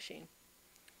scrying machine.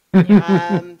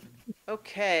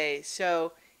 Okay,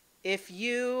 so if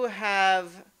you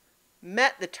have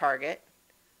met the target,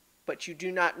 but you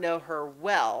do not know her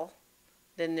well,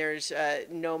 then there's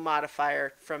no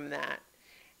modifier from that.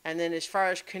 And then as far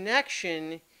as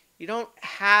connection, you don't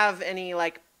have any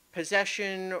like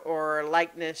possession or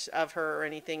likeness of her or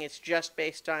anything. It's just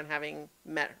based on having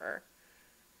met her.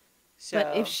 So,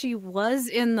 But if she was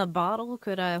in the bottle,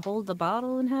 could I hold the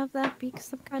bottle and have that be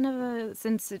some kind of a...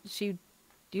 Since she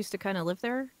used to kind of live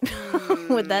there?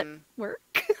 Would that work?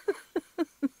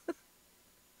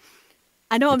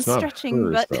 I know It's I'm not stretching,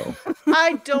 hers, but... though.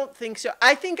 I don't think so.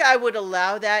 I think I would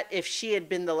allow that if she had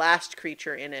been the last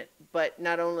creature in it. But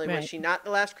not only was Right. she not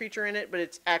the last creature in it, but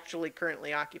it's actually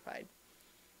currently occupied.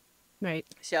 Right.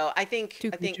 So I think Two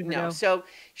creatures no. ago. So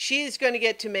she's going to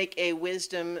get to make a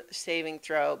wisdom saving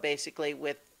throw, basically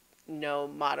with no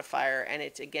modifier, and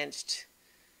it's against.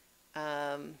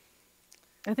 I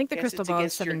think the Guess crystal it's ball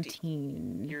is against your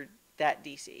 17. Your that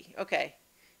DC. Okay,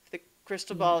 if the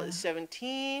crystal ball is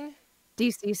 17.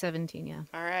 DC 17, yeah.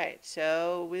 All right.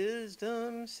 So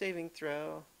wisdom saving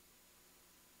throw.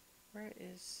 Where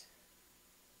is?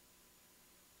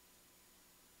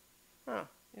 Oh,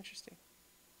 interesting.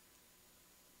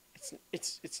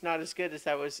 It's not as good as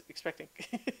I was expecting.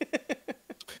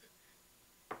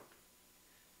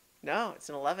 No, it's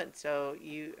an 11. So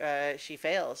she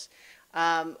fails.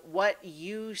 What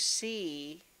you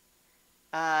see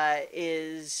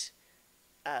is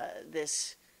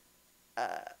this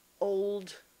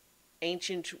old,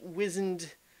 ancient,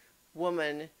 wizened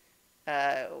woman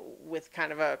with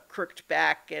kind of a crooked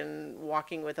back and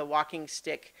walking with a walking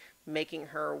stick, making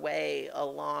her way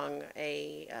along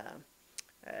a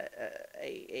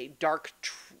dark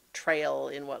trail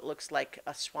in what looks like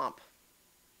a swamp.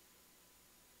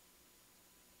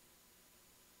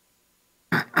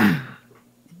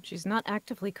 She's not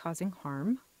actively causing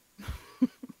harm.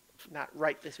 Not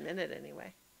right this minute,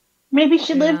 anyway. Maybe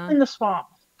she lives Yeah. in the swamp.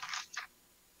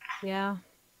 Yeah.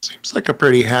 Seems like a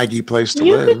pretty haggy place to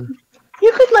You live.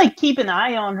 You could like keep an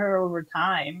eye on her over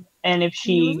time, and if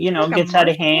she, Wasn't she, like, a gets out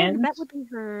of marshland? hand, That would be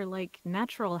her like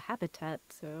natural habitat.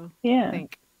 So I yeah,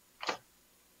 think.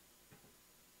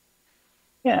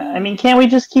 yeah. I mean, can't we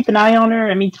just keep an eye on her?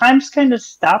 I mean, time's kind of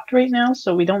stopped right now,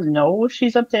 so we don't know if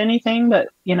she's up to anything. But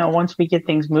once we get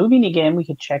things moving again, we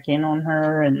could check in on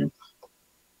her and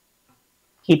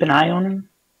keep an eye on her.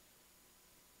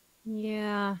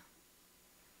 Yeah.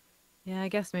 Yeah, I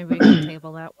guess maybe we can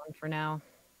table that one for now.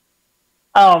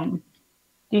 Do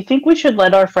you think we should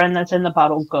let our friend that's in the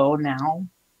bottle go now?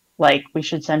 Like, we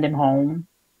should send him home?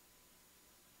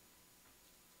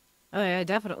 Oh, yeah, I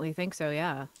definitely think so,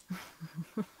 yeah.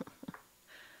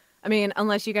 I mean,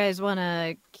 unless you guys want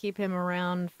to keep him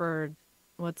around for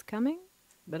what's coming,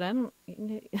 but I don't. I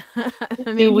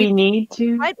mean, Do we he'd need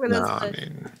to? fight with No, us, I but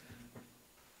mean,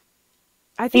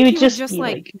 I think he would would just just be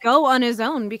like go on his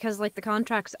own because like the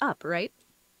contract's up, right?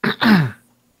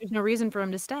 There's no reason for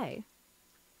him to stay.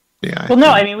 yeah. Well, no,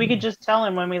 I mean, we could just tell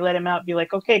him when we let him out, be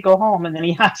like, okay, go home, and then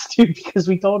he has to because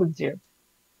we told him to. What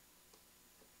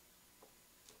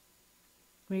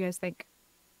do you guys think?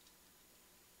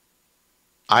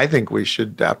 I think we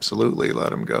should absolutely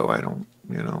let him go. I don't,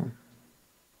 And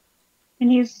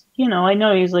he's, I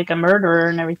know he's like a murderer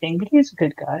and everything, but he's a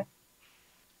good guy.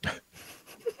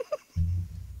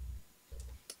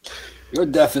 Your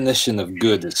definition of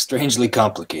good is strangely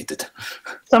complicated.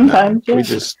 Sometimes, we yeah.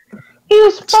 just, He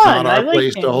was it's fun. not I our like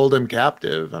place him. to hold him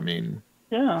captive. I mean,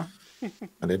 Yeah.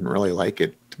 I didn't really like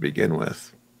it to begin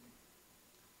with.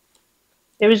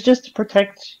 It was just to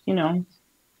protect,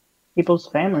 people's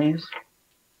families.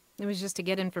 It was just to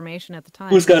get information at the time.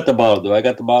 Who's got the bottle? Do I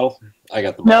got the bottle? I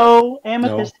got the bottle. No,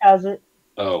 Amethyst has it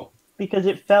Oh. because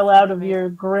it fell out of your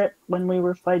grip when we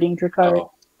were fighting Dracarys.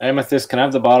 Oh. Amethyst, can I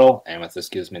have the bottle?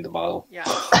 Amethyst gives me the bottle. Yeah.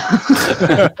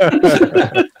 I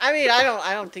mean,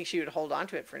 I don't think she would hold on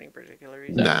to it for any particular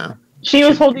reason. Nah. She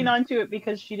was holding on to it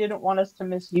because she didn't want us to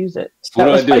misuse it. So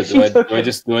what do I do? She took Do I it.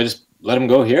 just let him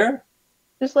go here?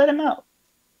 Just let him out.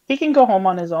 He can go home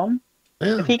on his own.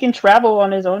 Yeah. If he can travel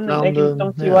on his own, Found I the-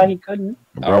 don't see yeah. why he couldn't.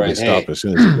 He'll All probably right, stop hey. as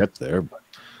soon as he gets there, but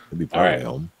he'll be probably right.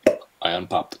 home. I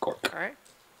unpop the cork. All right.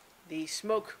 The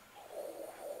smoke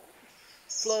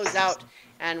flows out,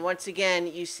 and once again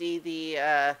you see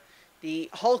the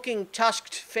hulking,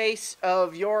 tusked face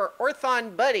of your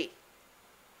Orthon buddy.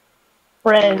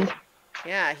 Friend.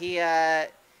 Yeah,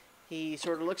 he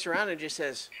sort of looks around and just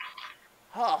says,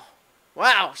 "Oh,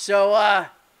 wow. So,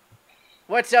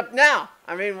 what's up now?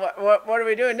 I mean, what are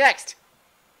we doing next?"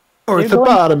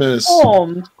 Orthopotamus.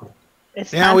 Home.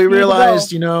 It's Yeah, time we for you to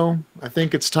realized, go. I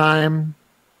think it's time.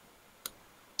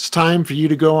 It's time for you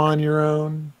to go on your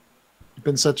own. You've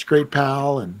been such a great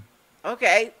pal, and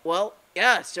Okay. Well,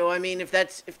 yeah. So, I mean, if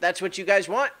that's what you guys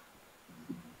want,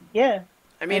 Yeah.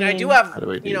 I mean, I I do mean- have How do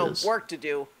we do this? work to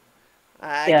do.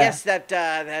 I Yeah. guess that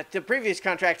the previous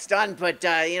contract's done, but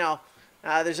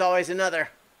there's always another.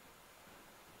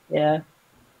 Yeah.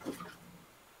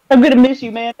 I'm gonna miss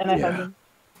you, man. And I hug Yeah. him.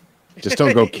 Just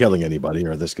don't go killing anybody,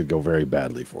 or this could go very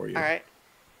badly for you. All right.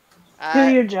 Do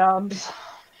your jobs.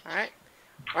 All right.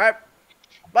 All right.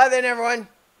 Bye then, everyone.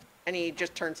 And he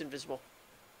just turns invisible.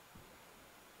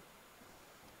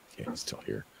 Yeah, he's still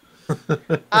here.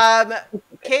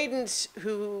 Cadence,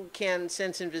 who can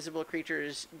sense invisible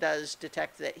creatures, does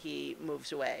detect that he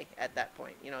moves away at that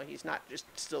point. He's not just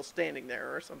still standing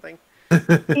there or something.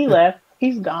 He left.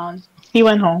 He's gone. He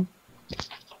went home.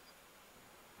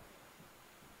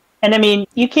 And I mean,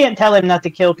 you can't tell him not to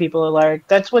kill people, Alaric.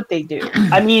 That's what they do.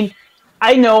 I mean,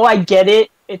 I know, I get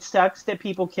it. It sucks that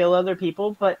people kill other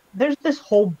people, but there's this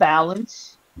whole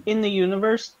balance in the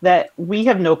universe that we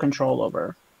have no control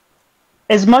over.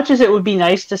 As much as it would be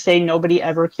nice to say nobody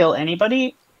ever kill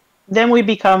anybody, then we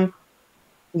become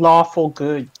lawful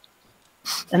good.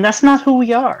 And that's not who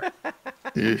we are.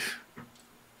 I'm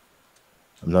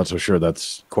not so sure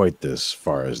that's quite this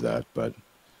far as that, but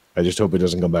I just hope it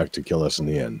doesn't come back to kill us in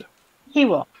the end. He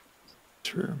will.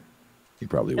 true. He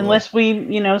probably will. Unless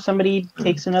we, somebody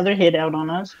takes another hit out on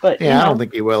us. But, Yeah, I don't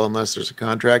think he will unless there's a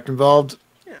contract involved.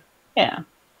 Yeah.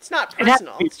 It's not It has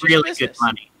personal. to be It's just really business. good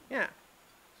money. Yeah.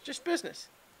 It's just business.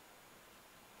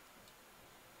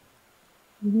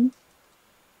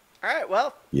 All right.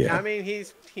 Well, Yeah. I mean,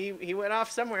 he went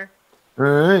off somewhere. All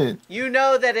right. You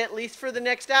know that at least for the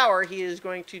next hour, he is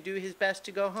going to do his best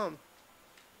to go home.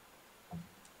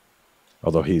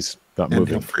 Although he's not And he'll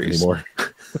moving freeze. anymore.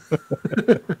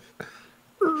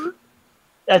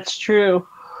 That's true.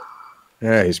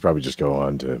 Yeah, he's probably just going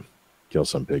on to kill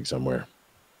some pig somewhere.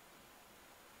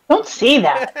 Don't say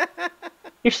that.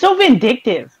 You're so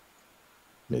vindictive.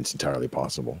 I mean, it's entirely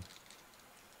possible.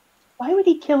 Why would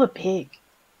he kill a pig?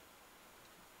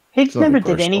 Pigs nothing never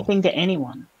did personal. anything to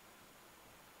anyone.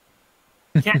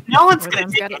 Yeah, no one's Or going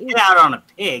them's to gotta take eat. it out on a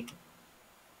pig.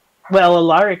 Well,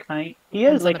 Alaric might. He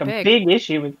has Depends on like the a pig. big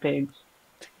issue with pigs.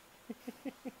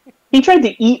 He tried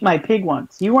to eat my pig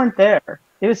once. You weren't there.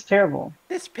 It was terrible.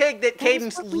 This pig that That is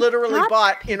Cadence what we literally got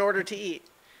bought in order to eat.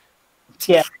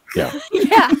 Yeah. Yeah.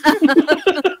 Yeah.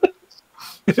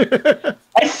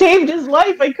 I saved his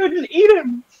life. I couldn't eat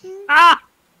him. Ah!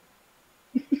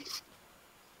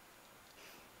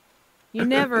 You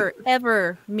never,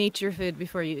 ever meet your food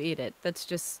before you eat it. That's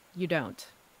just, you don't.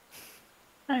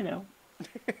 I know.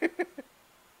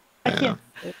 I can't.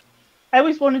 I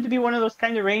always wanted to be one of those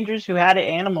kind of rangers who had an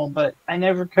animal, but I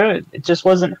never could. It just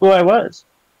wasn't who I was.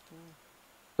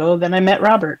 So then I met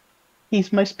Robert.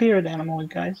 He's my spirit animal,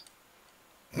 guys.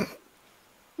 All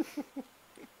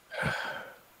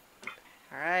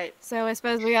right. So I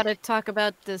suppose we got to talk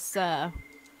about this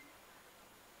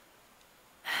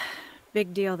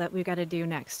big deal that we got to do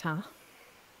next, huh?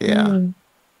 Yeah. Mm.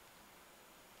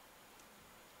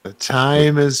 The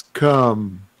time has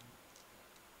come.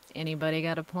 Anybody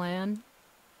got a plan?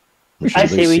 We should I at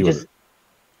say least we see what just.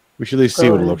 we should at least go see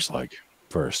what it ahead. looks like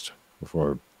first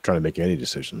before trying to make any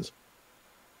decisions.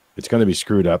 It's going to be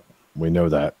screwed up. We know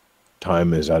that.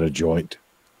 Time is out of joint.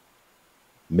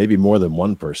 Maybe more than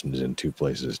one person is in two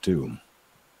places too.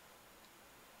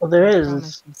 Well, there I is.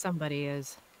 promise you somebody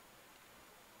is.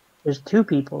 There's two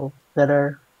people that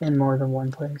are in more than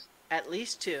one place. At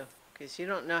least two, because you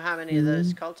don't know how many of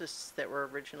those cultists that were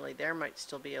originally there might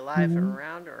still be alive and Mhm.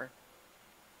 around, or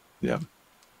Yeah.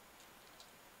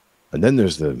 And then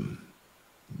there's the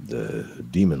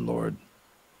demon lord,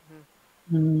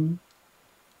 Mm.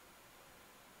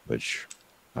 which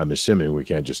I'm assuming we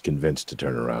can't just convince to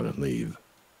turn around and leave.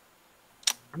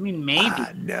 I mean, maybe.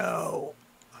 No.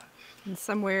 And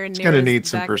somewhere in gonna Nira's need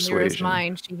some back in Nira's persuasion.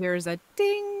 mind, she hears a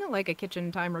ding, like a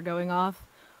kitchen timer going off.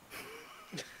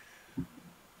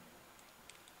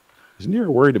 Isn't Nira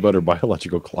worried about her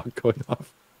biological clock going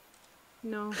off?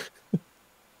 No.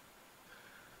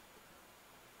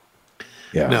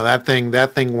 Yeah. No, that thing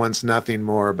wants nothing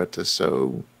more but to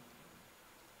sow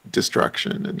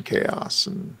destruction and chaos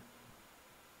and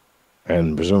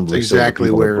And presumably It's so the exactly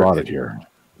people that where brought it- it here.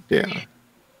 yeah.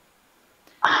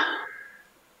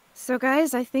 So,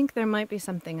 guys, I think there might be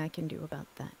something I can do about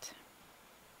that.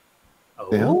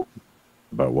 Oh?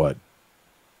 About what?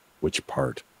 Which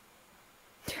part?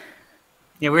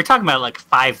 Yeah, we were talking about like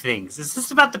 5 things. Is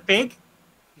this about the pig?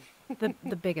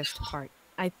 The biggest part.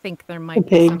 I think there The might be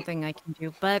pig. something I can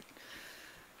do, but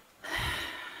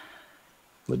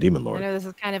The demon I lord. know this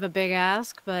is kind of a big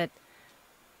ask, but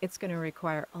it's going to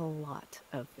require a lot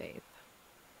of faith.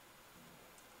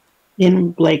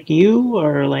 In like you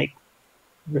or like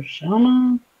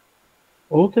Rashama?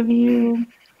 Both of you?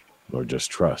 Or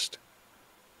just trust.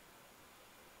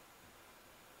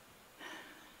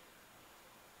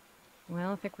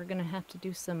 Well, I think we're going to have to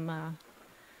do some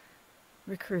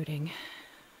recruiting.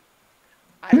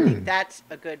 I think that's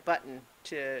a good button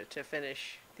to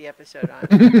finish the episode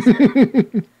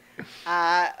on.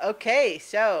 Okay,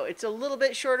 so it's a little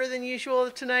bit shorter than usual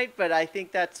tonight, but I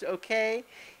think that's okay.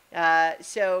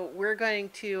 So we're going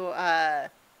to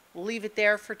leave it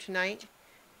there for tonight.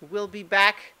 We'll be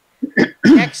back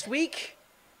next week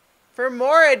for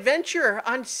more adventure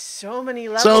on so many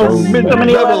levels. So many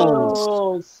many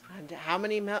levels. And how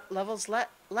many levels left?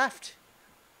 Oh,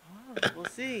 we'll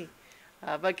see.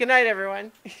 But good night,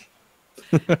 everyone.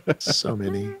 So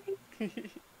many.